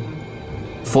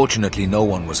 Fortunately, no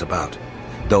one was about,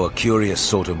 though a curious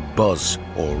sort of buzz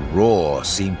or roar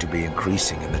seemed to be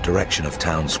increasing in the direction of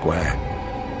Town Square.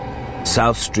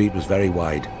 South Street was very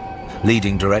wide,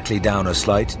 leading directly down a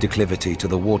slight declivity to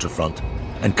the waterfront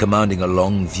and commanding a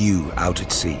long view out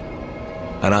at sea,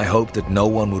 and I hoped that no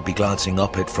one would be glancing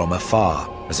up it from afar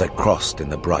as I crossed in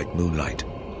the bright moonlight.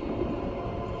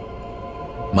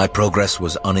 My progress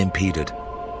was unimpeded,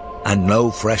 and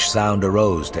no fresh sound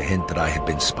arose to hint that I had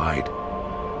been spied.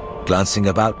 Glancing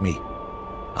about me,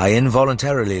 I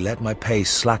involuntarily let my pace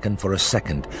slacken for a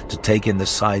second to take in the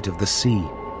sight of the sea,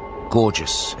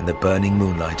 gorgeous in the burning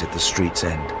moonlight at the street's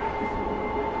end.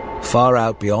 Far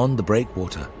out beyond the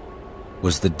breakwater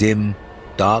was the dim,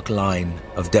 dark line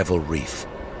of Devil Reef,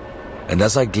 and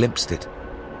as I glimpsed it,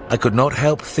 I could not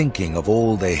help thinking of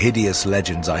all the hideous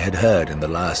legends I had heard in the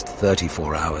last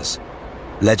 34 hours.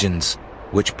 Legends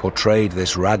which portrayed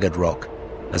this ragged rock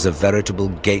as a veritable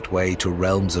gateway to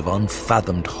realms of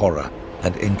unfathomed horror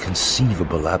and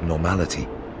inconceivable abnormality.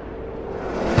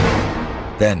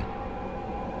 Then,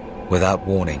 without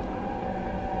warning,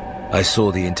 I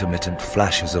saw the intermittent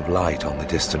flashes of light on the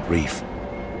distant reef.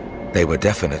 They were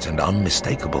definite and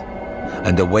unmistakable,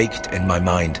 and awaked in my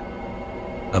mind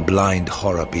a blind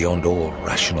horror beyond all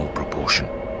rational proportion.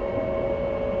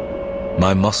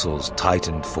 My muscles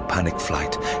tightened for panic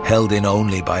flight, held in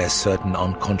only by a certain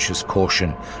unconscious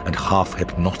caution and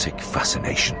half-hypnotic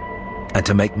fascination. And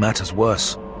to make matters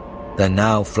worse, there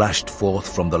now flashed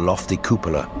forth from the lofty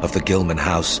cupola of the Gilman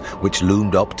house, which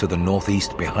loomed up to the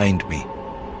northeast behind me,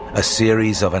 a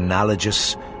series of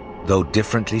analogous, though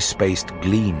differently spaced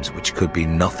gleams which could be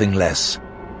nothing less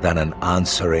than an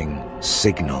answering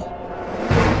signal.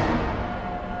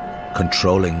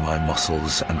 Controlling my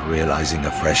muscles and realizing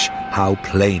afresh how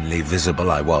plainly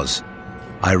visible I was,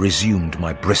 I resumed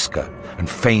my brisker and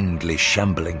feignedly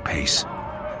shambling pace,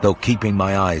 though keeping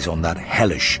my eyes on that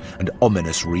hellish and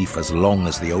ominous reef as long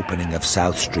as the opening of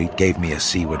South Street gave me a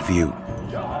seaward view.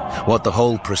 What the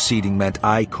whole proceeding meant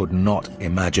I could not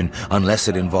imagine, unless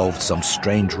it involved some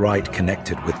strange rite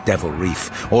connected with Devil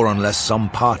Reef, or unless some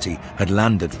party had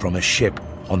landed from a ship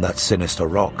on that sinister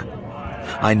rock.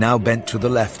 I now bent to the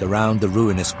left around the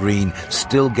ruinous green,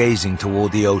 still gazing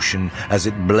toward the ocean as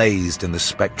it blazed in the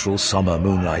spectral summer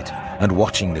moonlight, and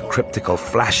watching the cryptical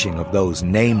flashing of those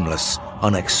nameless,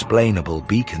 unexplainable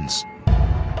beacons.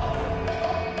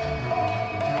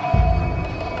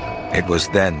 It was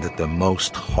then that the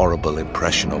most horrible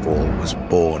impression of all was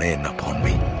borne in upon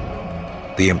me.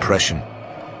 The impression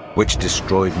which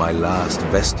destroyed my last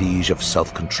vestige of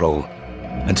self-control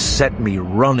and set me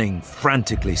running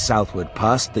frantically southward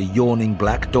past the yawning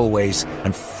black doorways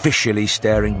and fishily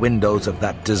staring windows of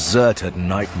that deserted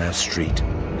nightmare street.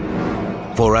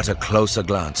 For at a closer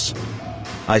glance,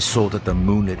 I saw that the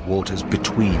moonlit waters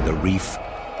between the reef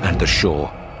and the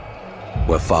shore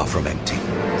were far from empty.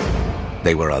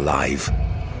 They were alive,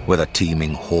 with a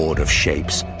teeming horde of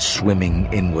shapes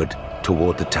swimming inward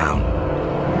toward the town.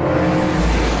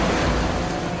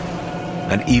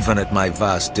 And even at my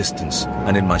vast distance,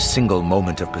 and in my single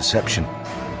moment of perception,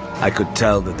 I could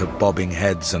tell that the bobbing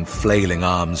heads and flailing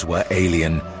arms were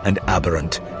alien and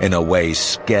aberrant in a way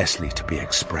scarcely to be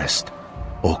expressed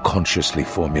or consciously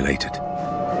formulated.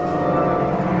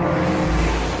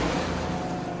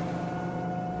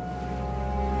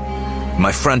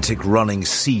 My frantic running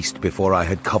ceased before I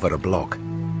had covered a block,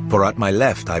 for at my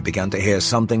left I began to hear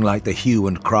something like the hue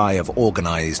and cry of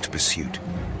organized pursuit.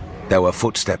 There were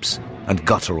footsteps and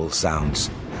guttural sounds,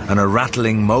 and a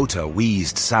rattling motor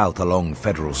wheezed south along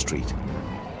Federal Street.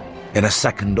 In a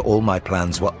second, all my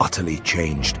plans were utterly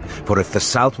changed, for if the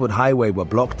southward highway were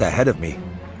blocked ahead of me,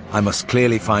 I must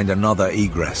clearly find another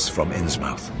egress from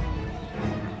Innsmouth.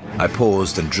 I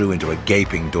paused and drew into a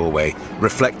gaping doorway,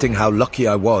 reflecting how lucky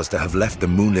I was to have left the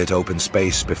moonlit open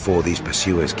space before these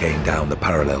pursuers came down the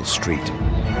parallel street.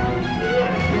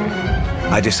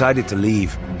 I decided to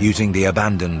leave using the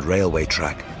abandoned railway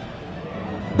track.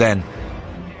 Then,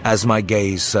 as my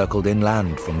gaze circled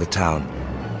inland from the town,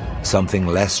 something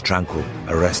less tranquil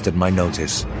arrested my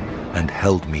notice and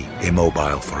held me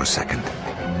immobile for a second.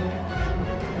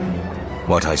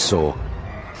 What I saw,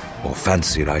 or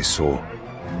fancied I saw,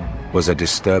 was a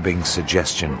disturbing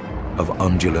suggestion of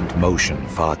undulant motion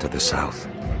far to the south.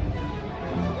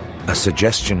 A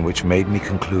suggestion which made me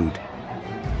conclude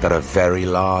that a very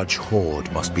large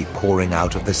horde must be pouring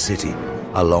out of the city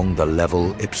along the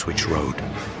level Ipswich Road.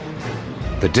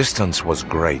 The distance was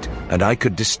great, and I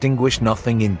could distinguish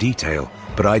nothing in detail,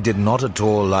 but I did not at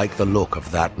all like the look of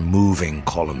that moving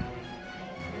column.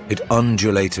 It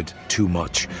undulated too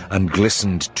much and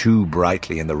glistened too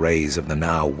brightly in the rays of the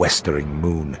now westering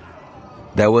moon.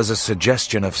 There was a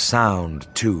suggestion of sound,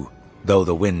 too, though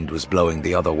the wind was blowing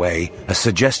the other way, a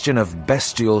suggestion of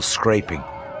bestial scraping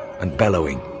and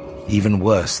bellowing, even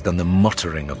worse than the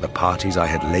muttering of the parties I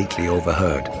had lately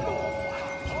overheard.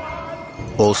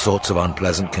 All sorts of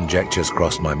unpleasant conjectures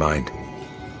crossed my mind.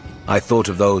 I thought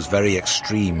of those very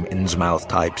extreme Innsmouth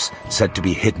types said to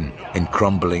be hidden in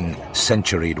crumbling,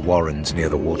 centuried warrens near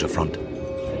the waterfront.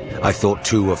 I thought,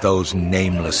 too, of those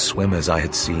nameless swimmers I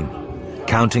had seen,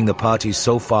 counting the parties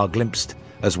so far glimpsed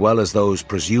as well as those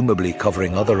presumably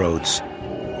covering other roads.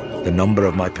 The number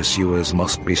of my pursuers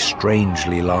must be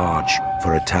strangely large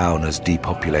for a town as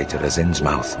depopulated as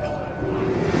Innsmouth.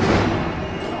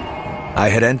 I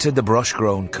had entered the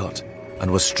brush-grown cut and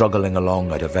was struggling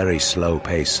along at a very slow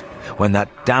pace when that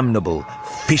damnable,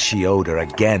 fishy odor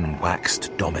again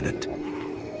waxed dominant.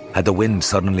 Had the wind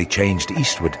suddenly changed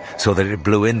eastward so that it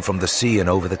blew in from the sea and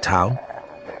over the town?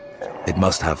 It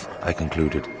must have, I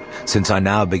concluded, since I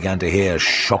now began to hear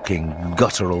shocking,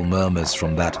 guttural murmurs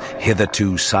from that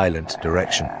hitherto silent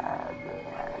direction.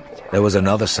 There was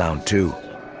another sound too,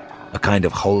 a kind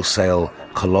of wholesale,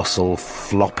 colossal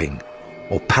flopping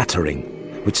or pattering,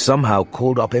 which somehow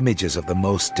called up images of the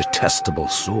most detestable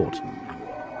sort.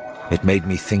 It made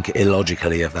me think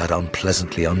illogically of that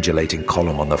unpleasantly undulating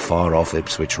column on the far-off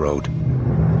Ipswich road.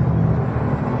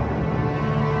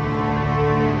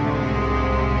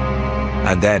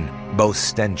 And then both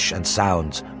stench and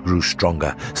sounds grew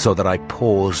stronger, so that I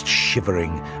paused,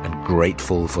 shivering and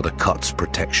grateful for the cut's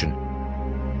protection.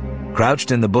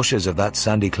 Crouched in the bushes of that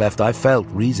sandy cleft, I felt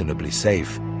reasonably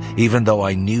safe, even though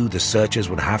I knew the searchers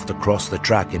would have to cross the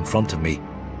track in front of me,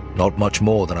 not much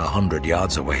more than 100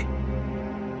 yards away.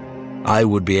 I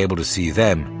would be able to see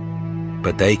them,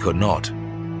 but they could not,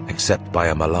 except by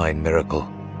a malign miracle,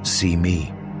 see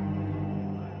me.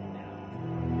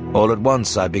 All at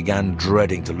once I began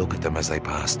dreading to look at them as they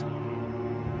passed.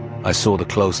 I saw the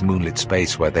close moonlit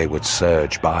space where they would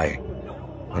surge by,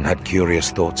 and had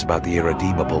curious thoughts about the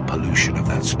irredeemable pollution of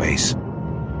that space.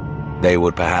 They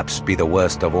would perhaps be the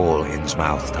worst of all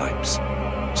Innsmouth types,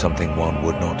 something one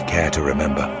would not care to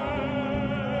remember.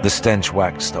 The stench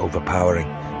waxed overpowering,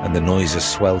 and the noises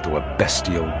swelled to a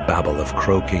bestial babble of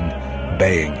croaking,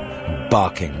 baying, and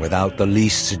barking without the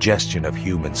least suggestion of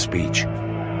human speech.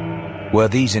 Were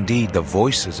these indeed the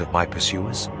voices of my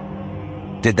pursuers?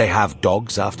 Did they have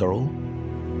dogs after all?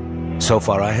 So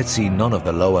far I had seen none of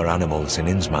the lower animals in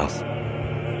Innsmouth.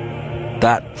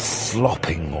 That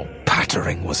flopping or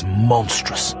pattering was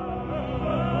monstrous.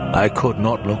 I could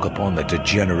not look upon the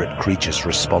degenerate creatures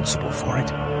responsible for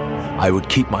it. I would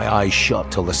keep my eyes shut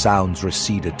till the sounds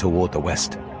receded toward the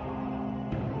west.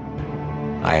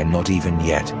 I am not even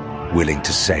yet willing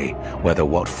to say whether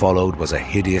what followed was a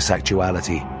hideous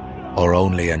actuality or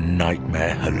only a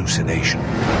nightmare hallucination.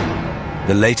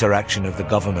 The later action of the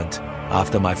government,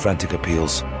 after my frantic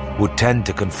appeals, would tend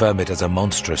to confirm it as a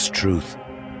monstrous truth.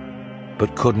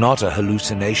 But could not a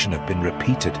hallucination have been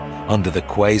repeated under the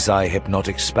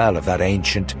quasi-hypnotic spell of that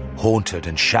ancient, haunted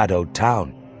and shadowed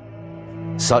town?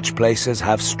 Such places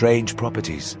have strange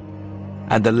properties,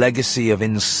 and the legacy of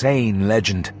insane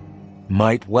legend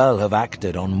might well have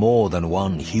acted on more than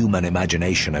one human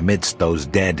imagination amidst those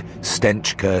dead,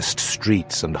 stench-cursed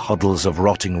streets and huddles of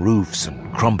rotting roofs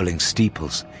and crumbling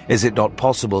steeples. Is it not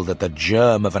possible that the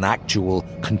germ of an actual,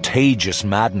 contagious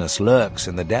madness lurks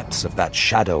in the depths of that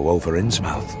shadow over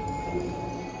Innsmouth?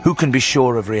 Who can be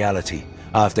sure of reality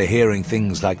after hearing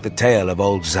things like the tale of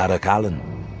old Zadok Allen?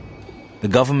 The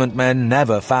government men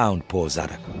never found poor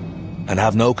Zadok, and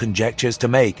have no conjectures to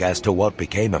make as to what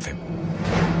became of him.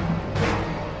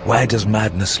 Where does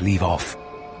madness leave off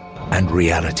and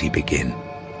reality begin?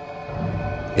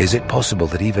 Is it possible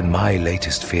that even my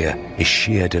latest fear is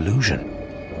sheer delusion?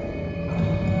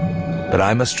 But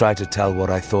I must try to tell what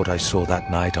I thought I saw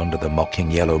that night under the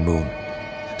mocking yellow moon.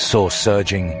 Saw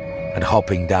surging and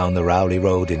hopping down the Rowley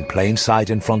Road in plain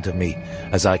sight in front of me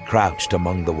as I crouched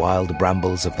among the wild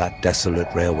brambles of that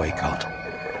desolate railway cut.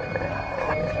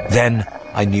 Then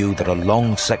I knew that a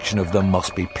long section of them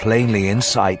must be plainly in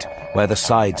sight where the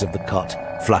sides of the cut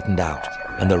flattened out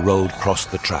and the road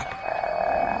crossed the track.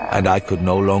 And I could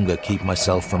no longer keep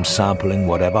myself from sampling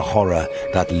whatever horror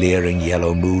that leering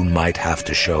yellow moon might have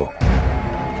to show.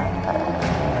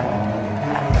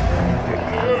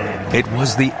 It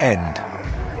was the end,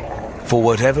 for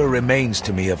whatever remains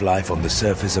to me of life on the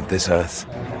surface of this earth,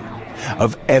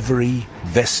 of every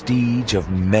vestige of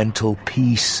mental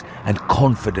peace and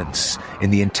confidence in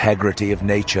the integrity of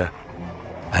nature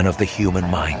and of the human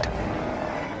mind.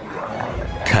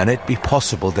 Can it be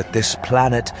possible that this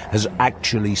planet has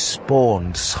actually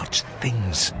spawned such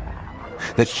things?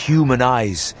 That human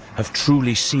eyes have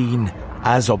truly seen,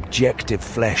 as objective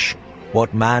flesh,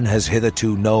 what man has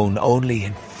hitherto known only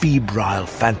in febrile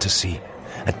fantasy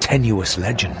and tenuous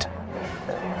legend?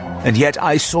 And yet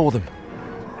I saw them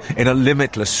in a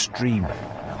limitless stream,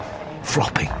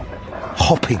 flopping,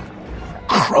 hopping,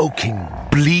 croaking,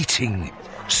 bleating,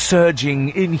 surging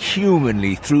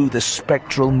inhumanly through the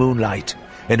spectral moonlight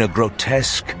in a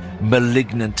grotesque,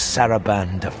 malignant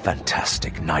saraband of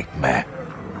fantastic nightmare.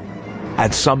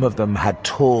 and some of them had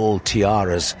tall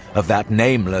tiaras of that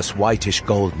nameless whitish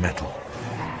gold metal,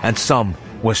 and some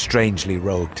were strangely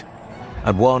robed,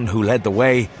 and one who led the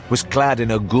way was clad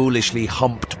in a ghoulishly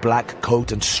humped black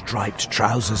coat and striped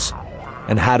trousers,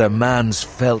 and had a man's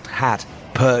felt hat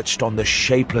perched on the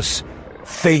shapeless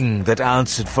thing that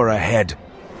answered for a head.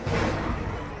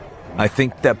 I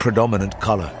think their predominant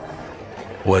color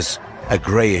was a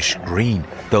greyish-green,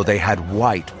 though they had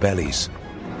white bellies.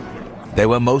 They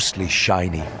were mostly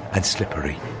shiny and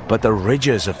slippery, but the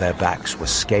ridges of their backs were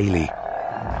scaly.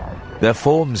 Their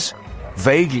forms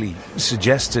vaguely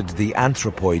suggested the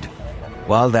anthropoid,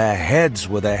 while their heads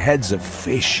were the heads of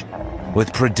fish,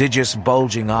 with prodigious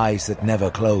bulging eyes that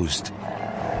never closed.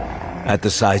 At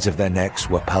the sides of their necks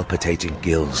were palpitating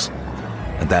gills,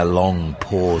 and their long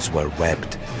paws were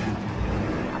webbed.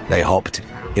 They hopped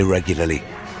irregularly,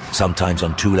 sometimes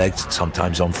on 2 legs,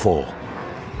 sometimes on 4.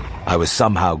 I was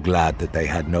somehow glad that they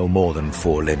had no more than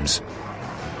 4 limbs.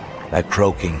 Their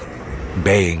croaking,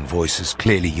 baying voices,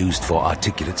 clearly used for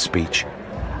articulate speech,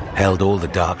 held all the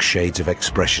dark shades of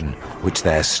expression which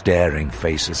their staring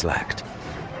faces lacked.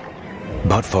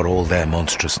 But for all their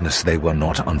monstrousness, they were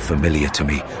not unfamiliar to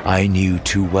me. I knew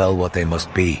too well what they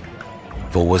must be,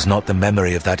 for was not the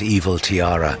memory of that evil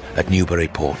tiara at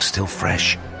Newburyport still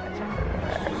fresh?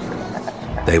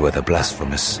 They were the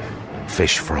blasphemous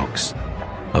fish frogs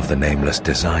of the nameless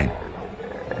design.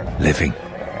 Living.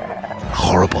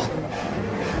 Horrible.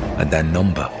 And their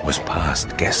number was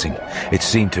past guessing. It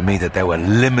seemed to me that there were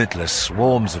limitless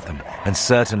swarms of them, and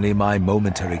certainly my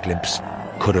momentary glimpse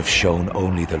could have shown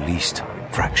only the least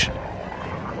fraction.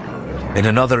 In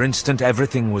another instant,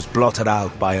 everything was blotted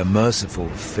out by a merciful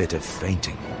fit of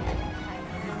fainting.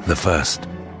 The first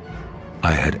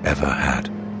I had ever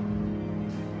had.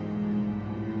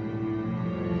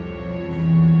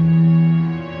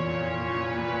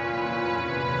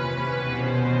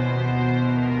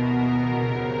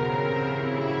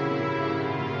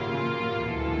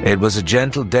 It was a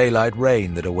gentle daylight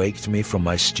rain that awaked me from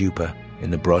my stupor in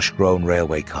the brush-grown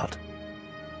railway cot.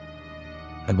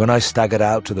 And when I staggered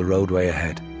out to the roadway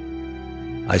ahead,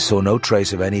 I saw no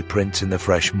trace of any prints in the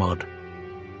fresh mud.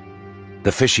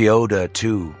 The fishy odour,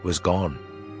 too, was gone.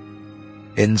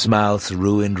 Innsmouth's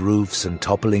ruined roofs and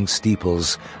toppling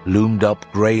steeples loomed up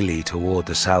greyly toward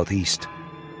the southeast.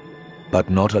 But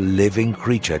not a living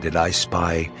creature did I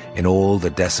spy in all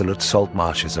the desolate salt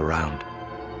marshes around.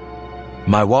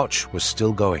 My watch was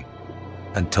still going,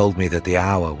 and told me that the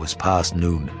hour was past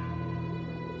noon.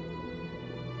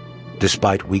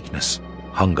 Despite weakness,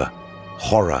 hunger,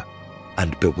 horror,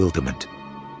 and bewilderment,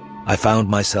 I found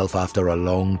myself after a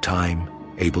long time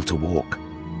able to walk,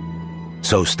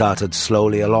 so started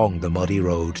slowly along the muddy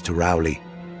road to Rowley.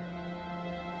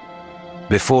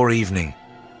 Before evening,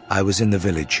 I was in the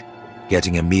village,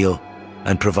 getting a meal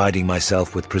and providing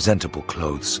myself with presentable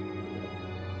clothes.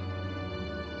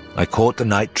 I caught the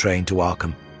night train to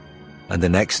Arkham, and the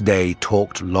next day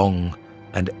talked long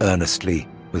and earnestly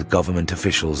with government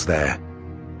officials there,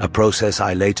 a process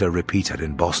I later repeated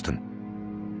in Boston.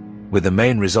 With the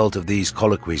main result of these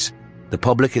colloquies, the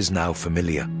public is now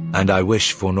familiar, and I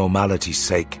wish for normality's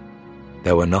sake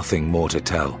there were nothing more to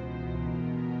tell.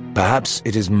 Perhaps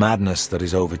it is madness that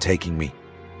is overtaking me,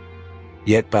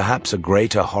 yet perhaps a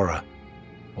greater horror,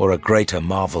 or a greater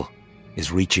marvel,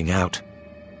 is reaching out.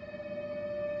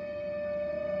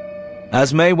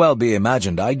 As may well be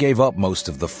imagined, I gave up most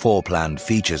of the foreplanned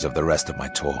features of the rest of my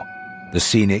tour, the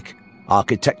scenic,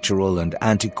 architectural and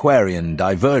antiquarian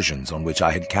diversions on which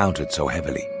I had counted so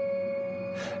heavily.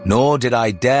 Nor did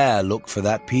I dare look for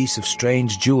that piece of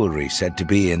strange jewelry said to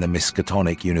be in the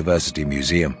Miskatonic University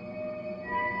Museum.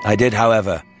 I did,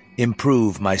 however,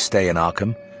 improve my stay in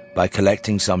Arkham by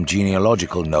collecting some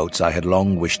genealogical notes I had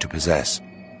long wished to possess.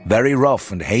 Very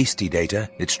rough and hasty data,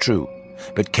 it's true,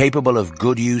 but capable of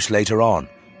good use later on,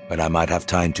 when I might have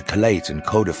time to collate and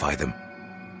codify them.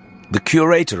 The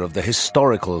curator of the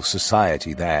Historical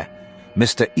Society there,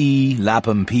 Mr. E.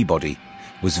 Lapham Peabody,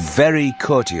 was very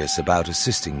courteous about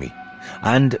assisting me,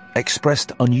 and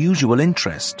expressed unusual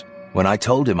interest when I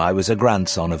told him I was a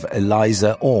grandson of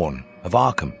Eliza Orne of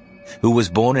Arkham, who was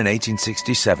born in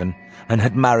 1867 and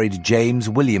had married James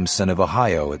Williamson of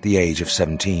Ohio at the age of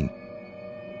 17.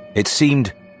 It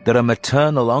seemed that a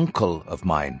maternal uncle of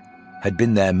mine had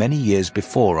been there many years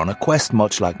before on a quest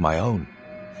much like my own,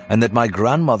 and that my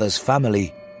grandmother's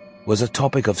family was a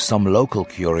topic of some local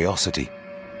curiosity.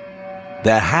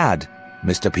 There had,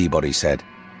 Mr. Peabody said,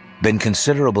 been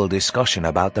considerable discussion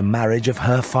about the marriage of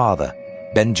her father,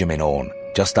 Benjamin Orne,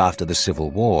 just after the Civil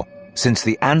War, since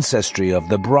the ancestry of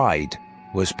the bride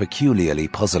was peculiarly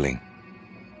puzzling.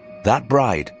 That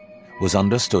bride was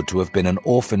understood to have been an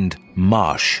orphaned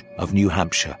Marsh of New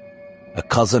Hampshire, a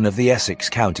cousin of the Essex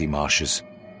County Marshes.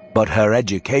 But her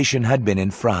education had been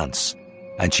in France,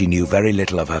 and she knew very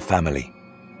little of her family.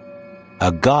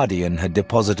 A guardian had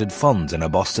deposited funds in a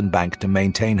Boston bank to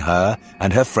maintain her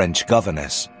and her French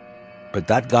governess. But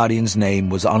that guardian's name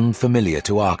was unfamiliar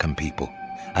to Arkham people,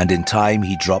 and in time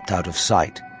he dropped out of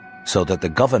sight, so that the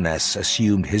governess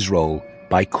assumed his role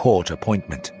by court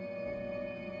appointment.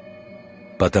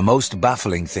 But the most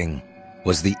baffling thing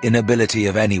was the inability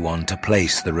of anyone to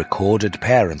place the recorded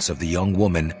parents of the young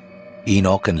woman,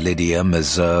 Enoch and Lydia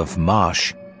Meserve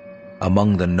Marsh,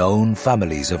 among the known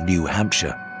families of New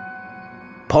Hampshire.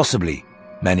 Possibly,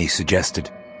 many suggested,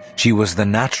 she was the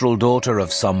natural daughter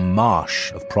of some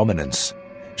Marsh of prominence.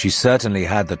 She certainly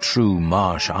had the true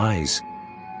Marsh eyes.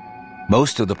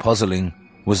 Most of the puzzling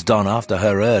was done after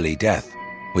her early death,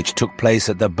 which took place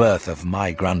at the birth of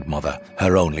my grandmother,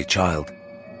 her only child.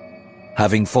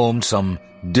 Having formed some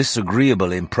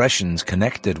disagreeable impressions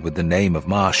connected with the name of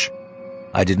Marsh,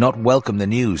 I did not welcome the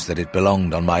news that it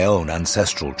belonged on my own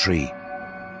ancestral tree.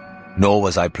 Nor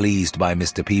was I pleased by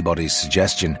Mr. Peabody's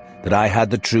suggestion that I had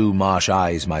the true Marsh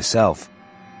eyes myself.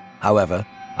 However,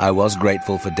 I was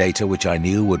grateful for data which I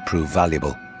knew would prove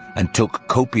valuable, and took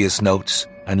copious notes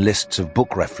and lists of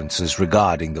book references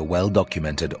regarding the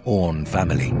well-documented Orne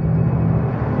family.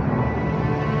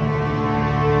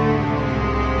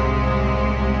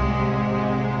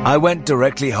 I went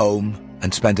directly home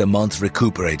and spent a month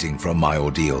recuperating from my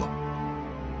ordeal.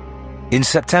 In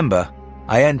September,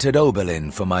 I entered Oberlin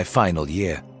for my final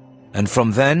year, and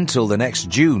from then till the next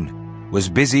June was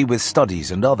busy with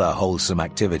studies and other wholesome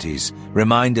activities,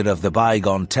 reminded of the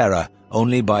bygone terror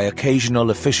only by occasional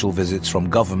official visits from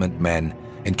government men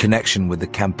in connection with the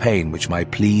campaign which my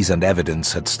pleas and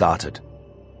evidence had started.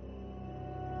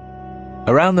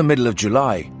 Around the middle of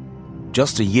July,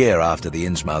 just a year after the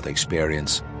Innsmouth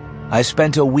experience, I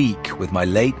spent a week with my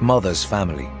late mother's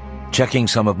family, checking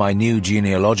some of my new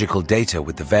genealogical data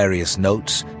with the various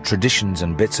notes, traditions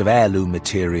and bits of heirloom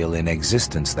material in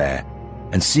existence there,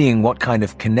 and seeing what kind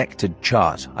of connected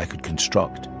chart I could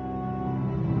construct.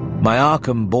 My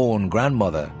Arkham-born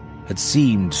grandmother had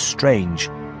seemed strange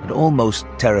and almost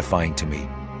terrifying to me,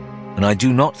 and I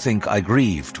do not think I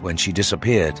grieved when she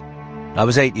disappeared. I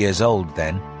was 8 years old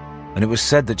then, and it was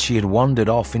said that she had wandered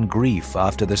off in grief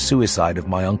after the suicide of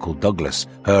my Uncle Douglas,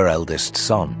 her eldest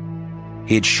son.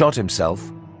 He had shot himself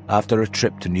after a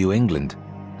trip to New England,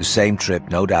 the same trip,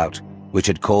 no doubt, which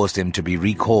had caused him to be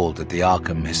recalled at the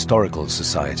Arkham Historical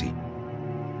Society.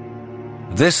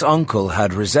 This uncle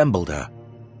had resembled her,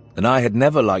 and I had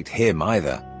never liked him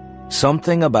either.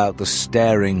 Something about the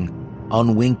staring,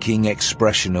 unwinking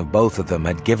expression of both of them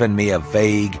had given me a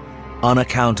vague,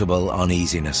 unaccountable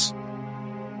uneasiness.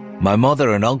 My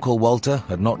mother and Uncle Walter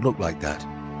had not looked like that.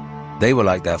 They were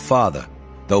like their father,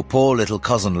 though poor little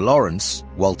cousin Lawrence,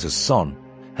 Walter's son,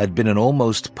 had been an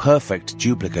almost perfect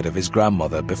duplicate of his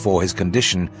grandmother before his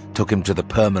condition took him to the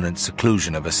permanent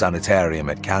seclusion of a sanitarium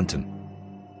at Canton.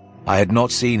 I had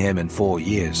not seen him in 4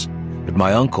 years, but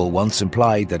my uncle once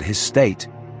implied that his state,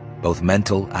 both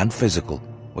mental and physical,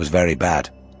 was very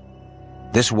bad.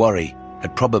 This worry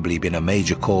had probably been a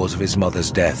major cause of his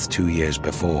mother's death 2 years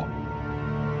before.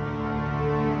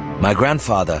 My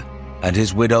grandfather and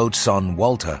his widowed son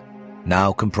Walter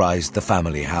now comprised the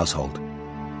family household,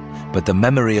 but the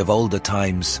memory of older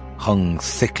times hung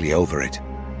thickly over it.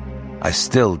 I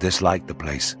still disliked the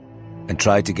place and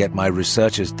tried to get my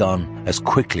researches done as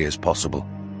quickly as possible.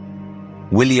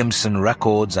 Williamson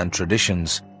records and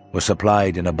traditions were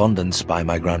supplied in abundance by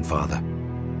my grandfather,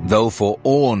 though for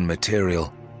Orne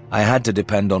material I had to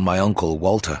depend on my uncle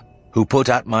Walter, who put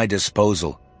at my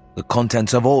disposal the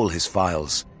contents of all his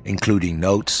files, including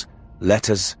notes,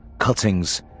 letters,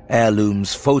 cuttings,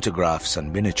 heirlooms, photographs,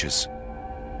 and miniatures.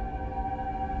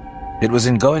 It was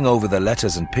in going over the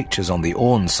letters and pictures on the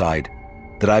Orne side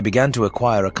that I began to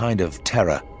acquire a kind of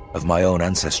terror of my own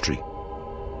ancestry.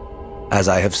 As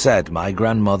I have said, my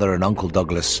grandmother and Uncle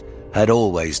Douglas had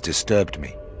always disturbed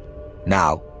me.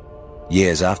 Now,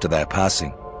 years after their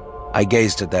passing, I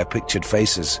gazed at their pictured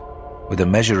faces with a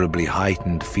measurably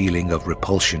heightened feeling of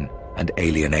repulsion and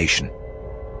alienation.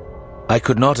 I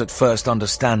could not at first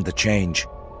understand the change,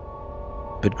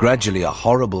 but gradually a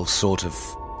horrible sort of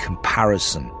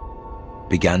comparison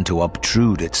began to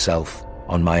obtrude itself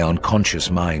on my unconscious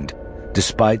mind,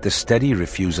 despite the steady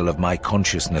refusal of my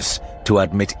consciousness to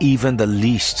admit even the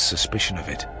least suspicion of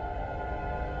it.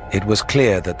 It was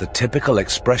clear that the typical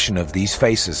expression of these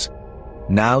faces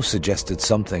now suggested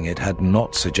something it had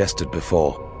not suggested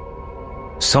before,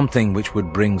 something which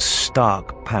would bring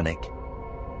stark panic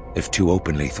if too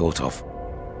openly thought of.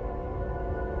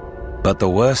 But the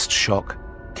worst shock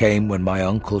came when my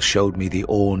uncle showed me the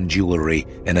Orne jewelry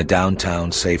in a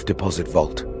downtown safe deposit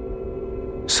vault.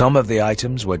 Some of the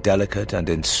items were delicate and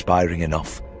inspiring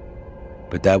enough,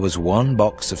 but there was one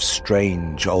box of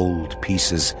strange old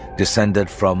pieces descended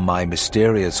from my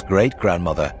mysterious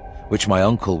great-grandmother, which my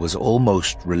uncle was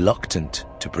almost reluctant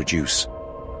to produce.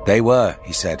 They were,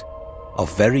 he said,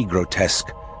 of very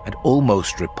grotesque and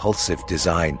almost repulsive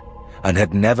design, and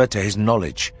had never, to his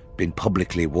knowledge, been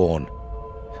publicly worn,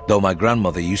 though my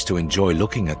grandmother used to enjoy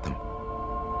looking at them.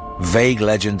 Vague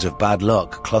legends of bad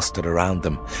luck clustered around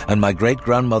them, and my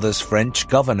great-grandmother's French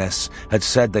governess had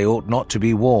said they ought not to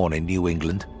be worn in New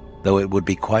England, though it would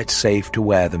be quite safe to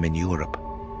wear them in Europe.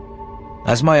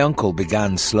 As my uncle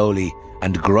began slowly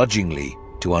and grudgingly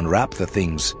to unwrap the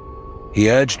things, he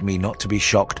urged me not to be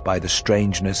shocked by the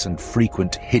strangeness and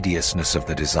frequent hideousness of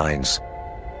the designs.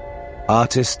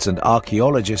 Artists and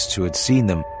archaeologists who had seen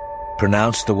them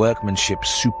pronounced the workmanship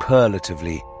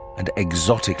superlatively and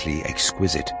exotically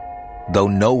exquisite, though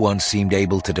no one seemed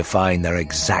able to define their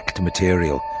exact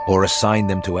material or assign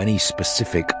them to any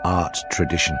specific art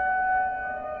tradition.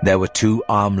 There were 2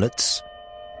 armlets,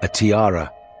 a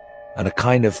tiara, and a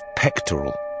kind of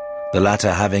pectoral, the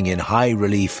latter having in high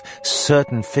relief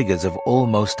certain figures of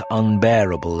almost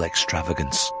unbearable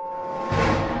extravagance.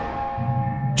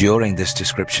 During this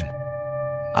description,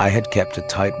 I had kept a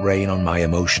tight rein on my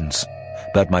emotions,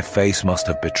 but my face must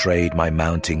have betrayed my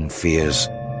mounting fears.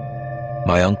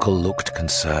 My uncle looked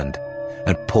concerned,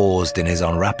 and paused in his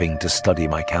unwrapping to study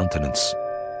my countenance.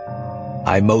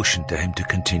 I motioned to him to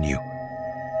continue,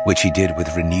 which he did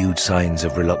with renewed signs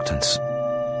of reluctance.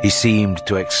 He seemed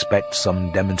to expect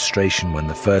some demonstration when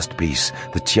the first piece,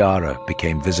 the tiara,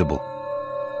 became visible,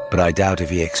 but I doubt if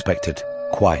he expected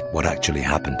quite what actually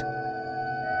happened.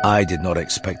 I did not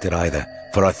expect it either,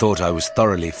 for I thought I was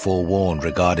thoroughly forewarned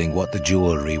regarding what the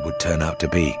jewelry would turn out to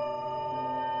be.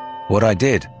 What I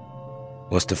did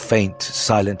was to faint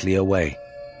silently away,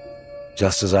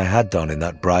 just as I had done in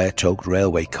that briar-choked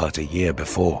railway cut a year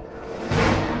before.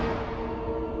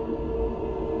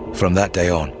 From that day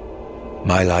on,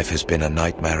 my life has been a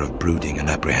nightmare of brooding and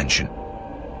apprehension,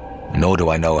 nor do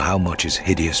I know how much is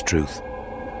hideous truth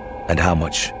and how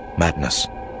much madness.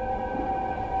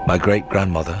 My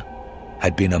great-grandmother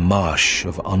had been a Marsh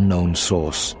of unknown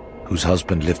source whose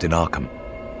husband lived in Arkham,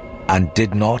 and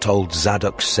did not old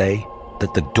Zadok say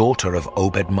that the daughter of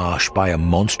Obed Marsh by a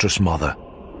monstrous mother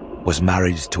was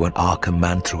married to an Arkham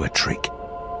man through a trick?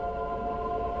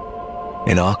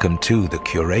 In Arkham, too, the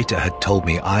curator had told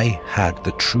me I had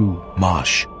the true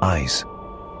Marsh eyes.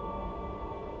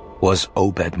 Was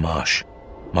Obed Marsh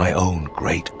my own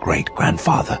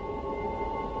great-great-grandfather?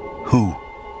 Who,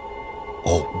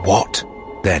 or what,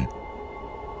 then,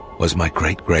 was my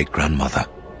great-great-grandmother?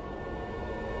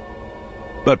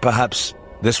 But perhaps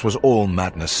this was all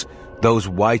madness. Those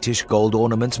whitish gold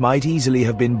ornaments might easily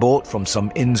have been bought from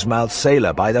some Innsmouth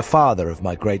sailor by the father of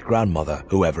my great-grandmother,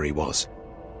 whoever he was.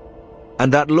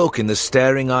 And that look in the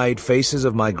staring-eyed faces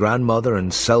of my grandmother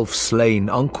and self-slain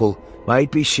uncle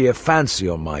might be sheer fancy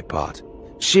on my part.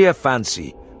 Sheer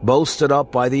fancy, bolstered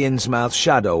up by the Innsmouth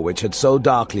shadow which had so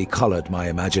darkly coloured my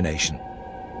imagination.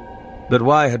 But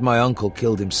why had my uncle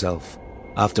killed himself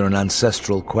after an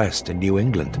ancestral quest in New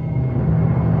England?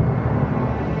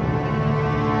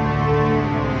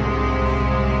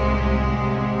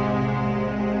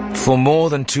 For more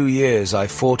than 2 years I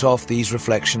fought off these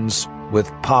reflections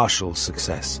with partial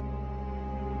success.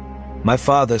 My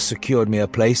father secured me a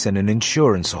place in an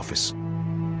insurance office,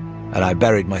 and I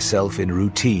buried myself in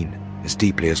routine as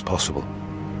deeply as possible.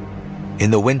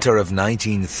 In the winter of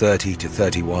 1930 to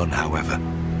 31, however,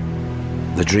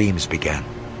 the dreams began.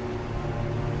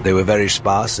 They were very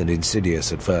sparse and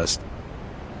insidious at first,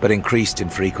 but increased in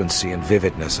frequency and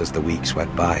vividness as the weeks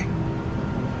went by.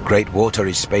 Great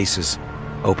watery spaces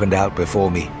opened out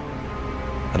before me,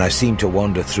 and I seemed to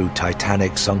wander through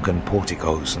titanic sunken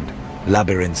porticos and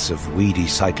labyrinths of weedy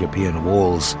cyclopean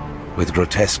walls with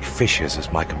grotesque fishes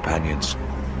as my companions.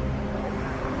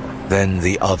 Then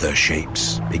the other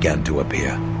shapes began to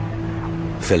appear,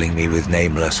 filling me with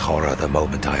nameless horror the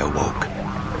moment I awoke.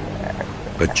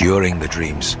 But during the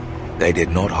dreams, they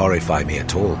did not horrify me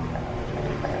at all.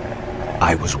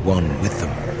 I was one with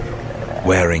them,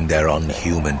 wearing their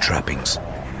unhuman trappings,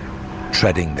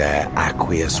 treading their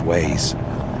aqueous ways,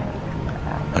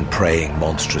 and praying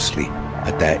monstrously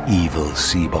at their evil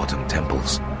sea-bottom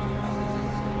temples.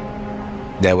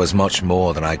 There was much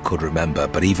more than I could remember,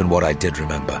 but even what I did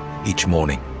remember each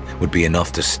morning would be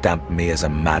enough to stamp me as a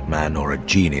madman or a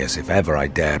genius if ever I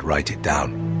dared write it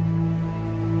down.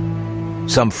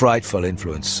 Some frightful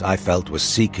influence I felt was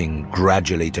seeking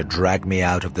gradually to drag me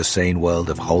out of the sane world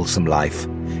of wholesome life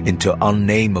into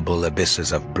unnameable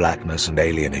abysses of blackness and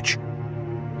alienage,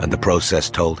 and the process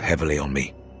told heavily on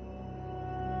me.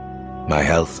 My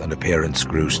health and appearance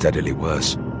grew steadily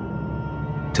worse,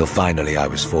 till finally I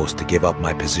was forced to give up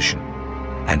my position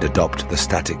and adopt the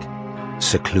static,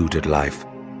 secluded life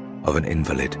of an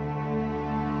invalid.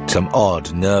 Some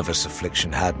odd, nervous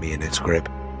affliction had me in its grip,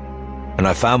 and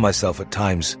I found myself at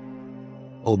times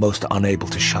almost unable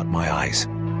to shut my eyes.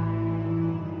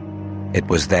 It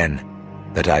was then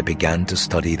that I began to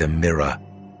study the mirror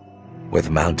with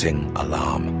mounting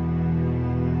alarm.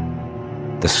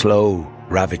 The slow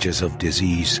ravages of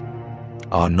disease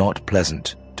are not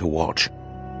pleasant to watch,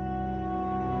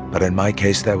 but in my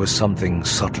case there was something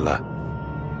subtler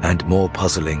and more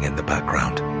puzzling in the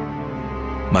background.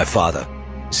 My father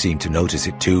seemed to notice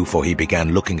it too, for he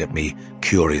began looking at me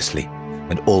curiously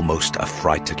and almost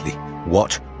affrightedly.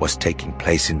 What was taking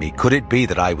place in me? Could it be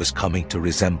that I was coming to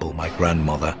resemble my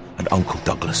grandmother and Uncle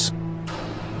Douglas?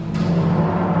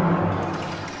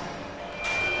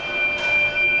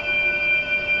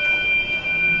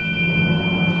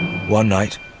 One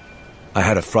night, I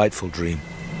had a frightful dream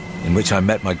in which I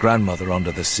met my grandmother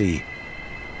under the sea.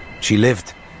 She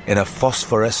lived in a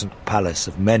phosphorescent palace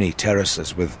of many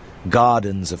terraces with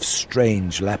gardens of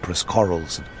strange leprous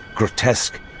corals and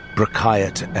grotesque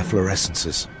brachyate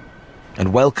efflorescences,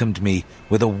 and welcomed me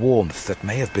with a warmth that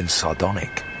may have been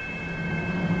sardonic.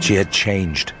 She had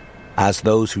changed, as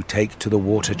those who take to the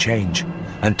water change,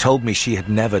 and told me she had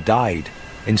never died.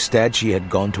 Instead, she had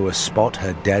gone to a spot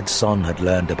her dead son had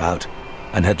learned about,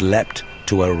 and had leapt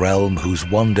to a realm whose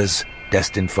wonders,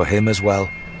 destined for him as well,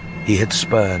 he had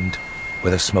spurned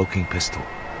with a smoking pistol.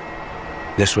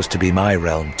 This was to be my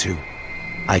realm too.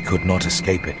 I could not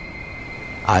escape it.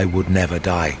 I would never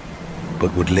die,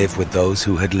 but would live with those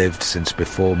who had lived since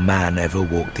before man ever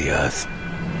walked the earth.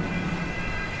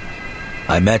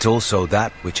 I met also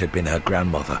that which had been her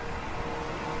grandmother.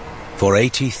 For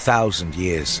 80,000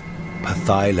 years,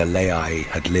 Pathailaleai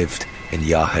had lived in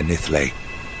Yahanithle,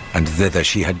 and thither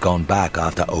she had gone back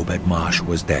after Obed Marsh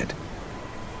was dead.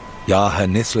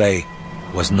 Yahanithle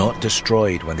was not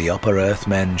destroyed when the Upper Earth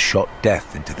men shot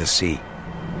death into the sea.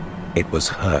 It was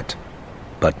hurt,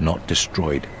 but not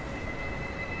destroyed.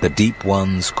 The Deep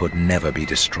Ones could never be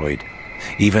destroyed,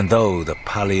 even though the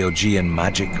Paleogean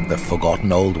magic of the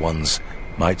Forgotten Old Ones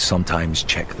might sometimes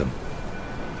check them.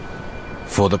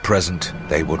 For the present,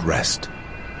 they would rest.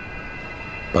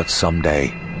 But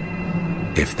someday,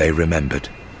 if they remembered,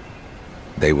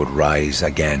 they would rise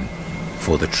again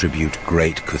for the tribute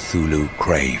great Cthulhu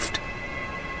craved.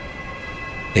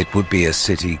 It would be a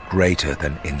city greater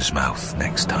than Innsmouth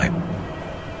next time.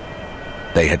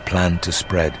 They had planned to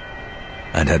spread,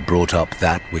 and had brought up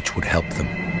that which would help them.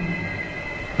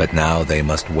 But now they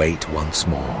must wait once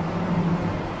more.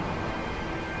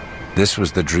 This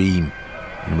was the dream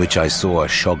in which I saw a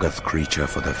Shoggoth creature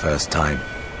for the first time,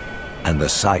 and the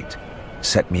sight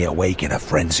set me awake in a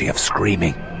frenzy of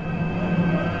screaming.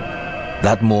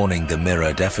 That morning the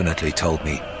mirror definitely told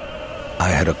me I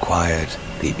had acquired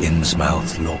the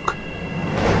Innsmouth look.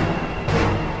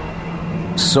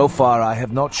 So far I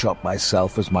have not shot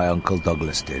myself as my Uncle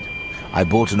Douglas did. I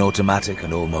bought an automatic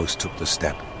and almost took the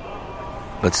step.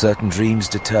 But certain dreams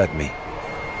deterred me.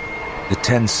 The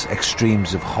tense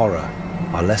extremes of horror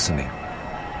are lessening,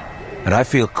 and I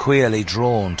feel queerly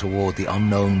drawn toward the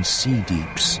unknown sea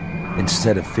deeps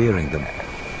instead of fearing them.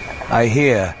 I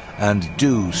hear and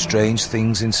do strange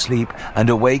things in sleep, and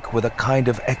awake with a kind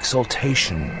of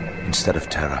exaltation instead of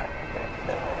terror.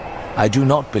 I do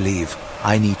not believe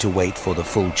I need to wait for the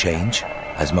full change,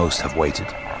 as most have waited.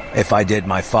 If I did,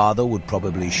 my father would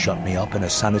probably shut me up in a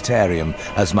sanitarium,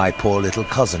 as my poor little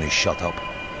cousin is shut up.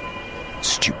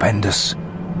 Stupendous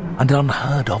and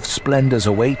unheard of splendors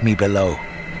await me below,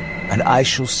 and I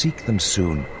shall seek them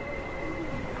soon.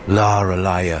 La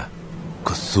Relaya,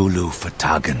 Cthulhu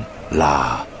Fatagan,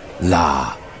 La.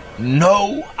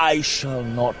 No, I shall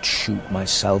not shoot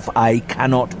myself. I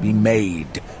cannot be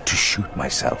made to shoot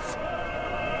myself.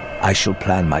 I shall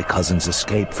plan my cousin's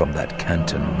escape from that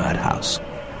Canton madhouse,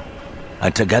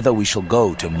 and together we shall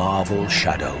go to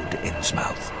marvel-shadowed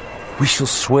Innsmouth. We shall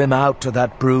swim out to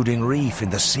that brooding reef in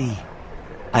the sea,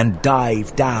 and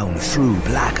dive down through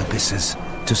black abysses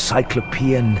to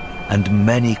Cyclopean and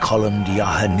many-columned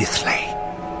Yahanithle.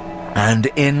 And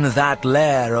in that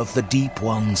lair of the Deep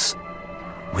Ones,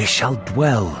 we shall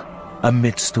dwell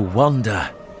amidst wonder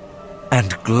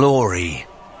and glory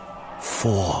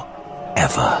forever.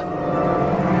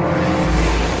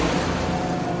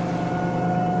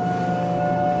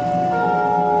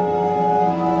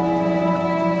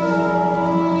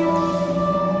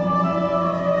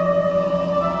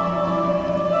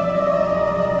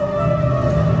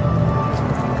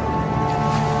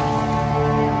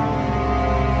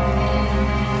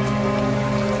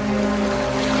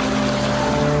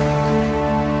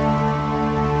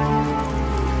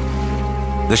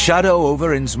 The Shadow over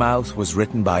Innsmouth was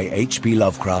written by H.P.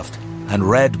 Lovecraft and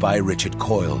read by Richard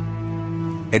Coyle.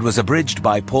 It was abridged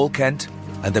by Paul Kent,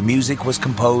 and the music was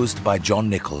composed by John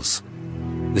Nichols.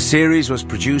 The series was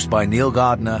produced by Neil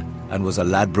Gardner and was a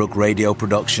Ladbroke Radio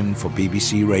production for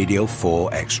BBC Radio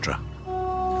 4 Extra.